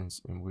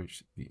existence in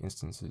which the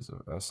instances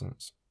of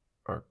essence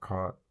are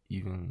caught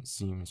even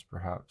seems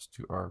perhaps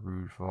to our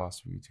rude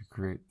philosophy to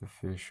create the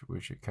fish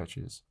which it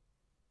catches.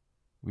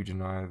 We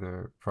deny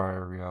their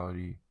prior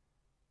reality,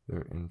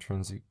 their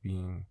intrinsic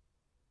being.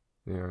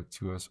 They are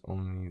to us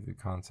only the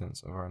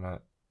contents of our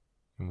net,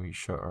 and we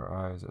shut our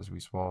eyes as we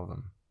swallow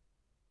them.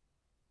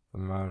 The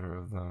matter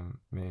of them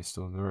may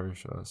still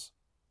nourish us,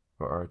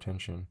 but our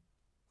attention,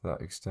 to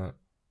that extent,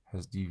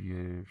 has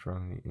deviated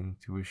from the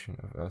intuition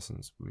of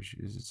essence, which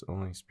is its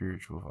only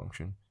spiritual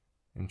function,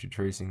 into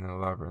tracing the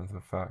labyrinth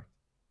of fact.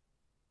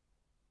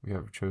 We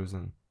have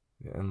chosen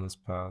the endless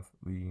path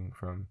leading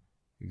from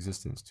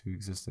existence to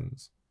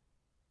existence,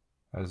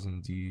 as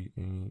indeed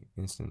any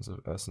instance of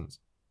essence,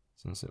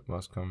 since it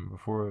must come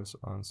before us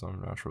on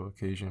some natural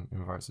occasion,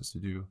 invites us to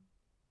do.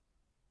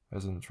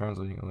 As in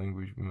translating a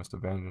language, we must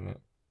abandon it,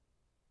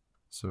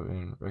 so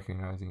in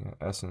recognizing an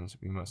essence,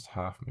 we must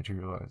half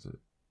materialize it.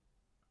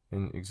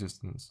 In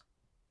existence,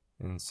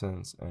 in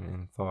sense, and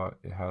in thought,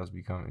 it has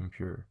become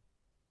impure.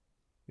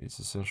 Its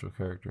essential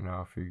character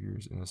now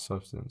figures in a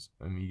substance,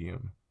 a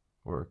medium,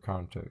 or a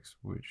context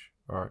which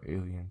are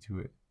alien to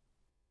it.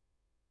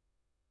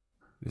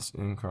 This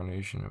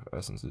incarnation of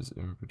essences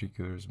in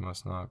particulars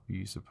must not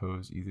be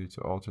supposed either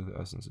to alter the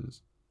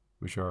essences,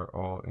 which are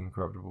all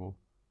incorruptible,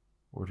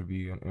 or to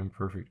be an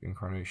imperfect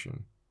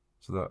incarnation,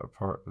 so that a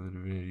part of the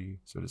divinity,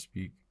 so to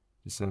speak,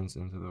 descends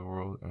into the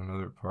world and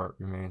another part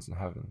remains in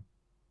heaven.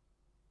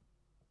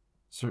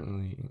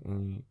 Certainly, in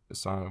any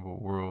assignable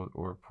world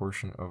or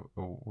portion of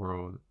a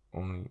world,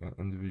 only an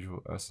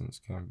individual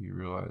essence can be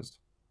realized,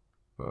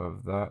 but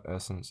of that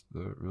essence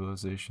the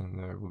realization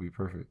there will be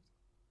perfect.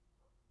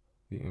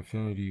 The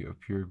infinity of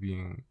pure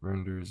being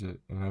renders it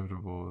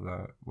inevitable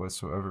that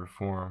whatsoever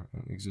form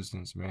an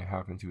existence may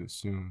happen to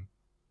assume,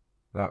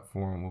 that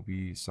form will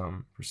be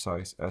some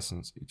precise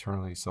essence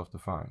eternally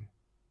self-defined.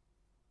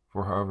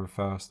 For however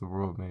fast the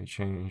world may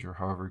change, or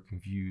however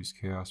confused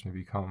chaos may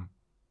become,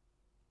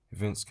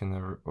 events can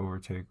never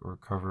overtake or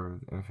cover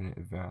the infinite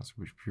advance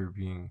which pure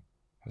being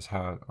has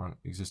had on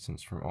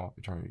existence from all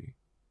eternity.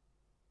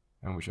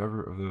 And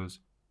whichever of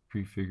those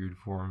prefigured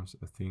forms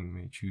a thing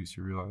may choose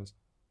to realize,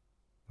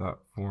 that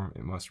form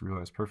it must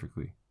realize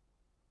perfectly,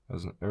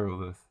 as an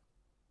aerolith,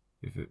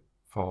 if it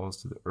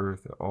falls to the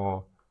earth at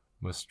all,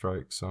 must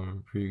strike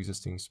some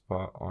pre-existing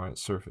spot on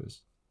its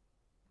surface.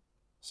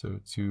 So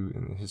too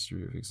in the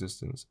history of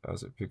existence,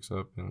 as it picks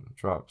up and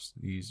drops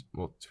these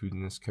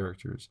multitudinous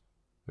characters,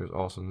 there is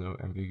also no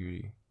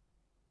ambiguity.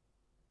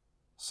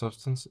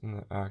 Substance in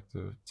the act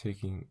of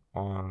taking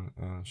on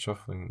and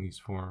shuffling these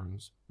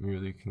forms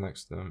merely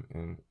connects them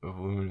in a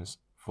voluminous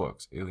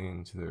flux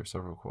alien to their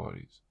several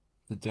qualities.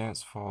 The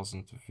dance falls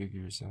into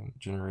figures and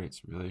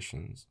generates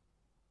relations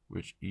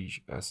which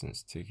each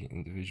essence taken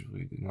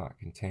individually did not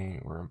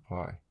contain or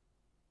imply.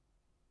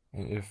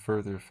 And if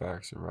further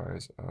facts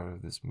arise out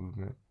of this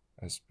movement,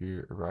 as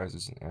spirit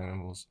arises in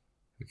animals,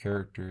 the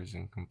characters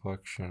and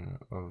complexion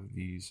of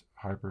these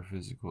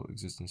hyperphysical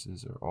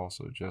existences are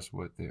also just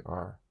what they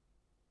are.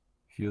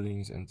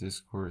 Feelings and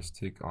discourse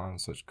take on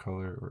such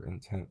color or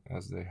intent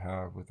as they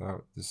have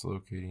without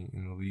dislocating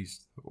in the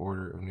least the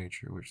order of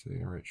nature which they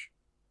enrich.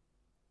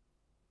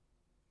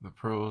 The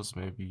pearls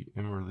may be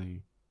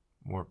inwardly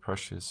more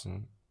precious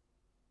and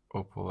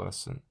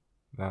opalescent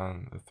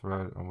than the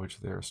thread on which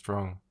they are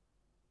strung,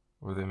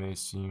 or they may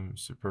seem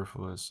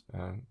superfluous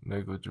and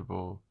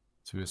negligible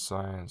to a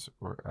science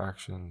or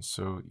action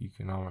so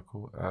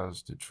economical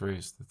as to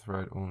trace the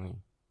thread only.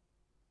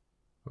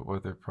 But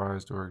whether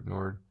prized or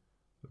ignored,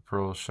 The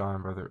pearls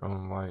shine by their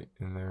own light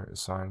in their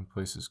assigned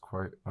places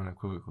quite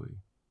unequivocally.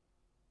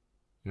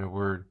 In a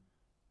word,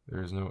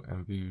 there is no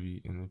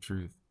ambiguity in the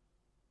truth.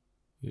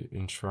 It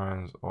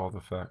enshrines all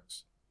the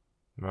facts,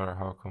 no matter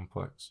how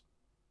complex,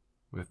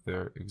 with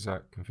their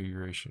exact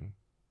configuration.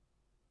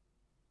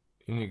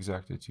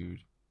 Inexactitude,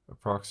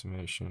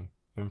 approximation,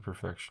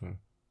 imperfection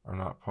are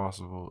not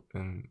possible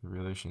in the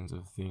relations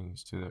of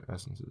things to their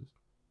essences.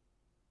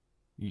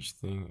 Each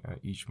thing at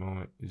each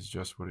moment is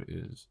just what it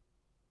is.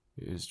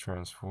 It is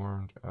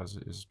transformed as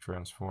it is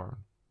transformed,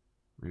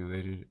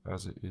 related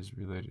as it is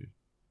related,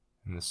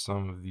 and the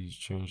sum of these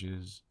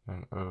changes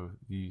and of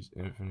these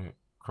infinite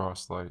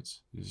cross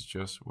lights is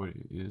just what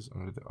it is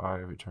under the eye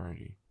of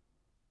eternity.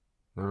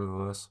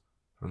 Nevertheless,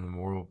 from the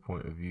moral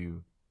point of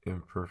view,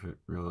 imperfect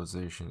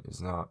realization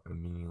is not a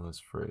meaningless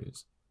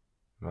phrase.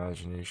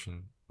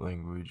 Imagination,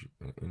 language,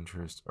 and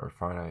interest are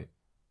finite.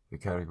 The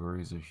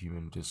categories of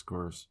human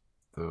discourse,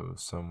 though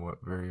somewhat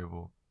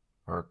variable,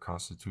 are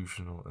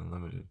constitutional and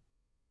limited.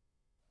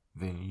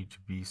 They need to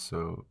be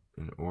so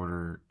in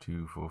order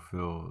to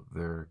fulfill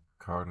their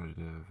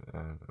cognitive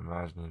and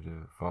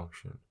imaginative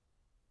function,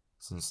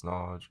 since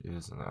knowledge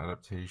is an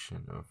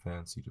adaptation of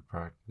fancy to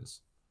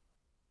practice.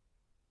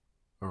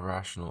 A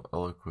rational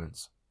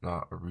eloquence,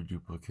 not a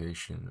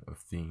reduplication of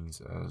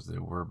things as they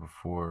were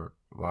before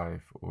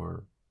life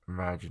or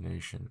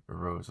imagination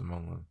arose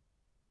among them.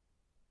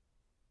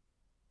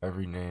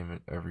 Every name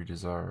and every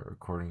desire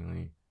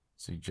accordingly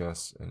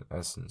suggests an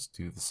essence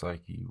to the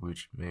psyche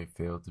which may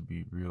fail to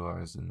be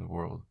realized in the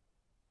world,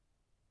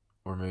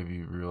 or may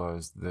be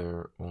realized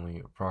there only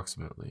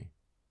approximately.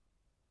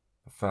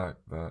 The fact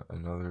that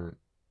another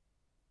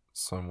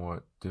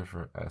somewhat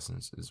different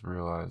essence is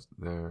realized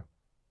there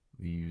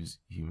leaves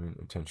human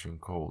attention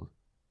cold.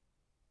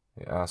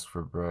 It asks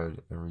for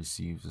bread and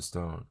receives a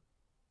stone,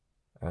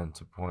 and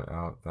to point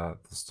out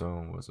that the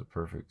stone was a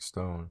perfect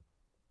stone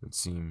would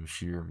seem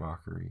sheer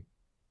mockery.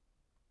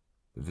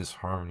 The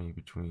disharmony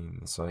between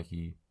the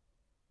psyche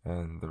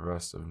and the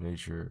rest of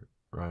nature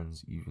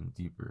runs even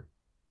deeper,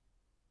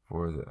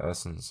 for the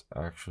essence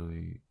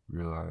actually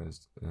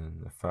realized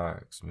in the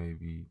facts may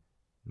be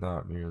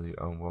not merely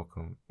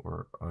unwelcome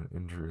or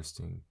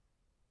uninteresting,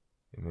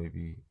 it may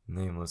be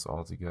nameless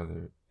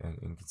altogether and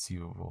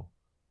inconceivable.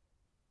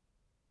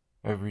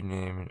 Every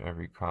name and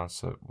every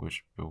concept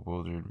which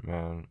bewildered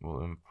man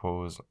will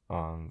impose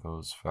on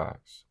those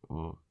facts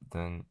will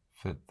then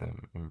fit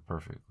them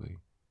imperfectly,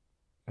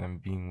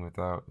 and being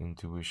without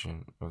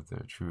intuition of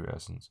their true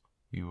essence,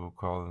 he will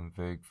call them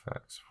vague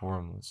facts,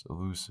 formless,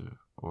 elusive,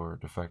 or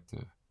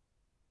defective.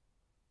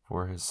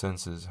 For his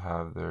senses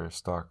have their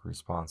stock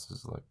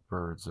responses like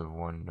birds of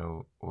one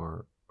note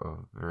or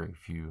of very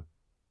few.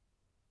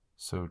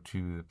 So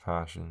too the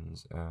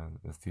passions and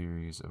the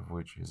theories of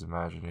which his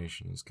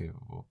imagination is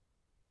capable.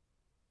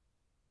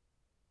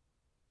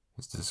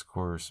 His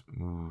discourse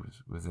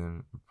moves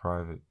within a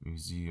private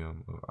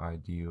museum of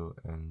ideal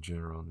and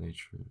general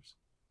natures.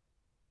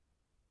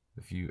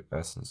 The few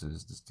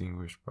essences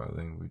distinguished by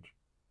language,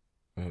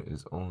 and it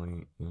is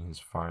only in his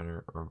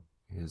finer or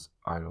his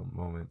idle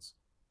moments,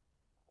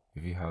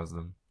 if he has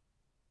them,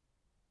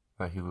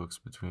 that he looks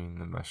between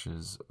the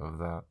meshes of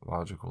that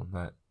logical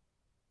net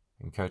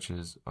and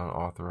catches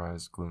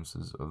unauthorized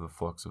glimpses of the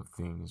flux of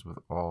things with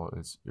all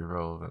its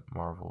irrelevant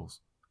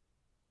marvels.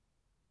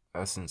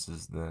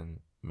 Essences, then,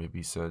 may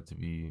be said to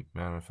be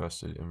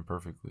manifested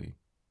imperfectly,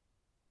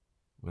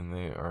 when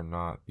they are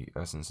not the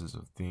essences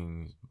of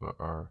things, but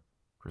are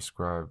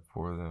prescribed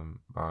for them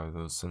by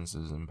those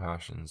senses and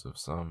passions of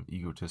some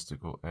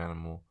egotistical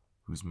animal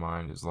whose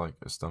mind is like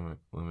a stomach,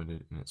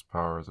 limited in its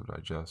powers of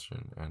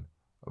digestion and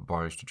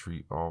obliged to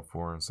treat all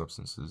foreign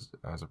substances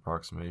as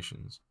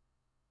approximations.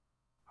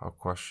 How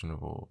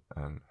questionable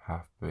and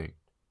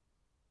half-baked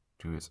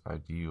to its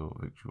ideal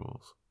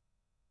victuals.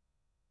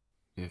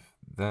 If,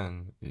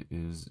 then, it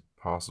is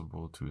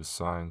possible to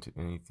assign to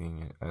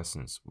anything an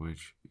essence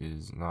which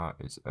is not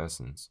its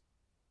essence,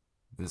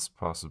 this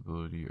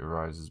possibility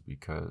arises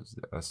because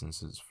the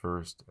essences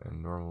first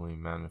and normally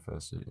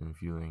manifested in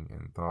feeling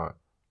and thought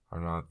are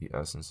not the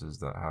essences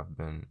that have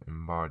been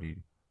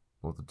embodied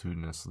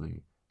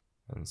multitudinously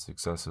and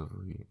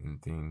successively in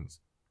things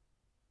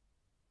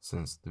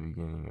since the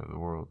beginning of the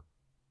world,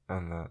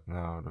 and that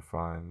now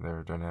define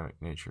their dynamic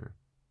nature.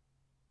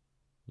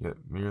 Yet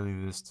merely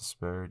this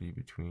disparity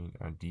between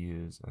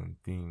ideas and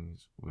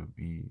things would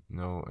be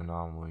no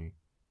anomaly,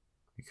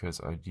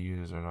 because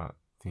ideas are not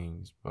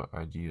things but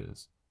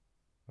ideas,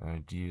 and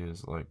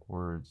ideas, like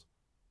words,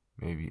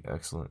 may be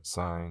excellent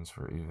signs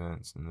for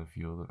events in the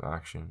field of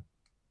action,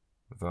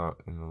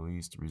 without in the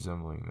least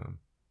resembling them,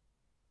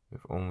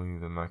 if only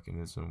the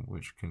mechanism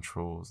which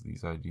controls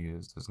these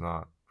ideas does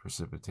not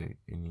precipitate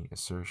any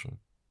assertion,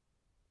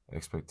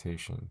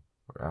 expectation,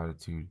 or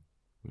attitude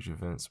which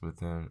events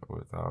within or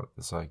without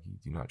the psyche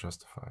do not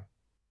justify.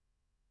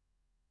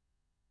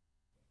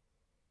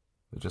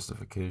 The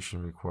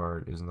justification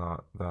required is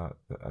not that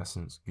the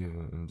essence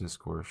given in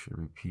discourse should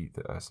repeat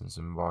the essence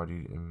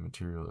embodied in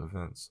material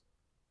events,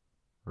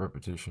 a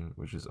repetition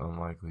which is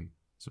unlikely,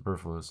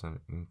 superfluous and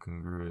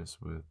incongruous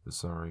with the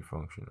summary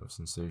function of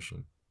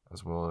sensation,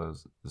 as well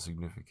as the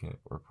significant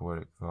or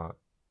poetic thought.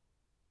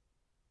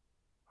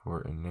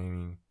 For in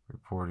naming,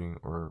 reporting,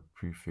 or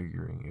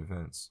prefiguring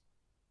events,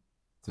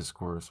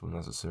 discourse will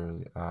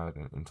necessarily add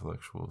an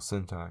intellectual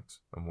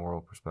syntax, a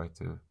moral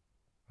perspective,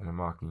 and a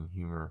mocking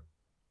humor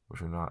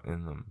which are not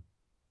in them.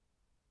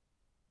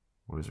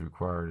 What is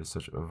required is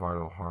such a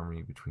vital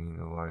harmony between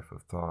the life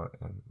of thought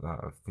and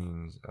that of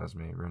things as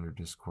may render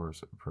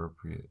discourse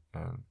appropriate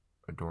and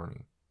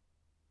adorning.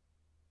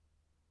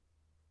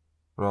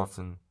 But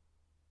often,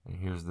 and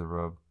here's the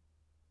rub,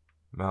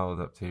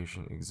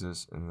 maladaptation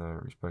exists in the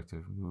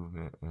respective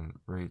movement and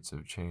rates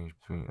of change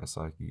between a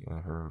psyche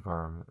and her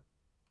environment,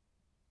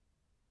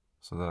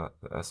 so that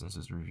the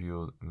essences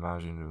revealed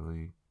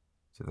imaginatively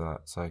to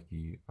that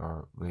psyche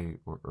are late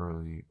or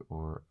early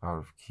or out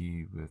of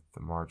key with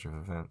the march of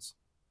events,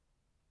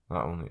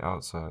 not only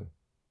outside,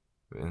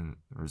 but in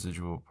the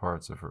residual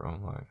parts of her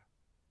own life.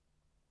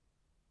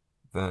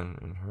 Then,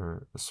 in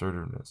her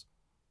assertiveness,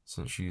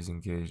 since she is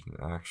engaged in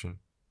action,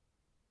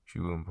 she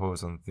will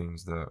impose on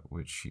things that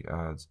which she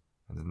adds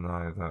and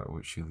deny that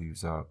which she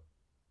leaves out,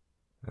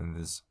 and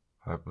this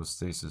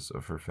hypostasis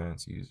of her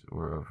fancies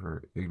or of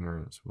her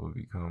ignorance will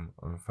become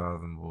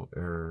unfathomable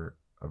error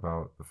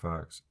about the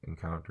facts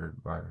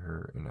encountered by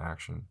her in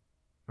action,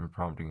 and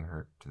prompting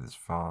her to this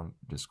fond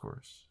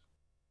discourse.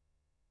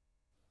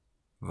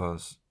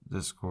 Thus,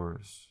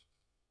 discourse,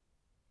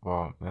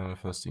 while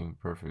manifesting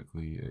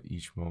perfectly at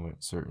each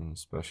moment certain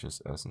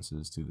specious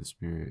essences to the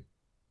spirit,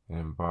 and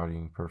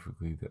embodying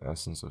perfectly the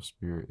essence of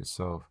spirit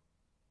itself,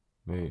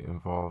 may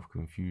involve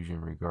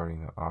confusion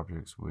regarding the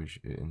objects which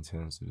it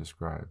intends to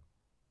describe,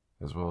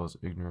 as well as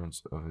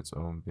ignorance of its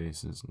own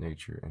basis,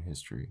 nature, and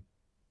history.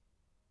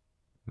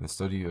 In the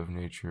study of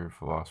nature,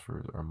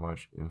 philosophers are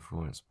much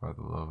influenced by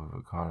the love of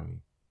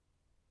economy.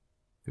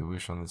 They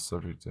wish on this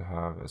subject to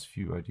have as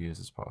few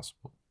ideas as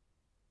possible.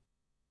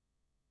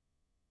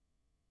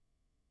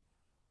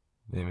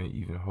 They may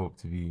even hope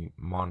to be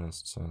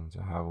monists and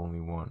to have only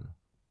one.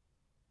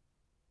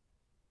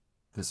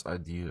 This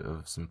idea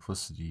of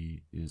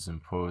simplicity is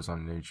imposed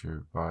on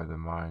nature by the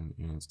mind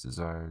in its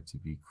desire to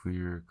be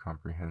clear,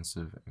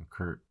 comprehensive, and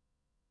curt.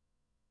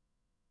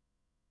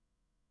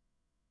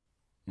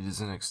 It is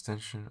an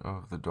extension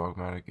of the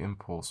dogmatic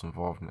impulse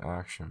involved in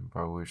action,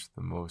 by which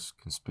the most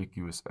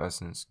conspicuous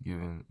essence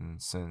given in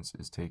sense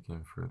is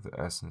taken for the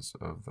essence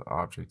of the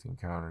object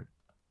encountered.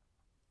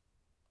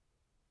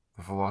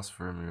 The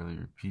philosopher merely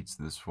repeats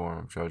this form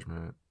of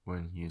judgment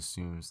when he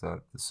assumes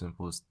that the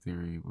simplest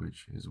theory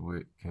which his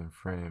wit can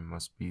frame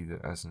must be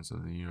the essence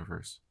of the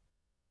universe.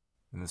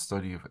 In the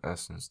study of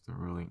essence, the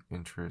ruling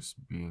interest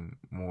being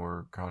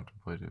more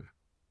contemplative,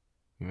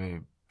 we may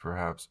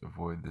perhaps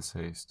avoid this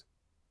haste.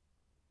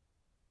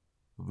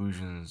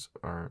 Illusions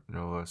are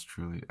no less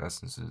truly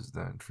essences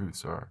than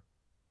truths are,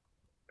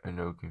 and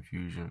no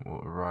confusion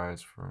will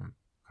arise from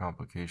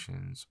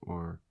complications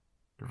or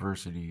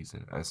diversities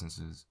in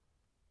essences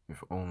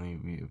if only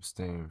we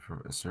abstain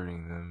from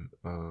asserting them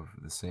of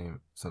the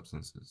same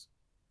substances.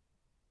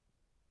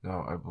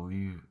 Now, I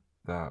believe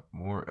that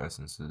more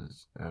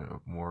essences and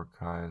of more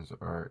kinds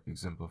are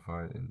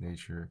exemplified in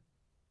nature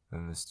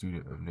than the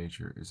student of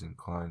nature is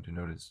inclined to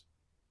notice.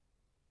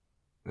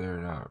 They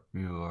are not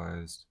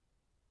realized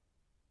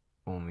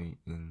only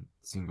in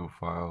single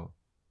file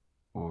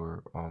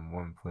or on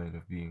one plane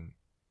of being,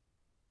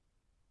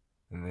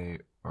 and they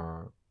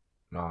are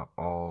not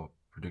all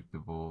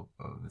predictable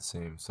of the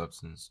same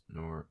substance,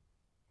 nor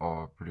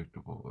all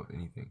predictable of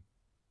anything.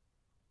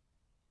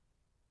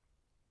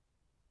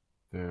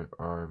 There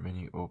are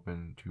many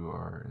open to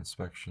our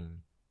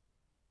inspection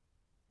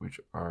which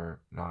are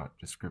not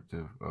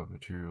descriptive of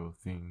material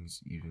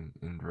things even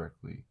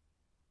indirectly,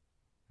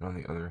 and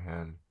on the other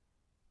hand,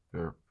 they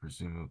are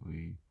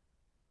presumably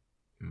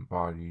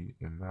embodied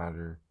in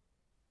matter,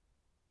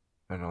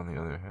 and on the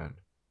other hand,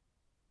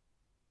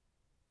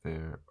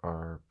 there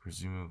are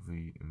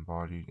presumably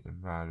embodied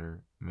in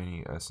matter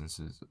many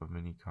essences of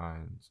many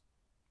kinds,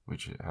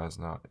 which it has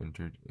not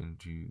entered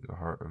into the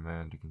heart of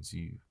man to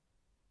conceive.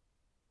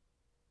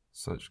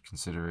 Such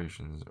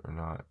considerations are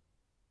not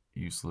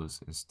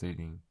useless in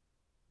stating,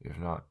 if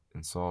not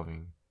in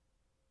solving,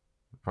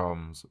 the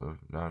problems of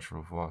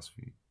natural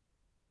philosophy.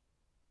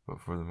 But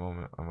for the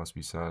moment I must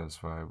be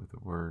satisfied with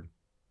a word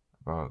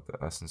about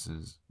the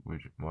essences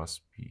which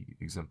must be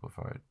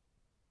exemplified,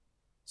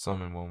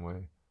 some in one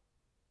way,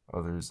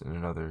 others in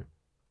another,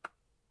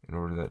 in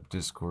order that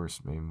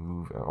discourse may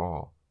move at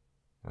all,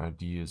 and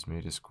ideas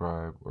may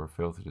describe or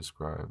fail to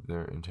describe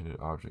their intended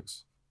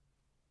objects.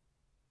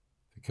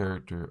 The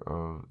character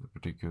of the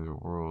particular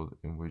world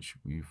in which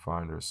we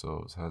find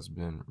ourselves has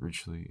been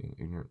richly and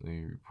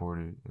ignorantly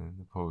reported in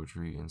the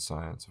poetry and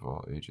science of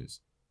all ages.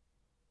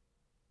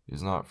 It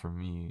is not for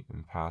me,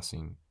 in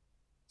passing,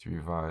 to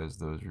revise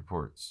those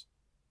reports.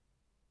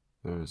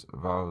 There is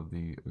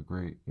avowedly a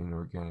great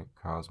inorganic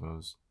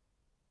cosmos,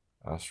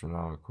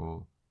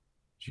 astronomical,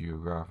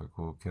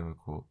 geographical,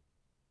 chemical,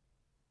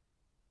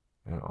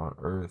 and on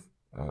earth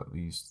At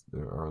least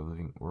there are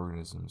living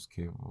organisms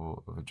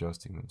capable of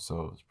adjusting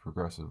themselves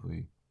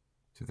progressively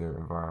to their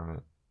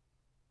environment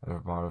and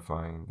of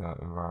modifying that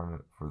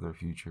environment for their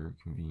future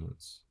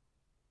convenience.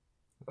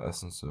 The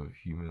essence of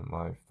human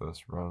life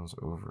thus runs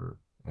over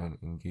and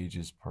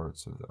engages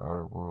parts of the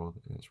outer world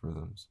in its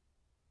rhythms.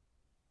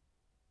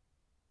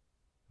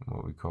 And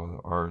what we call the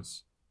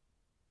arts,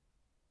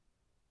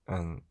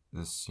 and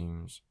this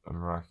seems a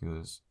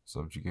miraculous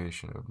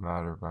subjugation of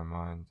matter by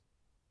mind.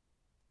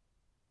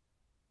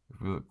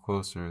 If we look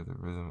closer, the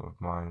rhythm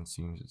of mind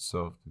seems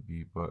itself to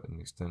be but an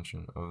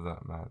extension of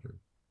that matter.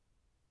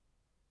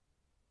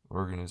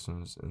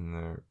 Organisms in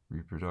their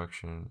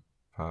reproduction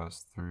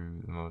pass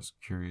through the most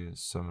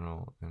curious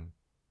seminal and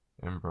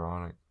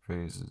embryonic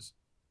phases,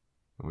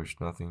 in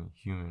which nothing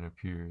human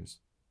appears.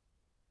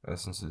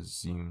 Essences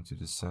seem to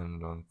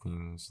descend on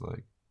things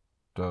like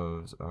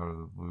doves out of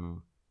the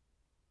blue,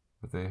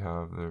 but they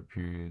have their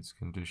periods,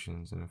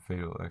 conditions, and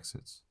fatal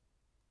exits.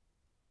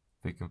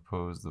 They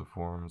compose the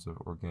forms of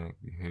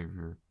organic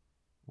behavior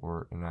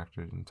or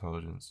enacted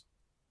intelligence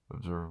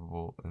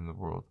observable in the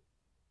world.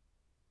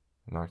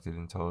 Enacted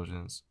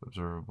intelligence,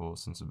 observable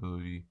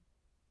sensibility,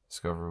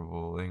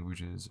 discoverable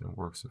languages and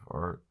works of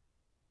art,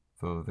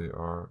 though they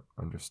are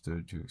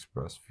understood to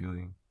express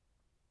feeling,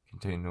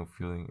 contain no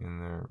feeling in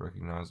their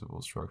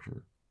recognizable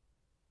structure.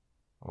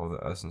 All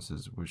the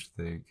essences which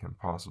they can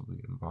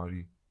possibly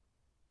embody,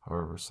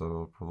 however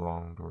subtle,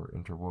 prolonged, or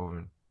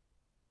interwoven,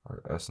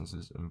 are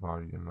essences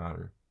embodied in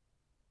matter.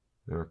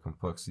 There are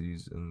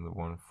complexities in the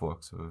one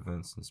flux of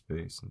events in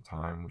space and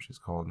time which is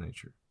called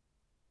nature.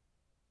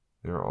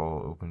 They are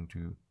all open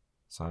to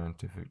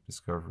scientific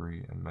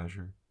discovery and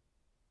measure,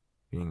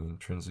 being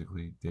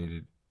intrinsically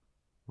dated,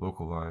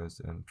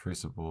 localized, and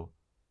traceable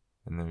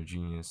in their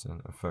genius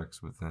and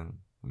effects within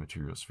the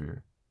material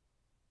sphere.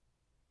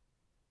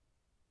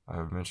 I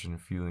have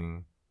mentioned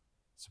feeling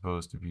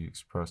supposed to be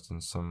expressed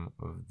in some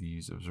of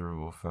these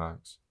observable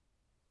facts,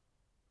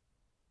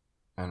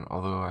 and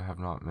although I have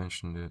not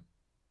mentioned it,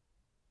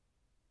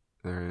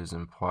 there is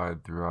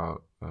implied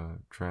throughout a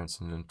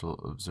transcendental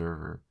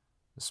observer,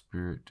 a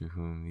spirit to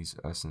whom these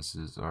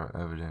essences are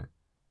evident,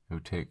 who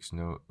takes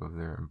note of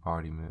their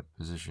embodiment,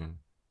 position,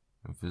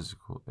 and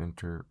physical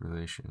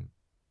interrelation.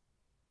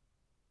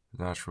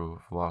 The natural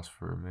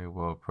philosopher may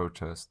well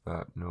protest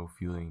that no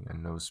feeling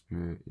and no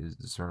spirit is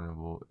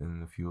discernible in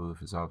the field of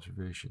his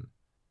observation,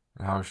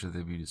 and how should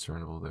they be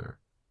discernible there,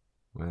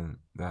 when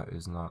that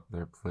is not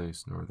their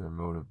place nor their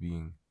mode of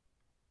being?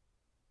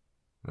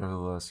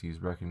 Nevertheless, he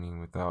is reckoning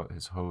without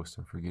his host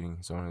and forgetting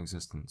his own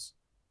existence,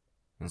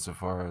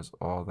 insofar as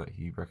all that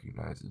he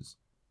recognizes,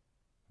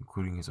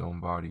 including his own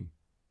body,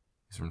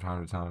 is from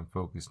time to time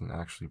focused and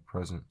actually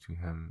present to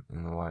him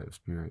in the light of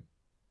spirit,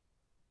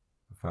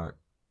 a fact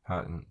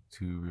patent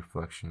to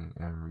reflection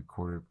and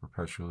recorded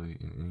perpetually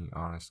in any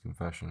honest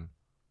confession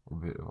or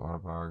bit of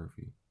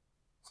autobiography,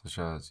 such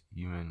as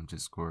human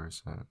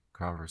discourse and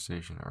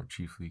conversation are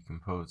chiefly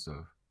composed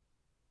of.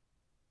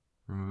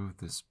 Remove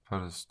this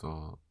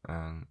pedestal,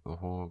 and the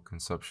whole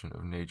conception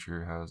of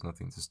nature has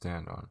nothing to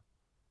stand on,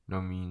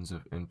 no means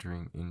of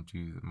entering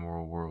into the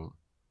moral world,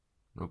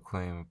 no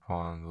claim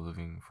upon the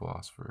living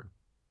philosopher.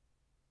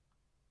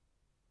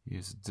 He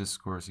is a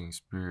discoursing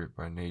spirit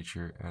by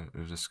nature and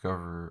a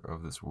discoverer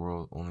of this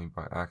world only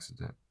by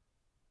accident,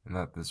 and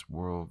that this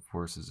world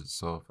forces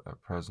itself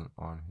at present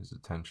on his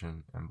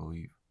attention and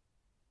belief,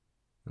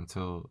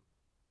 until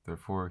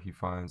therefore he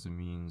finds a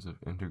means of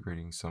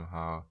integrating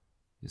somehow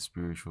his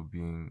spiritual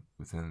being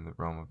within the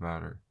realm of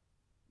matter.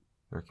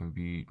 There can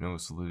be no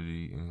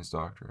solidity in his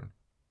doctrine,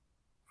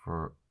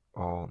 for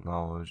all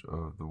knowledge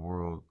of the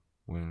world,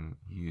 when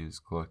he is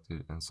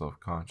collected and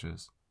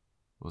self-conscious,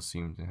 will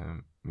seem to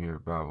him mere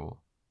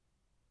babble,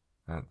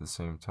 and at the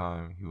same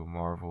time he will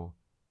marvel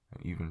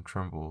and even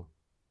tremble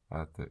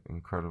at the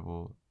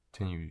incredible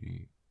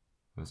tenuity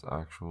of his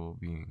actual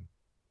being.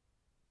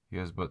 He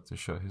has but to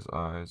shut his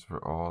eyes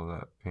for all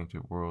that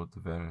painted world to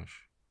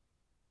vanish.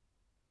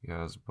 He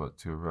has but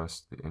to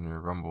arrest the inner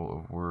rumble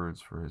of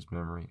words for his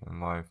memory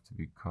and life to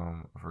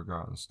become a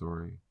forgotten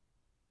story.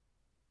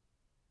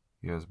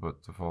 He has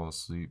but to fall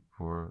asleep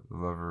for the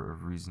lever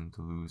of reason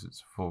to lose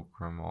its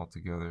fulcrum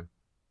altogether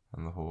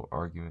and the whole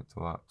argument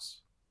to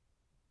lapse.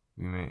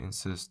 We may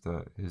insist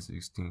that his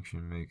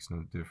extinction makes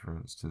no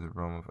difference to the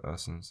realm of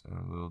essence and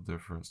a little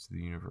difference to the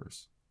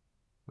universe.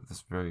 But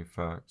this very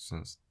fact,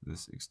 since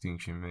this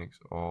extinction makes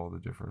all the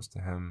difference to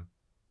him,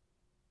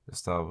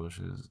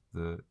 establishes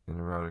the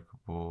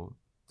ineradicable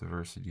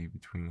diversity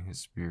between his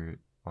spirit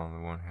on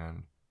the one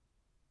hand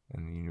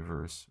and the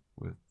universe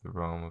with the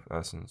realm of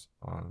essence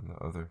on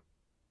the other.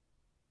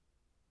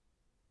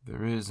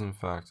 There is, in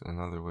fact,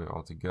 another way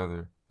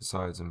altogether,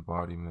 besides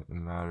embodiment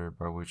in matter,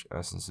 by which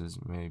essences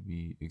may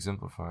be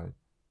exemplified,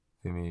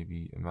 they may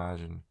be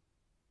imagined.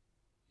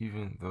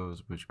 Even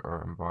those which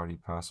are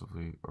embodied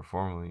passively or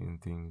formally in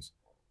things,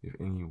 if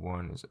any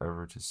one is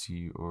ever to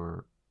see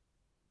or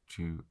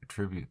to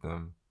attribute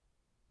them,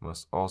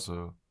 must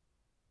also,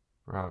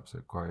 perhaps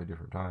at quite a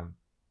different time,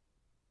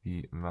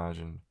 be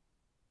imagined,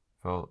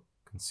 felt,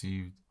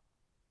 conceived,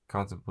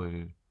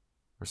 contemplated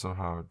or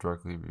somehow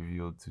directly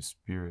revealed to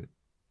spirit.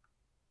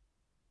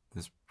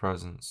 This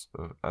presence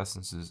of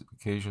essences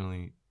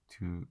occasionally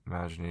to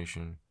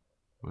imagination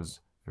was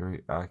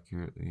very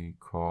accurately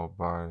called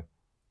by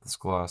the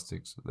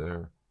scholastics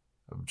their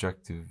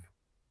objective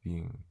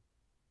being,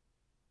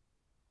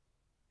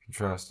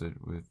 contrasted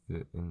with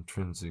the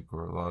intrinsic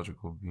or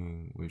logical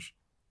being which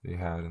they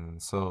had in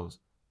themselves,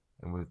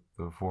 and with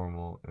the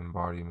formal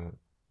embodiment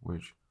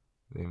which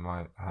they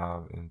might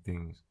have in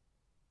things.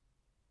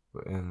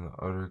 But in the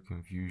utter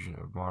confusion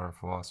of modern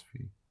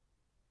philosophy,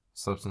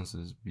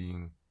 substances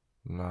being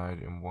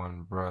denied in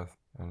one breath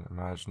and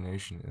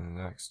imagination in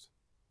the next,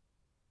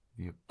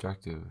 the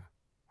objective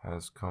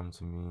has come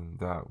to mean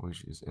that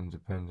which is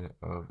independent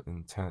of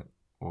intent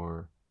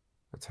or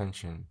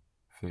attention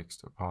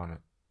fixed upon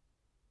it,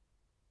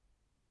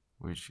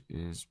 which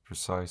is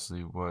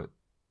precisely what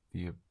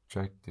the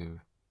objective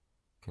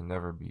can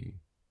never be.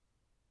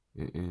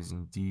 It is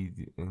indeed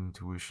the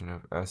intuition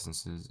of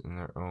essences in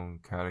their own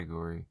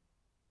category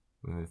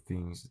when the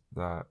things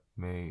that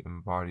may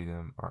embody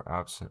them are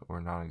absent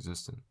or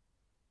non-existent.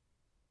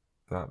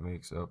 That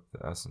makes up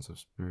the essence of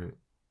spirit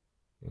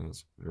in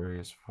its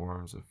various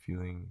forms of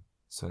feeling,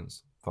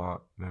 sense,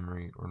 thought,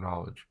 memory, or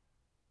knowledge.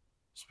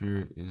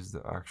 Spirit is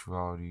the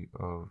actuality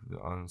of the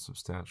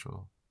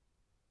unsubstantial.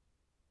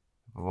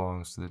 It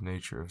belongs to the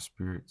nature of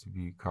spirit to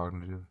be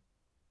cognitive,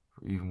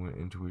 for even when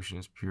intuition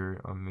is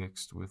pure,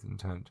 unmixed with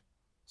intent,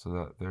 so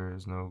that there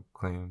is no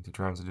claim to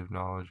transitive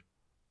knowledge,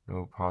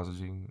 no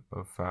positing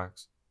of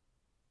facts,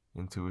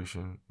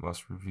 intuition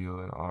must reveal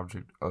an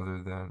object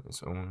other than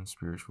its own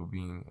spiritual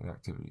being and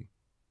activity.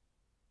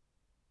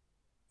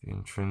 The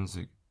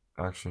intrinsic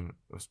action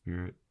of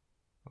spirit,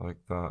 like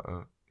that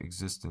of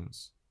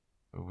existence,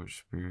 of which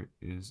spirit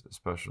is a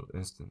special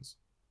instance,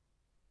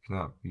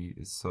 cannot be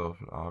itself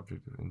an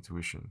object of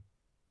intuition.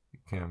 It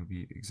can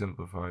be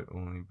exemplified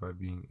only by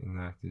being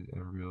enacted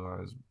and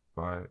realized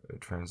by a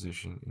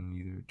transition in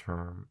neither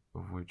term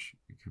of which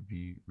it could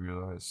be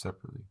realized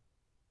separately.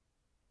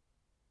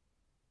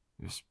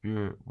 If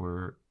spirit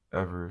were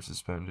ever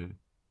suspended,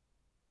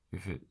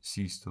 if it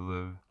ceased to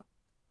live,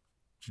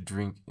 to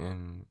drink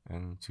in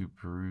and to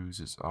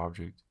peruse its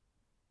object,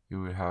 it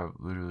would have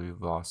literally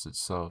lost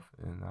itself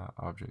in that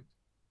object.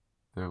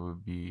 There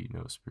would be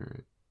no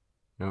spirit,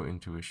 no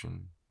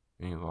intuition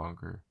any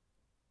longer,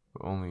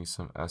 but only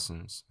some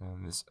essence,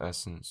 and this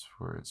essence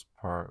for its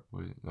part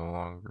would no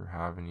longer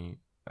have any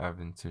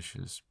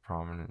adventitious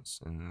prominence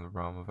in the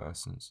realm of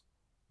essence.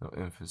 No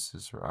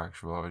emphasis or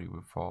actuality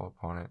would fall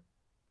upon it,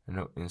 and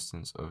no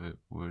instance of it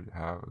would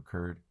have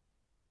occurred.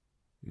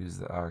 It is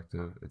the act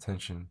of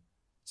attention,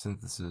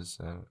 synthesis,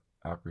 and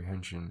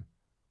apprehension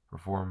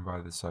performed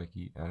by the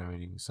psyche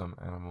animating some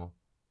animal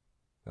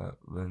that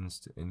lends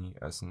to any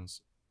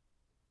essence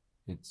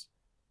its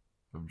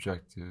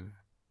objective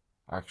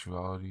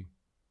actuality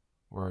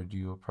or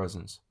ideal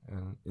presence,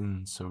 and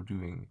in so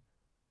doing,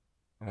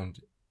 and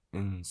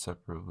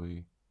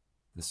inseparably,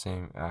 the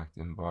same act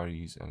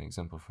embodies and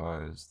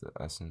exemplifies the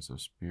essence of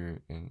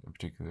spirit in a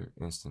particular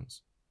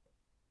instance.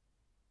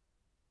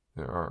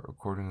 There are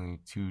accordingly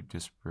two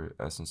disparate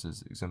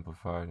essences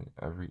exemplified in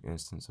every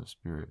instance of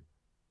spirit.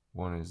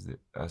 One is the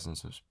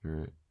essence of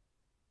spirit,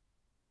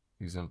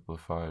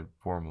 exemplified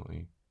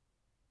formally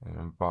and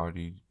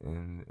embodied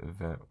in the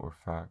event or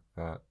fact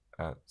that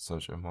at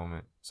such a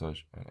moment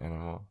such an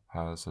animal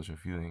has such a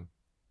feeling.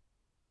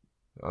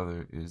 The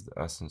other is the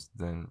essence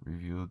then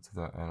revealed to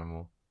that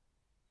animal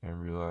and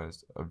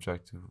realized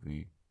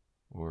objectively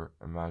or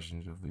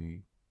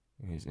imaginatively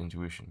in his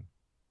intuition.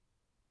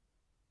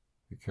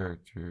 The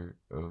character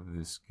of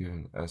this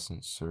given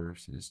essence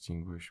serves to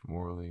distinguish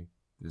morally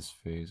this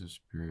phase of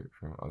spirit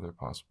from other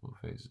possible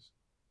phases.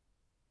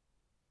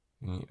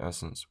 Any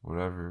essence,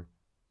 whatever,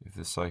 if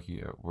the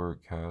psyche at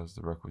work has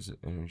the requisite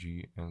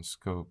energy and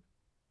scope,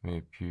 may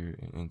appear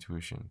in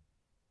intuition.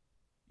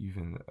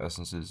 Even the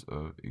essences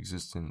of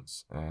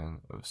existence and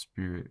of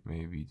spirit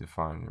may be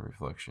defined in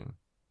reflection,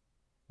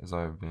 as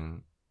I have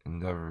been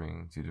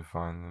endeavoring to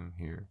define them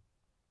here.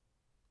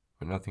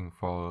 But nothing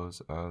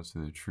follows as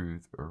to the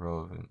truth or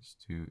relevance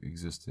to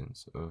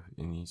existence of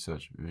any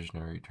such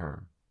visionary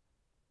term.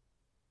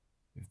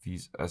 If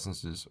these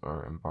essences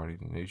are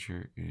embodied in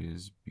nature, it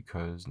is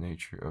because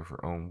nature of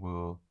her own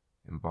will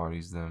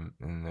embodies them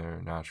in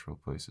their natural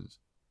places,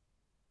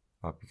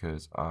 not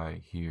because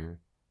I here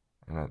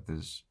and at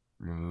this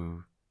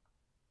remove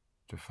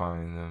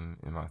define them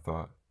in my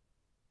thought.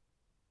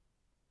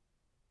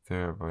 They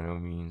are by no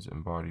means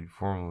embodied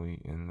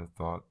formally in the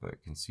thought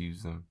that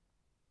conceives them,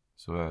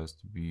 so as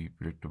to be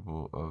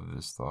predictable of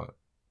this thought.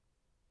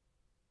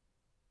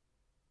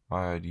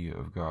 My idea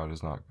of God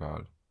is not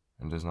God,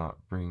 and does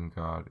not bring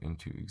God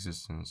into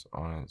existence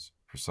on its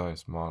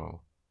precise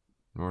model,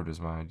 nor does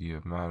my idea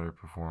of matter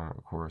perform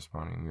a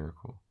corresponding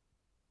miracle.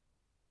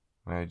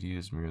 My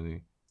ideas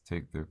merely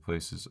take their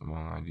places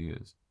among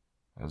ideas,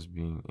 as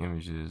being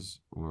images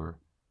or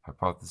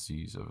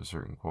hypotheses of a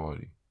certain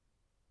quality,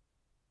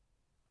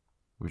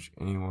 which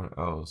anyone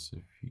else,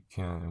 if he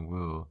can and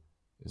will,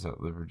 is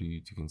at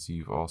liberty to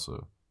conceive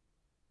also.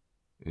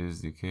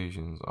 is the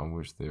occasions on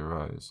which they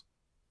arise.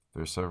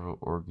 There are several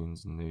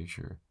organs in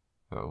nature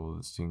that will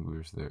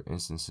distinguish their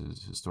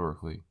instances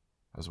historically,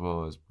 as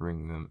well as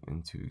bring them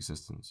into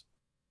existence.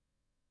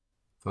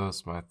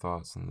 Thus, my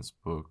thoughts in this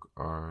book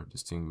are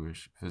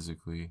distinguished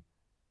physically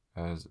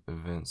as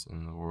events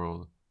in the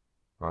world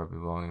by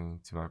belonging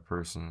to my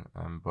person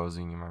and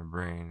buzzing in my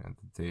brain at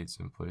the dates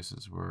and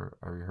places where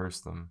I rehearse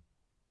them.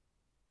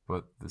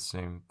 But the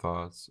same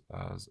thoughts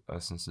as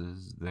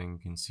essences then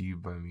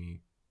conceived by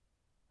me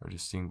are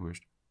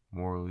distinguished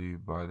morally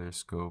by their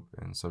scope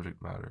and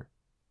subject matter.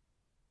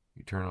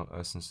 Eternal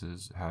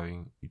essences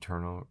having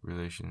eternal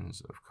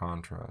relations of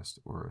contrast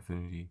or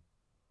affinity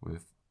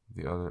with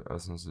the other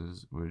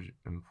essences which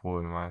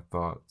employ my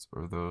thoughts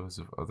or those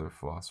of other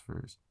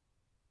philosophers,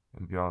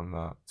 and beyond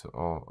that to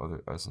all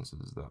other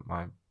essences that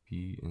might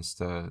be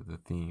instead the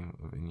theme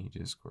of any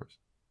discourse.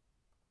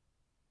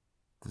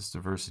 This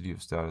diversity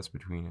of status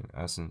between an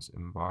essence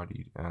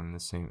embodied and the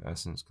same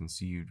essence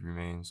conceived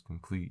remains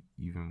complete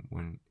even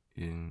when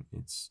in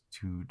its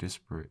two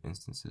disparate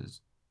instances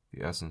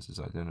the essence is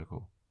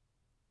identical.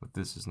 But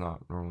this is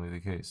not normally the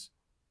case.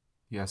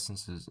 The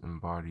essences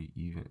embodied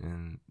even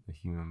in the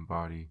human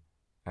body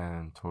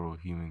and total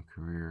human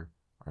career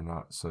are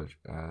not such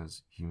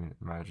as human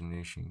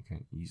imagination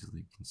can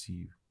easily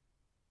conceive,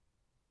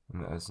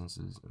 and the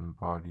essences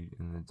embodied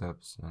in the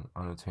depths and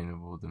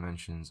unattainable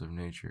dimensions of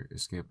nature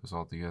escape us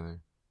altogether.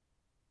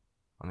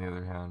 On the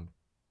other hand,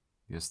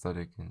 the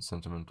aesthetic and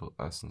sentimental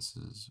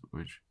essences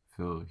which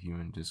fill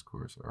human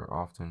discourse are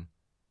often,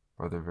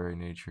 by their very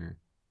nature,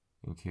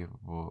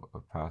 incapable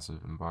of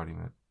passive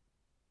embodiment.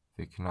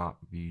 They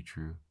cannot be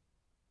true,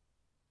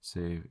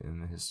 save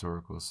in the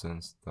historical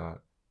sense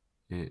that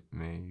it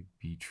may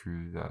be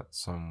true that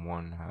some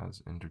one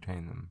has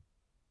entertained them.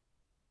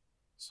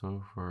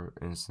 So, for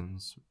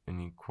instance,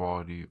 any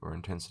quality or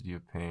intensity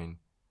of pain,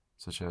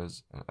 such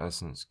as an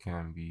essence,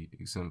 can be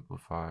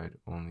exemplified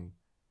only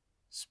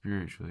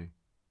spiritually,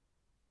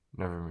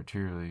 never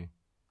materially.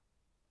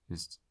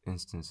 Its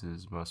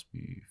instances must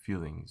be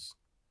feelings.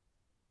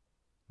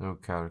 No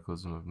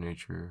cataclysm of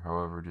nature,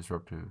 however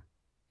disruptive,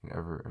 can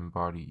ever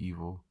embody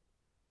evil.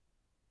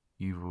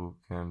 Evil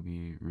can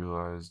be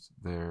realized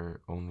there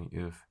only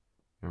if,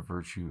 in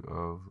virtue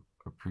of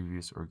a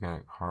previous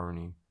organic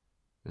harmony,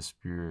 the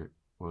spirit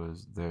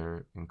was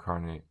there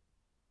incarnate,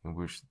 in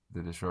which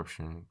the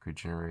disruption could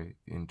generate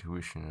the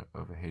intuition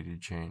of a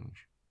hated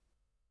change.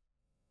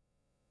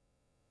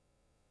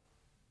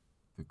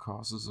 The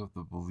causes of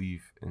the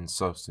belief in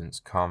substance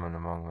common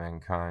among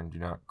mankind do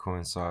not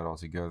coincide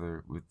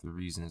altogether with the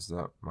reasons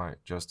that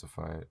might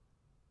justify it.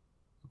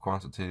 The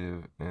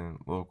quantitative and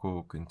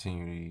local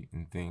continuity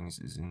in things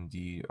is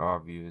indeed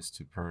obvious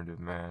to primitive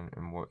man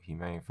in what he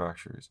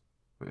manufactures,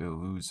 but it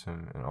eludes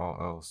him in all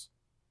else.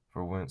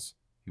 For whence,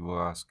 he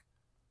will ask,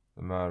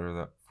 the matter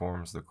that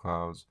forms the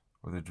clouds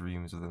or the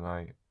dreams of the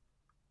night?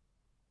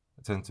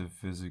 Attentive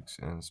physics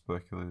and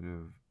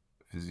speculative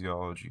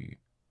physiology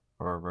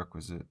are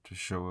requisite to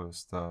show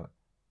us that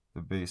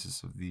the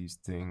basis of these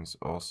things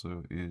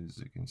also is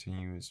a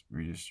continuous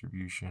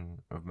redistribution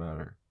of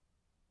matter.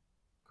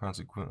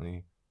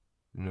 Consequently,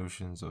 the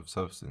notions of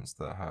substance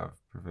that have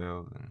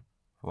prevailed in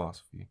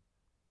philosophy,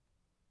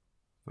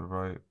 the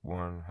right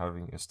one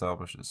having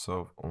established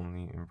itself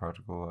only in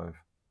practical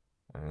life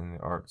and in the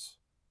arts,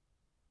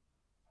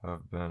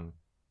 have been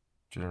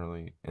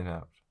generally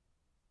inapt.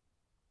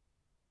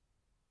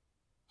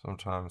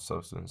 Sometimes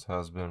substance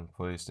has been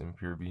placed in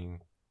pure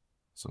being,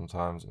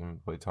 sometimes in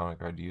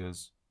Platonic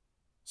ideas,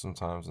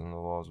 sometimes in the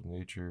laws of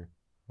nature,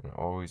 and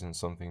always in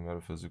something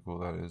metaphysical,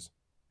 that is,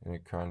 in a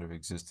kind of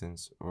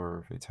existence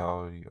or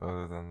fatality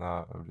other than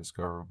that of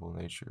discoverable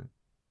nature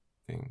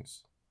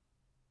things.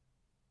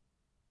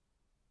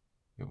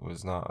 It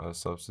was not a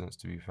substance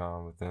to be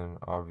found within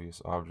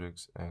obvious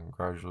objects and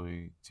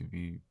gradually to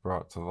be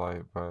brought to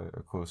light by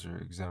a closer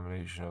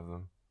examination of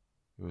them.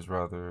 It was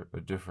rather a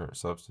different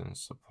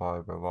substance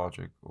supplied by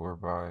logic or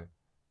by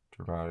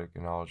dramatic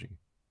analogy,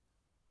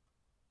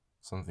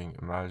 something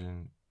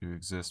imagined to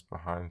exist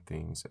behind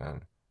things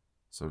and,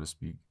 so to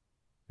speak,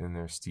 in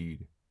their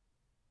stead.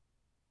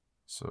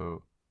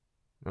 So,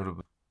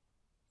 notably,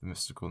 the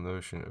mystical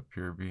notion of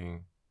pure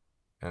being,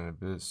 an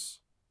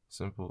abyss,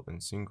 simple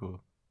and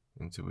single,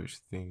 into which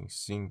things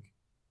sink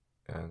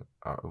and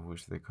out of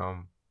which they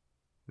come.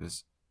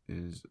 This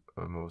is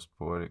a most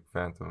poetic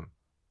phantom,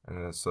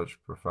 and as such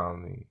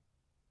profoundly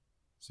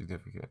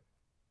significant.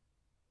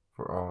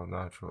 For all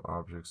natural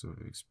objects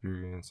of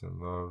experience and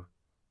love,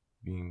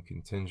 being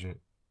contingent,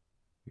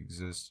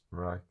 exist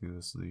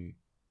miraculously,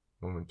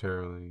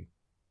 momentarily,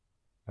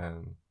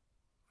 and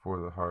for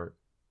the heart,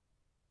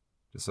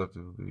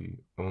 deceptively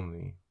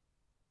only.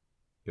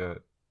 Yet,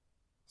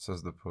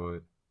 says the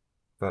poet,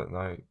 that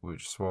night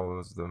which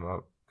swallows them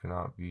up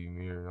cannot be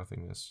mere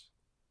nothingness,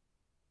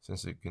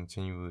 since it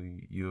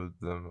continually yields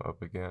them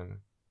up again,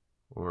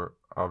 or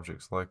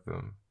objects like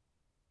them.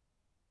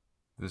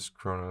 This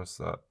Kronos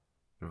that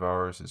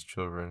devours his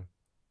children,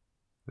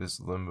 this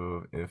limbo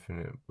of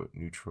infinite but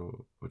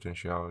neutral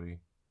potentiality,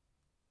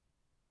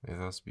 may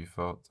thus be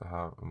felt to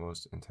have a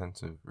most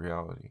intensive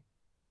reality.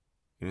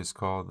 It is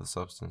called the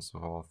substance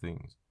of all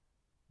things,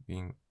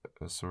 being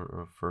a sort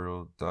of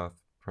fertile death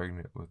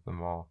pregnant with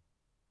them all,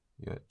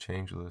 yet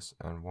changeless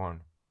and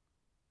one,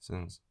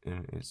 since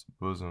in its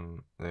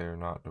bosom they are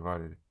not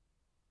divided.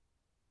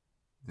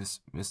 This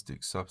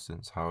mystic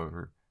substance,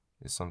 however,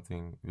 is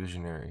something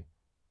visionary.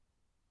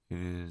 It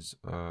is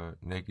a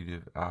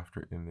negative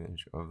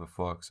after-image of the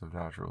flux of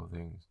natural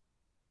things,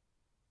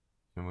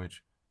 in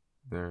which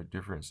their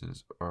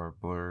differences are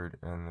blurred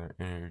and their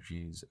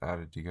energies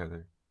added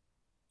together.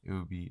 It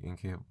would be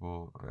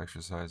incapable of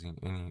exercising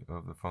any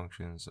of the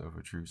functions of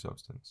a true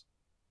substance.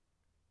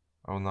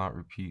 I will not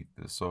repeat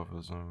the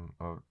sophism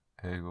of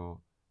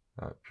Hegel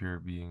that pure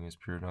being is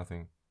pure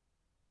nothing.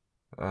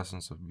 The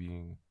essence of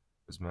being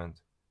is meant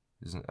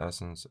is an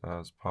essence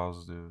as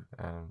positive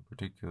and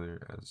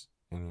particular as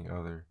any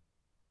other.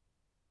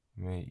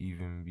 It may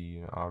even be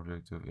an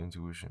object of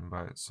intuition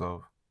by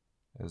itself,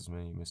 as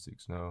many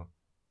mystics know,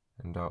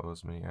 and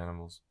doubtless many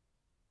animals.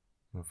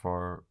 And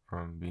far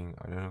from being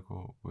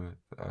identical with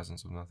the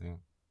essence of nothing,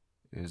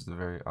 it is the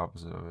very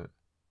opposite of it.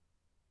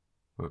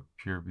 But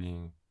pure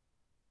being,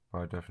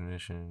 by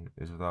definition,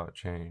 is without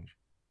change,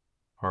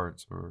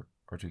 parts, or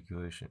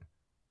articulation.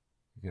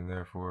 It can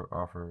therefore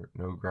offer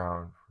no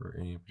ground for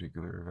any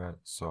particular event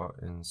sought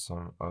in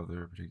some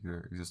other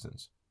particular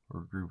existence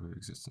or group of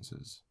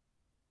existences,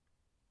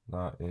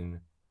 not in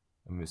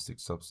a mystic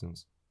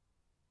substance,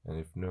 and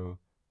if no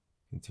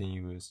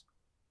continuous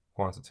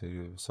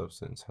quantitative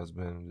substance has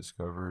been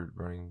discovered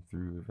running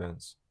through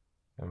events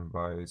and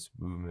by its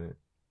movement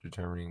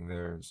determining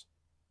theirs,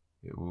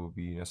 it will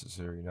be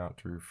necessary not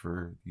to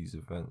refer these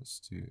events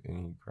to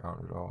any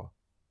ground at all,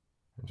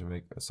 and to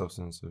make a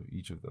substance of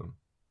each of them,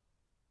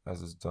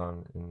 as is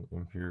done in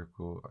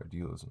empirical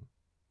idealism,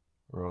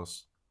 or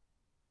else,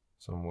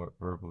 somewhat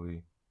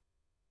verbally,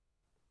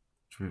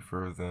 to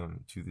refer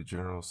them to the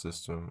general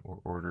system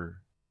or order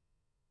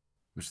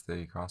which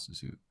they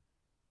constitute,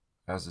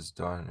 as is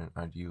done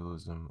in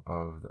idealism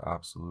of the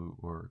absolute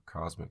or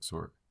cosmic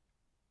sort.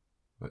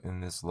 But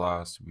in this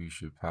last we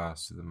should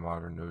pass to the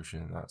modern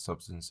notion that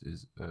substance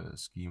is a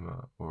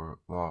schema or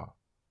law,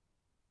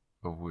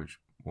 of which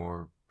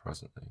more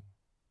presently.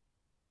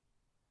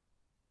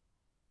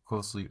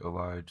 Closely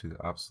allied to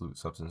the absolute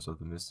substance of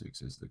the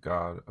mystics is the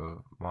God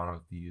of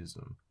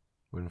monotheism.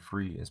 When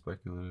free and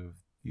speculative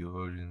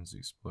theologians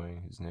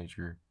explain his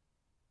nature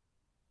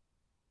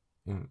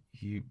in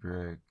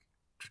Hebraic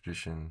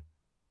tradition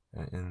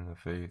and in the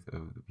faith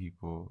of the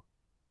people,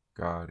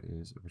 God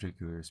is a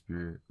particular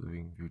spirit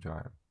living through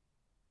time,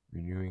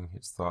 renewing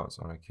his thoughts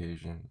on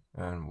occasion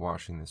and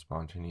watching the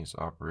spontaneous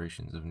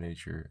operations of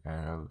nature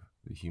and of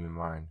the human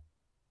mind,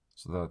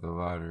 so that the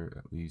latter,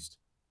 at least,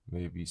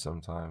 may be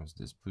sometimes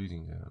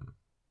displeasing to him.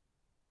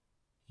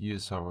 He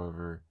is,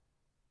 however,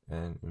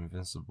 an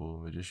invincible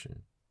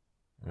magician,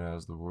 and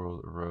as the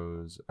world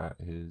arose at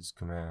his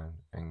command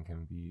and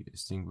can be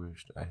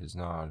extinguished at his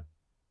nod,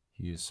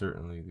 he is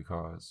certainly the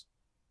cause,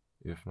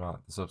 if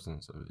not the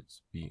substance of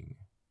its being.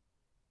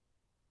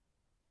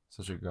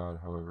 Such a God,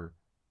 however,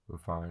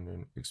 would find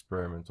an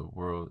experimental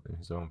world in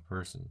his own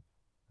person,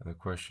 and the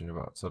question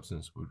about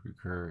substance would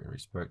recur in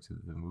respect to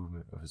the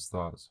movement of his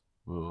thoughts,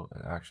 will,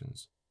 and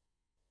actions.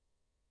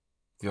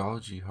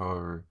 Theology,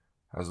 however,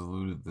 has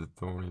eluded the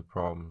thorny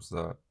problems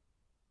that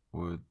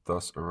would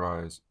thus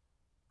arise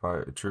by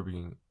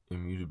attributing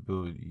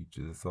immutability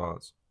to the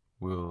thoughts,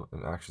 will,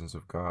 and actions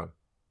of God,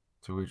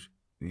 to which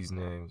these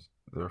names,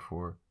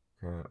 therefore,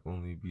 can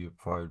only be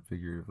applied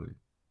figuratively.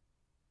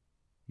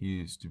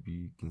 He is to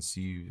be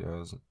conceived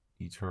as an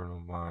eternal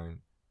mind,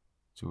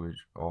 to which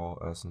all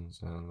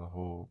essence and the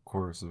whole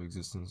course of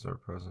existence are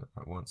present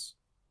at once.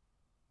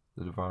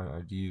 The divine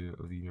idea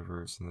of the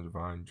universe and the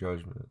divine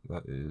judgment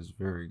that it is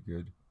very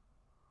good,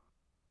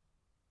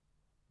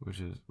 which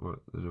is what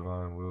the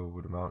divine will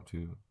would amount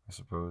to, I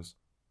suppose,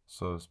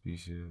 so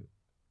species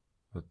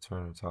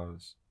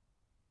eternitatis,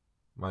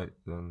 might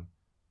then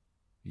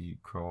be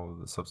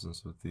called the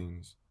substance of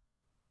things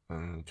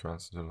in the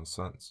transcendental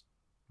sense,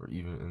 or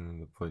even in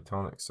the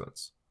Platonic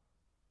sense.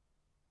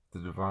 The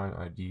divine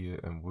idea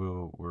and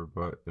will were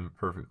but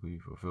imperfectly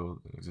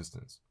fulfilled in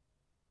existence.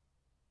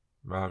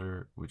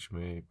 Matter, which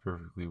may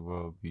perfectly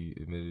well be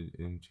admitted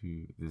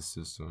into this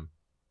system,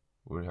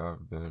 would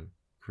have been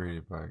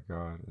created by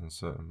God and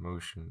set in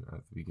motion at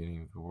the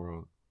beginning of the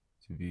world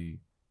to be,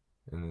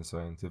 in the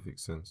scientific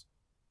sense,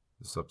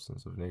 the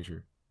substance of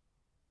nature.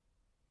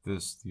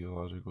 This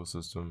theological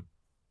system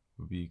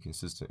would be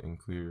consistent and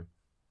clear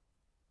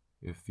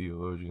if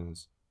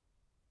theologians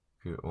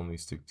could only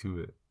stick to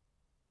it,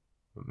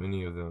 but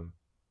many of them,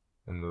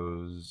 and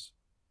those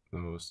the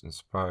most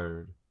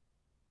inspired,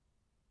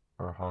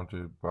 are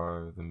haunted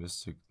by the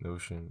mystic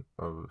notion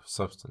of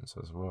substance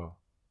as well.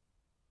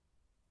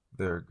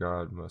 Their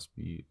God must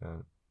be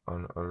an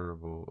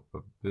unutterable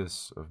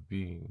abyss of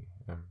being,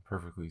 and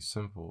perfectly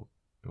simple,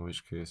 in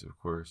which case, of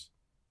course,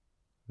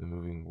 the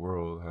moving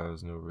world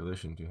has no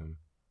relation to him,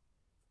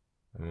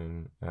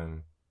 and in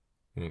an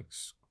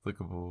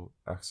inexplicable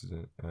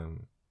accident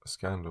and a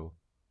scandal,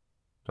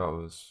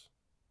 doubtless,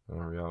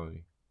 and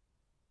reality.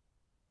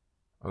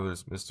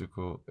 Others,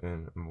 mystical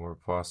in a more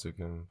plastic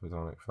and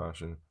Platonic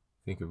fashion,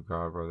 think of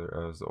God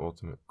rather as the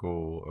ultimate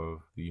goal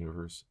of the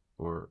universe,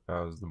 or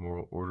as the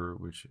moral order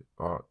which it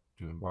ought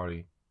to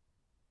embody,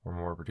 or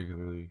more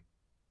particularly,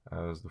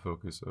 as the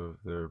focus of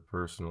their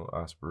personal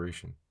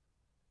aspiration,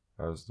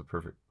 as the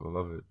perfect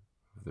beloved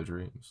of their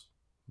dreams.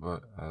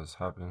 But as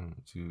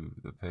happened to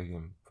the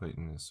pagan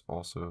Platonists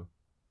also,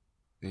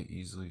 they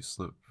easily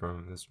slip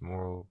from this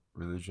moral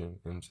religion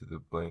into the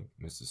blank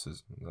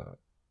mysticism that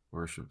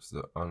worships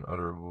the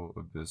unutterable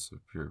abyss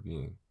of pure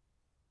being.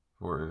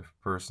 For if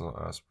personal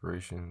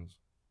aspirations,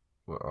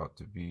 what ought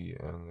to be,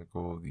 and the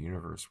goal of the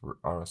universe were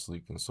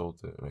honestly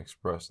consulted and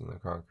expressed in the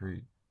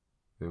concrete,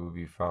 they would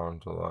be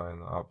found to lie in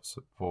the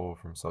opposite pole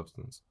from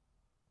substance,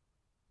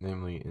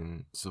 namely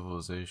in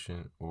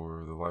civilization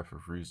or the life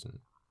of reason.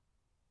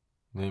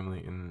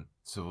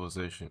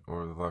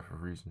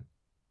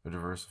 A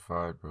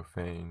diversified,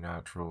 profane,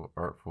 natural,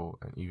 artful,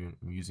 and even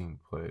amusing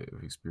play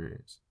of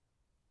experience.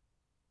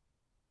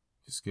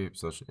 To escape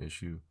such an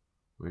issue,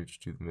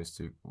 which to the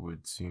mystic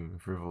would seem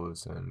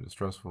frivolous and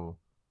distressful,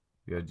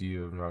 the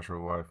idea of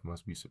natural life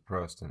must be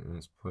suppressed, and in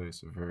its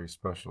place a very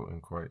special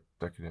and quite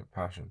decadent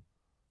passion,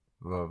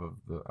 the love of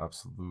the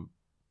absolute,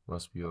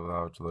 must be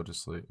allowed to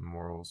legislate in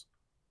morals,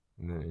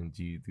 and then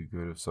indeed the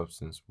good of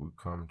substance would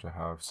come to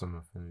have some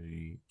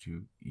affinity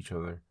to each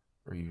other,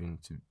 or even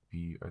to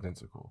be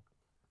identical.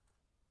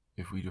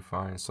 If we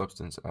define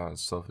substance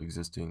as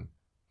self-existing,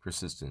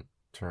 persistent,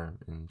 term,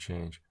 and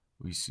change,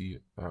 we see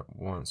at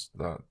once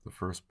that the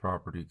first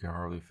property can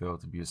hardly fail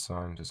to be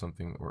assigned to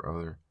something or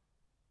other.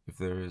 If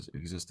there is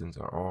existence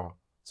at all,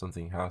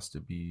 something has to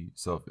be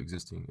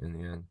self-existing in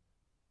the end,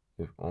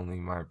 if only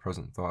my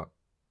present thought.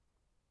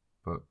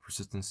 But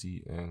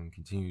persistency and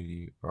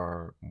continuity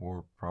are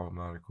more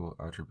problematical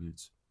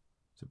attributes.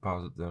 To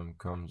posit them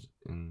comes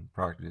in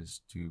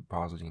practice to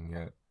positing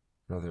yet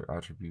another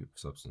attribute of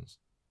substance,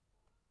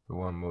 the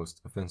one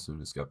most offensive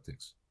to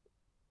skeptics,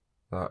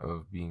 that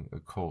of being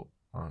occult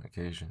on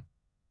occasion.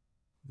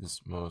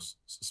 This most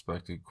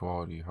suspected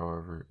quality,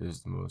 however,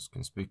 is the most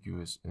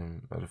conspicuous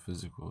in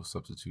metaphysical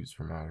substitutes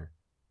for matter.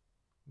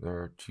 There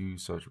are two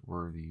such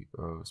worthy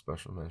of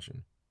special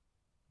mention.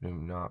 I do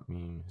not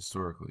mean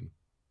historically,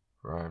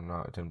 for I am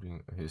not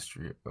attempting a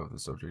history of the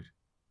subject,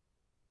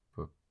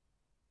 but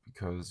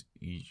because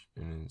each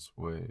in its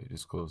way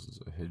discloses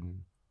a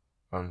hidden,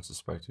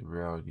 unsuspected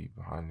reality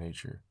behind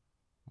nature,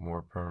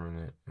 more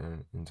permanent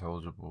and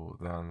intelligible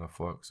than the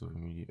flux of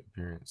immediate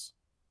appearance.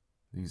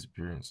 These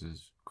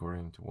appearances,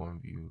 according to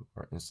one view,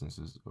 are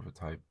instances of a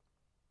type.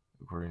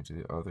 According to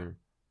the other,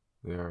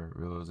 they are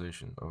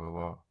realization of a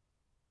law.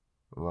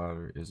 The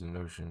latter is a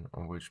notion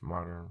on which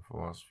modern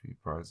philosophy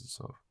prides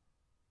itself,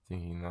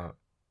 thinking that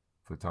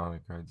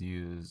Platonic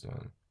ideas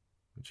and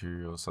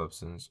material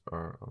substance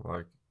are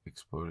alike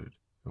exploded,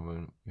 and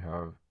when we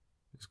have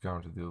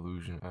discounted the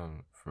illusion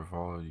and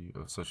frivolity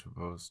of such a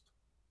boast,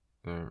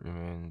 there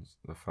remains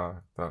the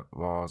fact that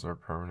laws are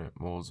permanent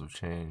modes of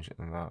change,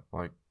 and that,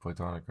 like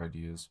Platonic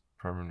ideas,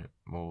 permanent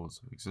modes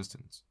of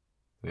existence.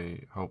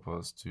 They help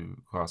us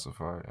to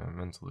classify and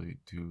mentally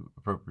to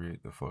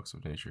appropriate the flux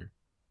of nature.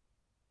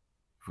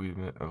 If we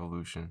admit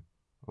evolution,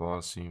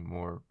 laws seem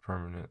more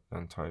permanent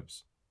than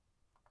types,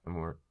 and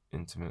more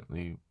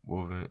intimately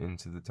woven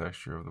into the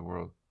texture of the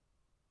world.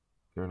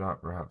 They are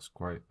not perhaps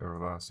quite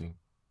everlasting.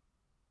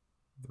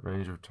 The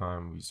range of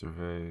time we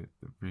survey,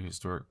 the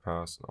prehistoric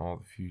past and all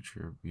the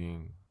future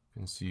being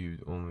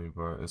conceived only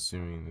by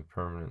assuming the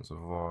permanence of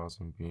laws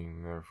and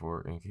being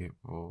therefore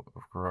incapable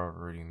of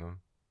corroborating them,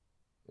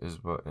 is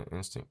but an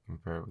instant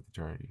compared with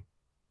eternity.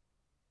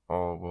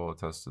 All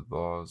well-attested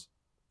laws,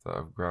 that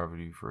of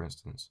gravity, for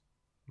instance,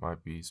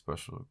 might be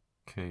special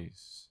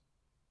case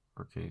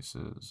or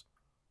cases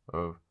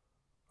of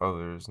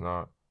others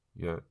not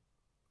yet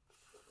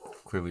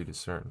clearly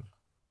discerned,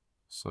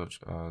 such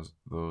as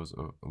those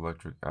of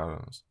electric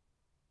atoms.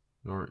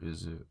 Nor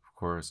is it, of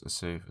course, a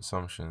safe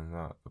assumption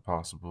that the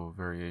possible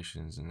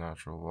variations in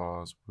natural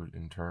laws would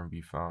in turn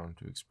be found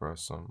to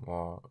express some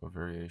law of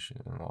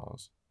variation in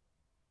laws.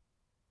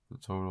 The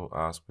total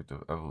aspect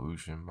of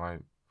evolution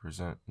might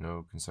present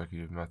no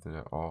consecutive method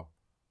at all,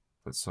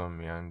 but some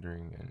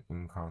meandering and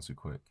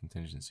inconsequent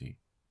contingency.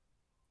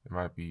 There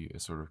might be a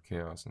sort of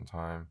chaos in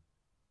time,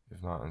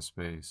 if not in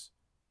space,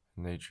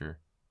 and nature,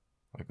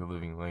 like a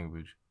living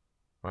language,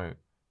 might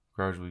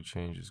gradually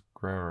change its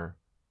grammar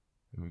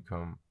and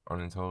become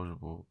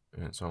unintelligible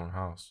in its own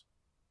house.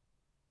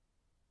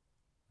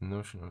 The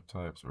notion of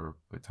types or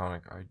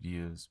Platonic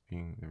ideas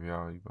being the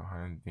reality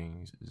behind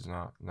things is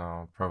not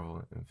now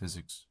prevalent in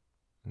physics,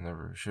 and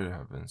never should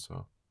have been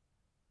so.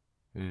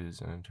 It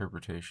is an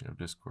interpretation of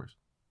discourse,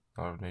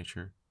 not of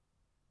nature.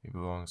 It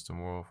belongs to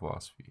moral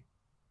philosophy,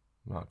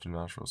 not to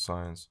natural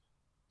science,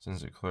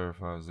 since it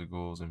clarifies the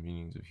goals and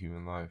meanings of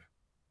human life,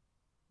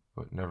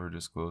 but never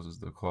discloses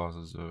the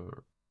causes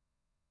or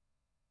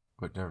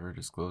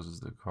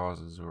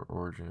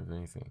origin of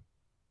anything.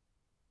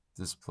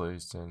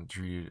 Displaced and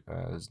treated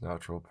as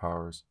natural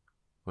powers,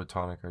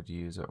 Platonic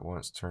ideas at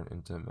once turn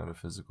into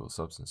metaphysical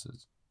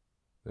substances.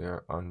 They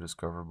are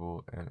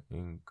undiscoverable and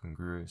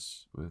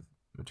incongruous with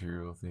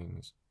material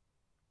things,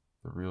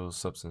 the real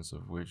substance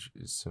of which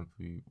is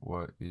simply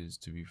what is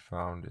to be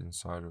found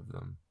inside of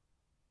them.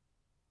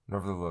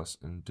 Nevertheless,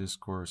 in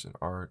discourse, in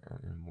art, and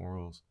in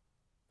morals,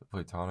 the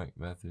Platonic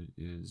method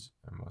is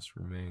and must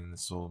remain the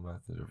sole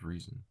method of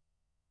reason.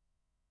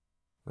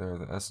 They are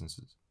the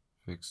essences,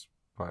 fixed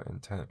by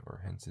intent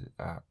or hinted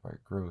at by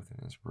growth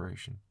and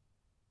inspiration,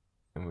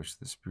 in which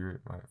the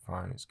spirit might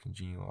find its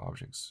congenial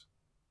objects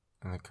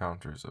and the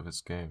counters of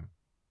its game.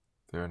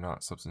 They are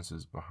not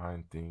substances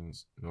behind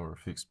things, nor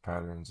fixed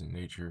patterns in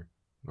nature,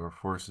 nor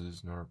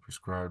forces, nor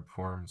prescribed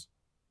forms,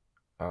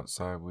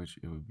 outside which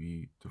it would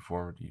be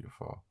deformity to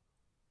fall.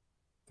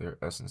 They are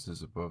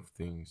essences above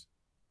things,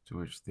 to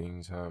which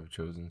things have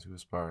chosen to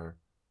aspire,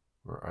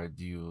 or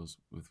ideals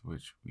with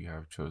which we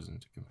have chosen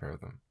to compare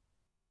them.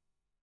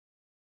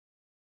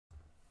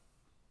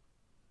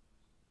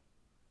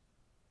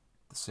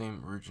 The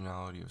same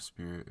originality of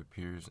spirit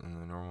appears in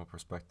the normal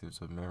perspectives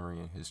of memory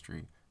and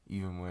history,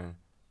 even when,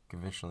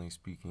 conventionally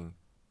speaking,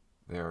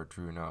 they are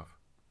true enough.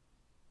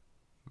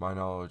 My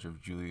knowledge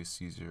of Julius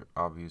Caesar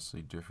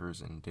obviously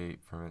differs in date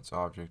from its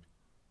object,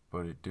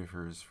 but it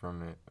differs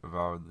from it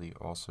avowedly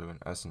also in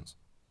essence,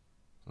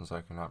 since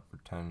I cannot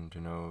pretend to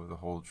know the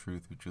whole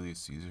truth of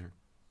Julius Caesar,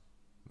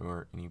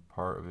 nor any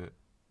part of it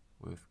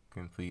with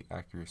complete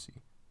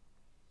accuracy.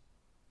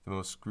 The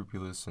most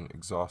scrupulous and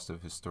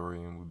exhaustive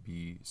historian would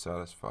be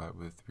satisfied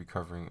with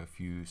recovering a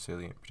few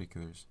salient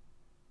particulars,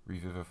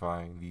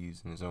 revivifying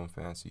these in his own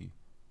fancy,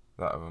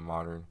 that of a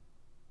modern,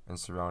 and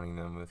surrounding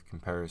them with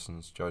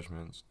comparisons,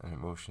 judgments, and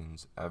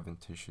emotions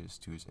adventitious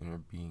to his inner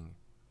being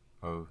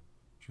of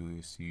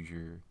Julius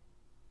Caesar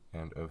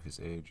and of his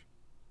age.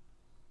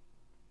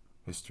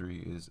 History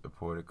is a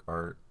poetic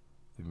art.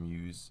 The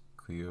muse,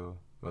 Clio,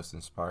 must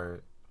inspire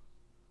it,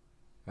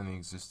 and the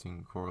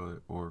existing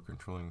correlate or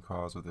controlling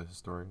cause of the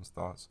historian's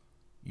thoughts,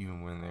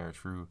 even when they are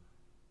true,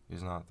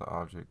 is not the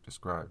object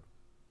described,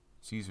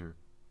 Caesar,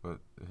 but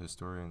the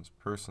historian's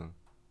person,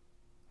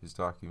 his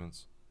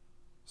documents,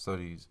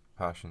 studies,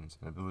 passions,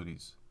 and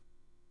abilities.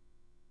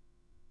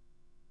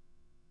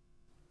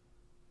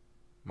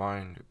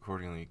 Mind,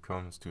 accordingly,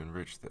 comes to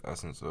enrich the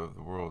essence of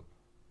the world,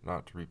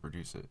 not to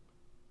reproduce it.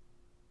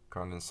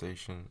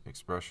 Condensation,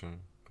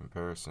 expression,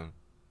 comparison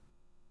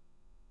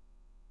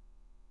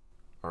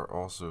are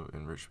also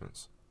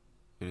enrichments.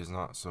 It is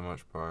not so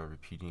much by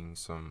repeating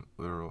some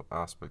literal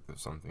aspect of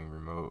something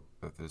remote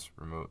that this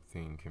remote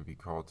thing can be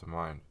called to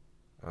mind,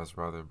 as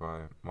rather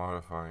by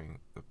modifying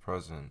the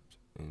present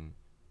in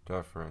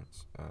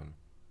deference and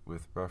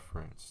with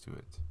reference to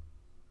it.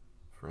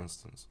 For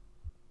instance,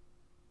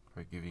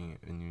 by giving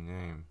it a new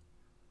name,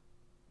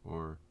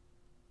 or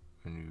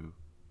a new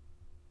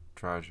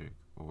tragic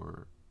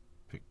or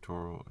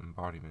pictorial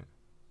embodiment.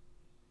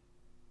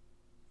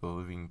 The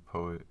living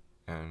poet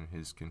and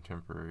his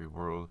contemporary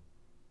world,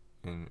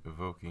 in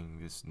evoking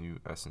this new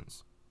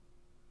essence,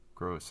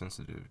 grow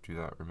sensitive to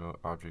that remote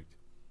object,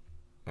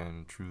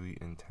 and truly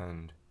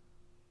intend,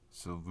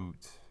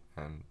 salute,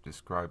 and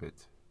describe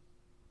it.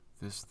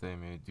 This they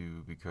may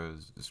do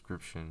because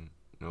description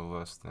no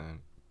less than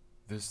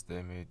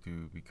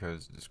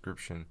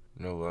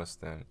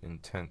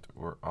intent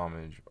or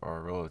homage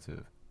are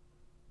relative.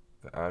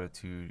 The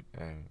attitude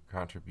and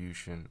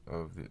contribution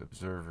of the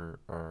observer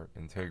are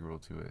integral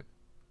to it.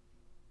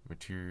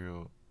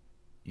 Material,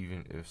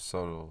 even if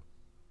subtle,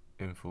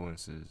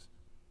 influences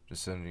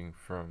descending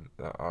from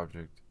that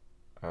object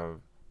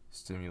have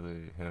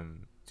stimulated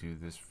him to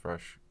this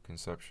fresh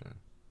conception,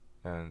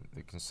 and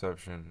the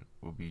conception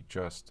will be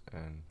just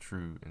and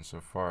true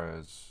insofar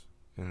as,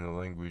 in the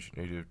language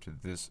native to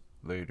this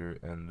later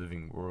and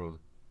living world,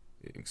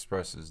 it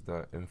expresses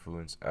that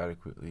influence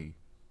adequately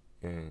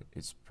in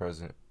its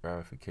present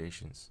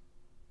ramifications.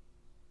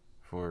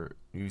 For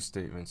new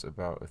statements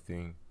about a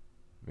thing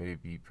may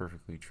be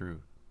perfectly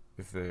true,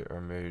 if they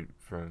are made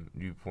from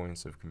new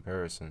points of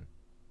comparison.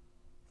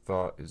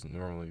 Thought is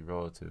normally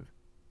relative,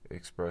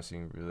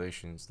 expressing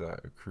relations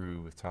that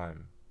accrue with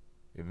time.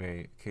 It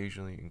may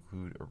occasionally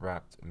include a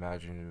rapt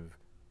imaginative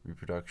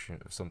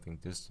reproduction of something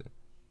distant,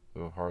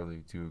 though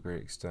hardly to a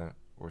great extent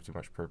or to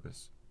much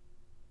purpose.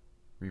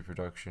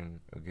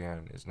 Reproduction,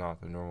 again, is not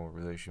the normal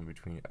relation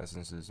between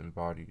essences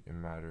embodied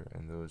in matter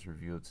and those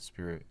revealed to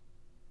spirit,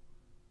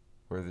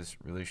 where this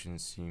relation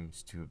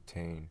seems to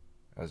obtain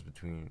as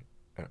between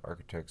an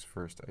architect's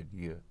first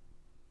idea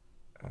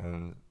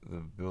and the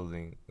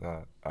building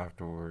that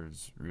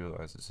afterwards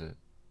realizes it.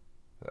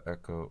 The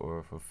echo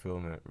or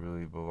fulfillment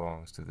really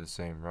belongs to the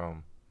same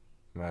realm,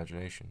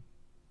 imagination,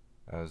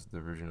 as the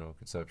original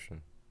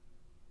conception.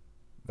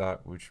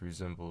 That which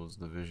resembles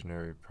the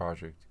visionary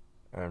project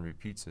and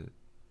repeats it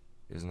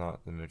is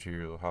not the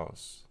material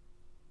house,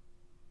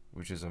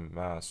 which is a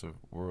mass of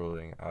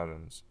whirling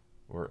atoms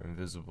or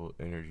invisible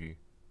energy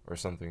or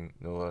something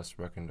no less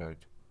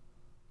recondite,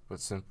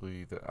 but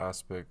simply the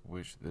aspect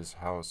which this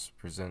house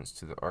presents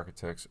to the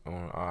architect's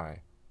own eye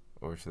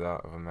or to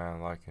that of a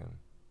man like him.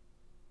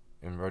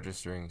 In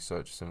registering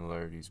such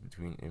similarities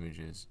between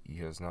images, he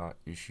has not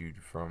issued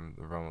from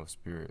the realm of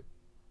spirit.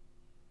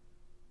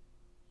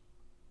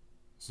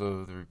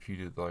 So the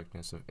repeated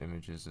likeness of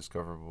images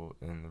discoverable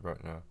in the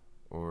retina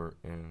or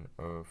in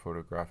a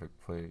photographic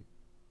plate,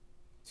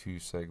 two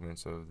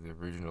segments of the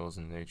originals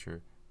in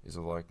nature, is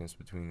a likeness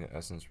between the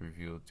essence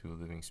revealed to a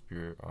living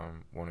spirit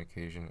on one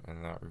occasion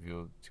and that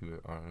revealed to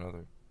it on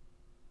another.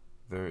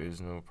 There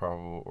is no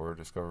probable or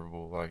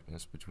discoverable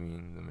likeness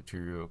between the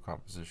material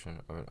composition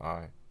of an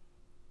eye,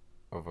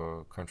 of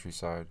a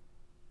countryside,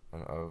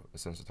 and of a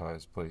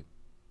sensitized plate.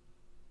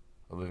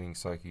 A living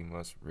psyche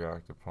must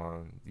react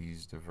upon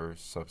these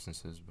diverse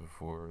substances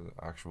before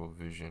the actual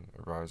vision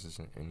arises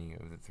in any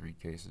of the three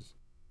cases.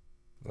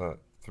 That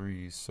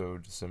three so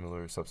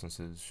dissimilar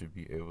substances should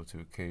be able to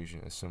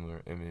occasion a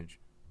similar image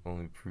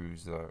only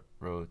proves that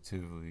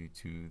relatively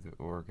to the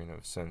organ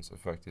of sense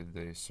affected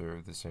they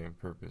serve the same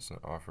purpose and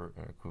offer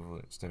an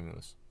equivalent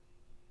stimulus.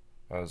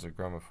 As a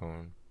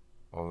gramophone,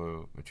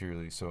 although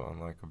materially so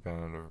unlike a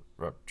band of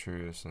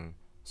rapturous and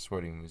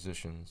sweating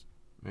musicians,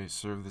 may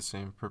serve the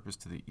same purpose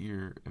to the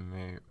ear and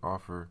may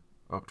offer,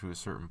 up to a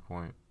certain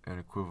point, an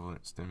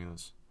equivalent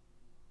stimulus.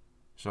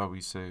 Shall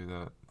we say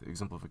that the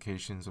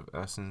exemplifications of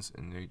essence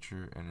in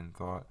nature and in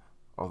thought,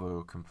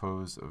 although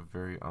composed of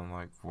very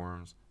unlike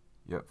forms,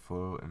 yet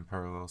flow in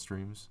parallel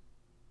streams?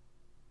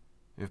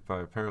 If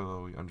by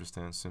parallel we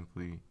understand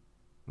simply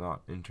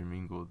not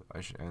intermingled,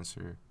 I should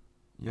answer,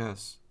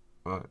 yes,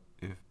 but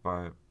if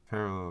by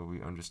parallel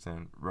we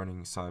understand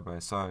running side by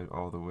side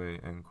all the way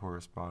and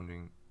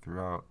corresponding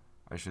throughout,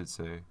 I should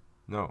say,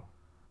 no,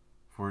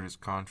 for it is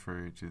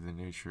contrary to the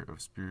nature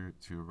of spirit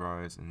to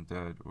arise in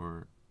dead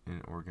or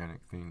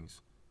inorganic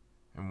things,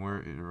 and where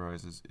it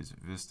arises its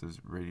vistas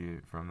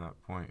radiate from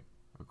that point,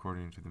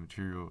 according to the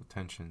material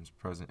tensions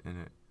present in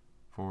it,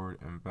 forward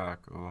and back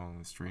along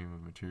the stream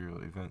of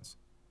material events,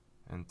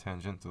 and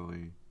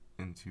tangentially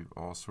into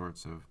all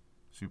sorts of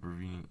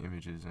supervening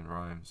images and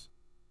rhymes.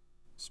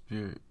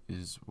 Spirit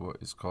is what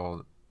is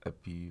called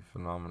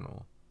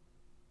epiphenomenal,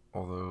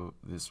 although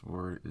this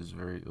word is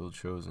very ill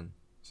chosen,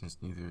 since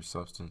neither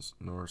substance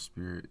nor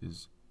spirit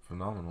is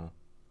phenomenal,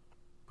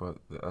 but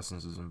the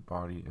essences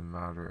embodied in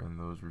matter and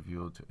those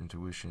revealed to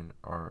intuition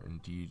are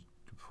indeed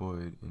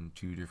deployed in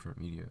two different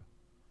media.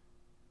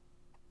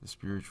 The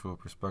spiritual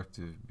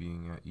perspective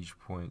being at each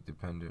point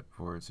dependent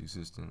for its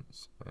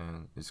existence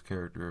and its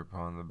character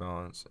upon the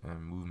balance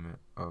and movement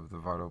of the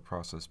vital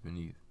process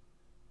beneath.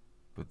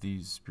 But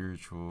these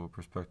spiritual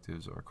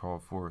perspectives are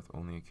called forth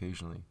only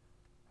occasionally,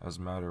 as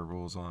matter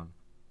rolls on,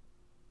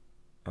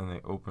 and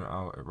they open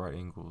out at right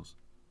angles,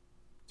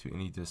 to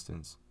any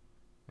distance,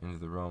 into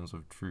the realms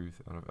of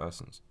truth and of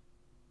essence.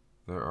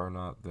 There are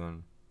not,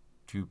 then,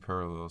 two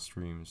parallel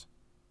streams,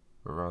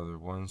 but rather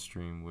one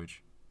stream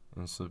which,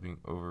 in slipping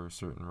over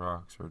certain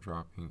rocks or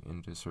dropping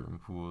into certain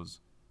pools,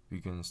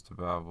 begins to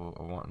babble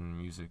a wanton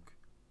music,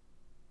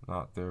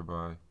 not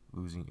thereby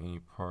losing any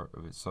part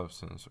of its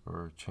substance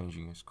or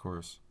changing its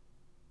course,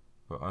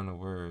 but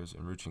unawares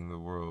enriching the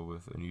world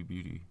with a new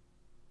beauty.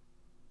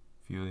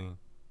 Feeling,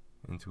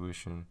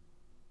 intuition,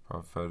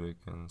 prophetic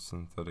and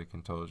synthetic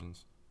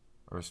intelligence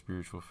are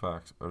spiritual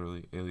facts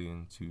utterly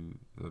alien to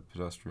the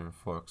pedestrian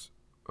flux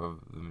of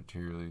the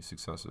materially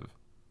successive.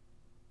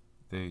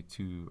 They,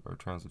 too, are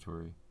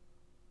transitory,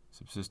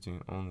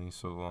 subsisting only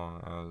so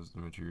long as the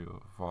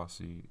material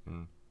foci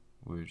in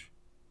which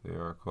they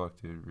are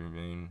collected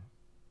remain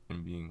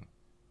in being.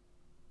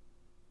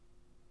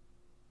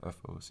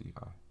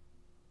 FOCI.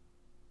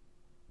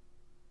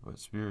 But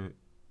spirit,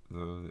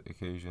 though the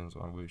occasions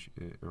on which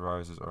it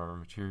arises are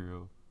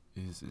material,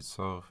 is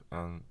itself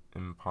an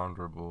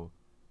imponderable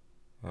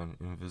and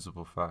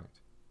invisible fact,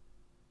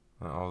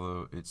 and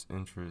although its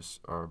interests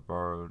are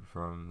borrowed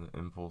from the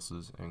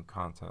impulses and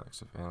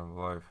contacts of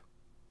animal life,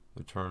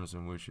 the terms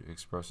in which it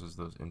expresses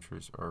those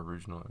interests are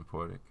original and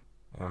poetic,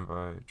 and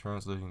by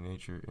translating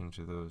nature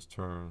into those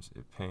terms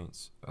it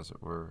paints, as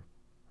it were,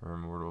 her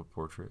immortal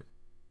portrait.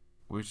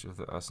 Which of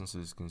the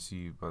essences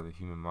conceived by the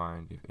human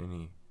mind, if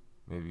any,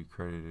 may be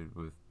credited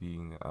with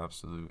being the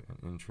absolute and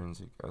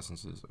intrinsic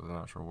essences of the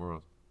natural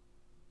world,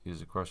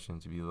 is a question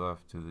to be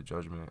left to the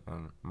judgment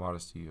and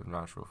modesty of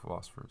natural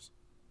philosophers.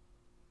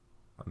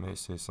 I may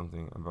say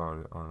something about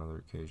it on another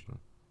occasion,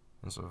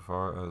 in so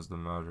far as the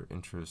matter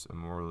interests a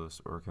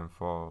moralist or can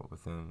fall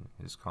within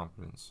his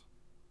competence.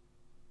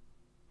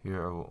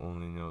 Here I will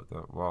only note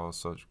that while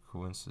such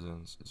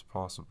coincidence is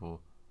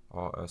possible,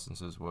 all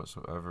essences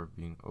whatsoever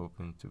being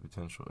open to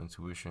potential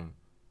intuition,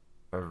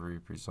 every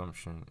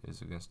presumption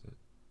is against it.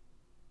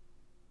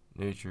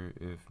 Nature,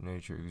 if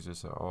nature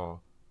exists at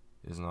all,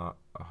 is not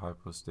a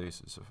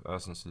hypostasis of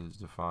essences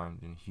defined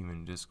in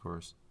human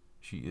discourse.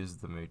 She is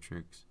the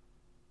matrix,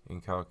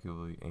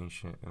 incalculably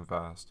ancient and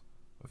vast,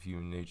 of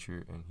human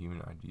nature and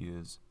human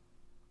ideas,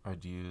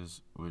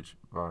 ideas which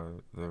by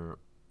their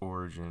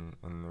origin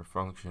and their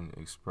function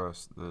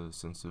express the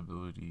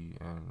sensibility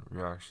and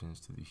reactions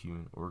to the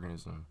human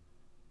organism,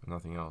 and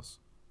nothing else.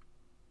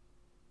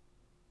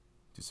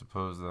 To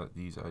suppose that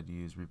these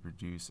ideas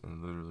reproduce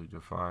and literally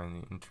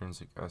define the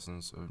intrinsic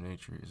essence of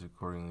nature is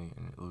accordingly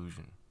an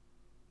illusion,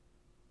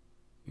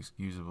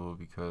 excusable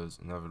because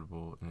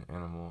inevitable in an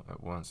animal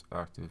at once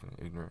active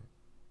and ignorant,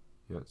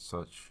 yet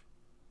such,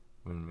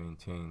 when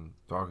maintained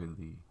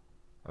doggedly,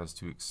 as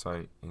to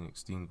excite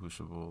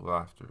inextinguishable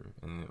laughter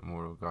in the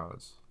immortal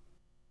gods.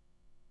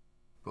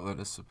 But let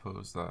us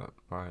suppose that,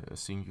 by a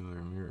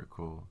singular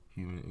miracle,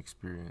 human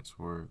experience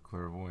were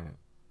clairvoyant,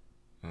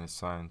 and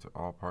assigned to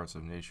all parts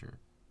of nature,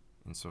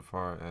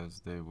 insofar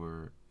as they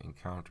were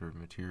encountered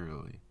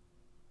materially,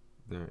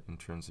 their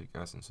intrinsic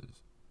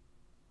essences.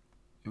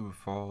 It would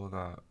follow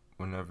that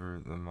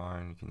whenever the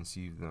mind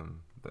conceived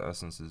them, the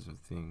essences of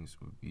things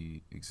would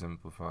be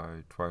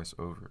exemplified twice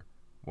over,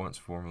 once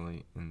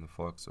formally in the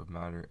flux of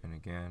matter and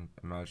again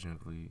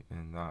imaginatively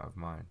in that of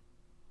mind.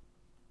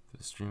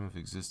 The stream of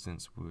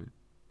existence would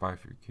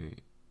bifurcate,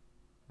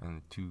 and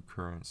the two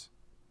currents,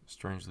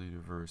 strangely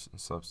diverse in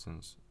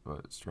substance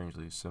but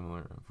strangely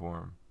similar in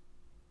form,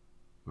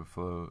 would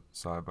flow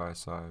side by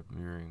side,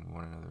 mirroring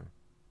one another.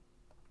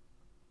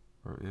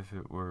 Or if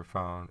it were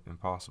found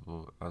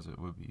impossible, as it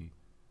would be,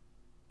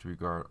 to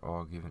regard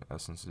all given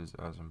essences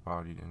as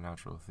embodied in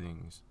natural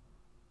things,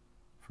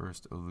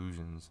 first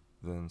illusions,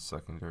 then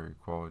secondary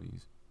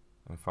qualities,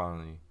 and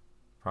finally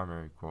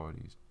primary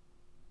qualities,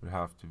 would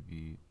have to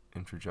be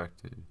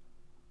introjected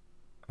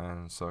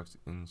and sucked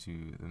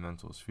into the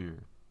mental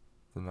sphere.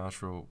 The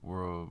natural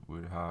world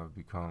would have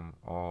become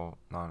all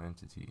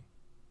non-entity,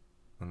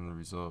 and the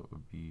result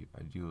would be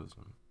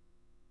idealism.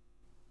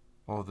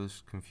 All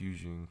this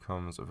confusion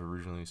comes of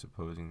originally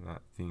supposing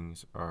that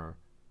things are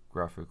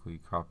graphically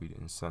copied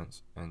in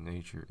sense and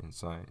nature in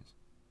science,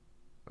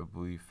 a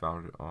belief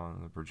founded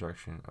on the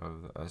projection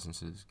of the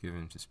essences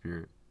given to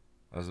spirit,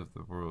 as if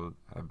the world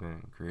had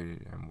been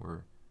created and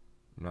were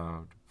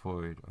now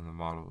deployed on the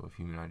model of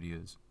human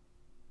ideas.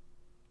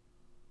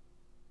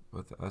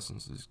 But the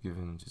essences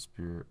given to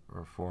spirit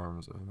are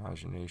forms of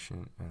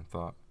imagination and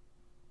thought.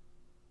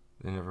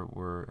 They never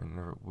were and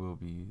never will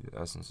be the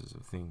essences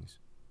of things.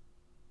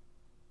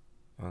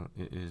 And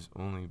it is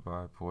only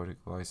by poetic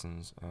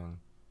license and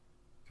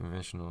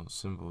conventional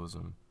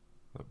symbolism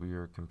that we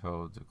are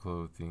compelled to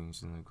clothe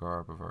things in the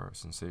garb of our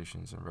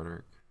sensations and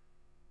rhetoric.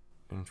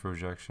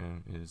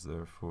 Introjection is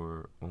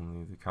therefore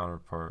only the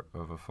counterpart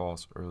of a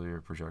false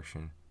earlier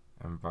projection,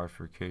 and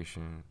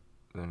bifurcation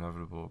the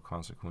inevitable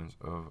consequence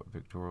of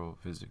pictorial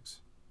physics.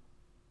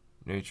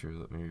 Nature,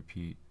 let me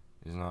repeat,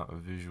 is not a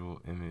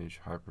visual image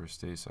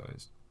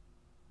hyperstasized.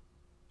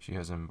 She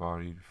has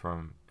embodied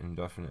from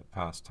indefinite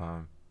past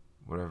time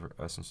whatever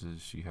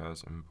essences she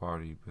has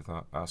embodied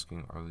without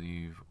asking our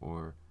leave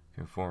or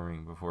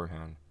conforming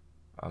beforehand,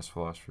 as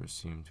philosophers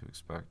seem to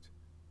expect,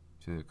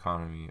 to the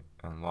economy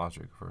and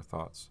logic of our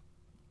thoughts.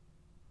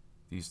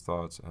 These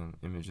thoughts and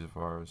images of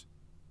ours,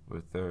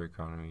 with their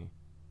economy,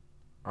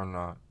 are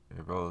not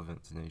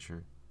irrelevant to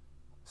nature,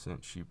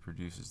 since she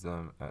produces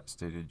them at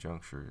stated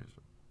junctures.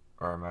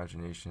 Our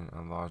imagination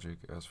and logic,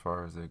 as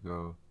far as they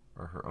go,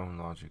 are her own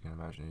logic and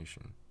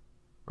imagination,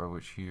 by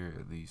which here,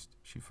 at least,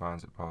 she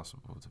finds it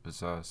possible to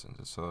possess and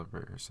to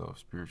celebrate herself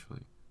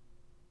spiritually.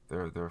 They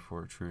are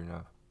therefore true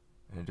enough,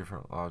 and a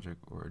different logic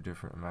or a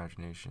different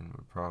imagination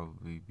would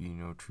probably be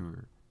no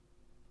truer.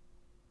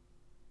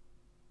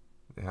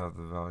 They have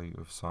the value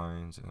of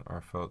signs and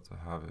are felt to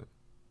have it,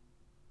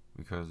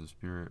 because the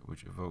spirit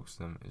which evokes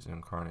them is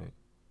incarnate,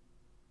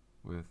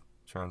 with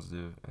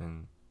transitive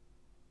and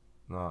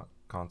not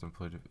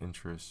contemplative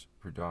interests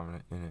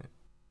predominant in it,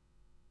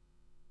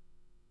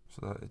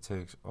 so that it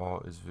takes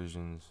all its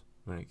visions,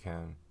 when it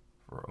can,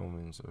 for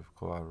omens of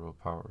collateral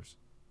powers.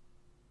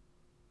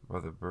 By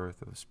the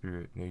birth of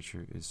spirit,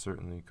 nature is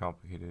certainly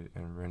complicated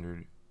and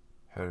rendered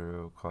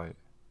heteroclite,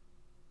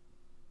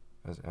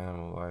 as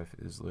animal life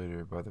is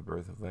later by the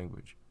birth of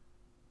language.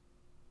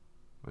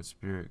 But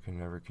spirit can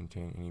never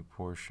contain any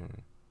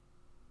portion,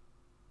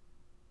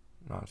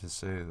 not to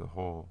say the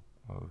whole,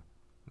 of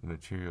the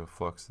material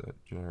flux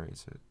that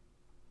generates it.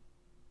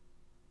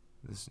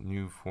 This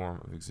new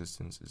form of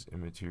existence is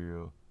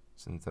immaterial,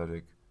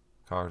 synthetic,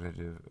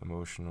 cognitive,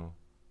 emotional,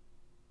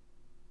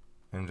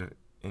 and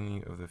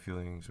any of the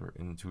feelings or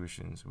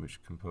intuitions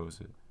which compose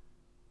it,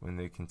 when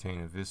they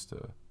contain a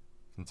vista,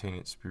 contain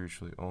it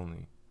spiritually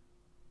only,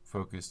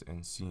 focused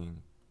and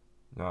seen,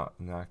 not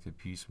enacted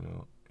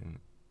piecemeal and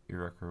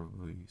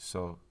irrecoverably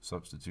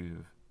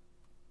self-substitutive,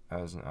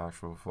 as an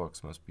actual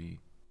flux must be.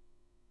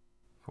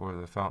 For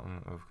the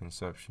fountain of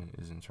conception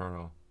is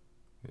internal,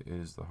 it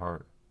is the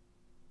heart,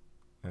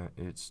 and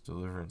its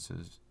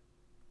deliverances,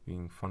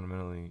 being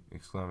fundamentally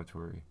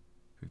exclamatory,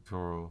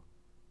 pictorial,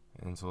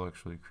 and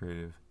intellectually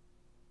creative,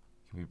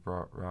 can be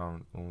brought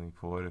round only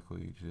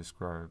poetically to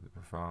describe the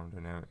profound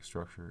dynamic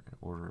structure and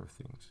order of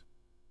things.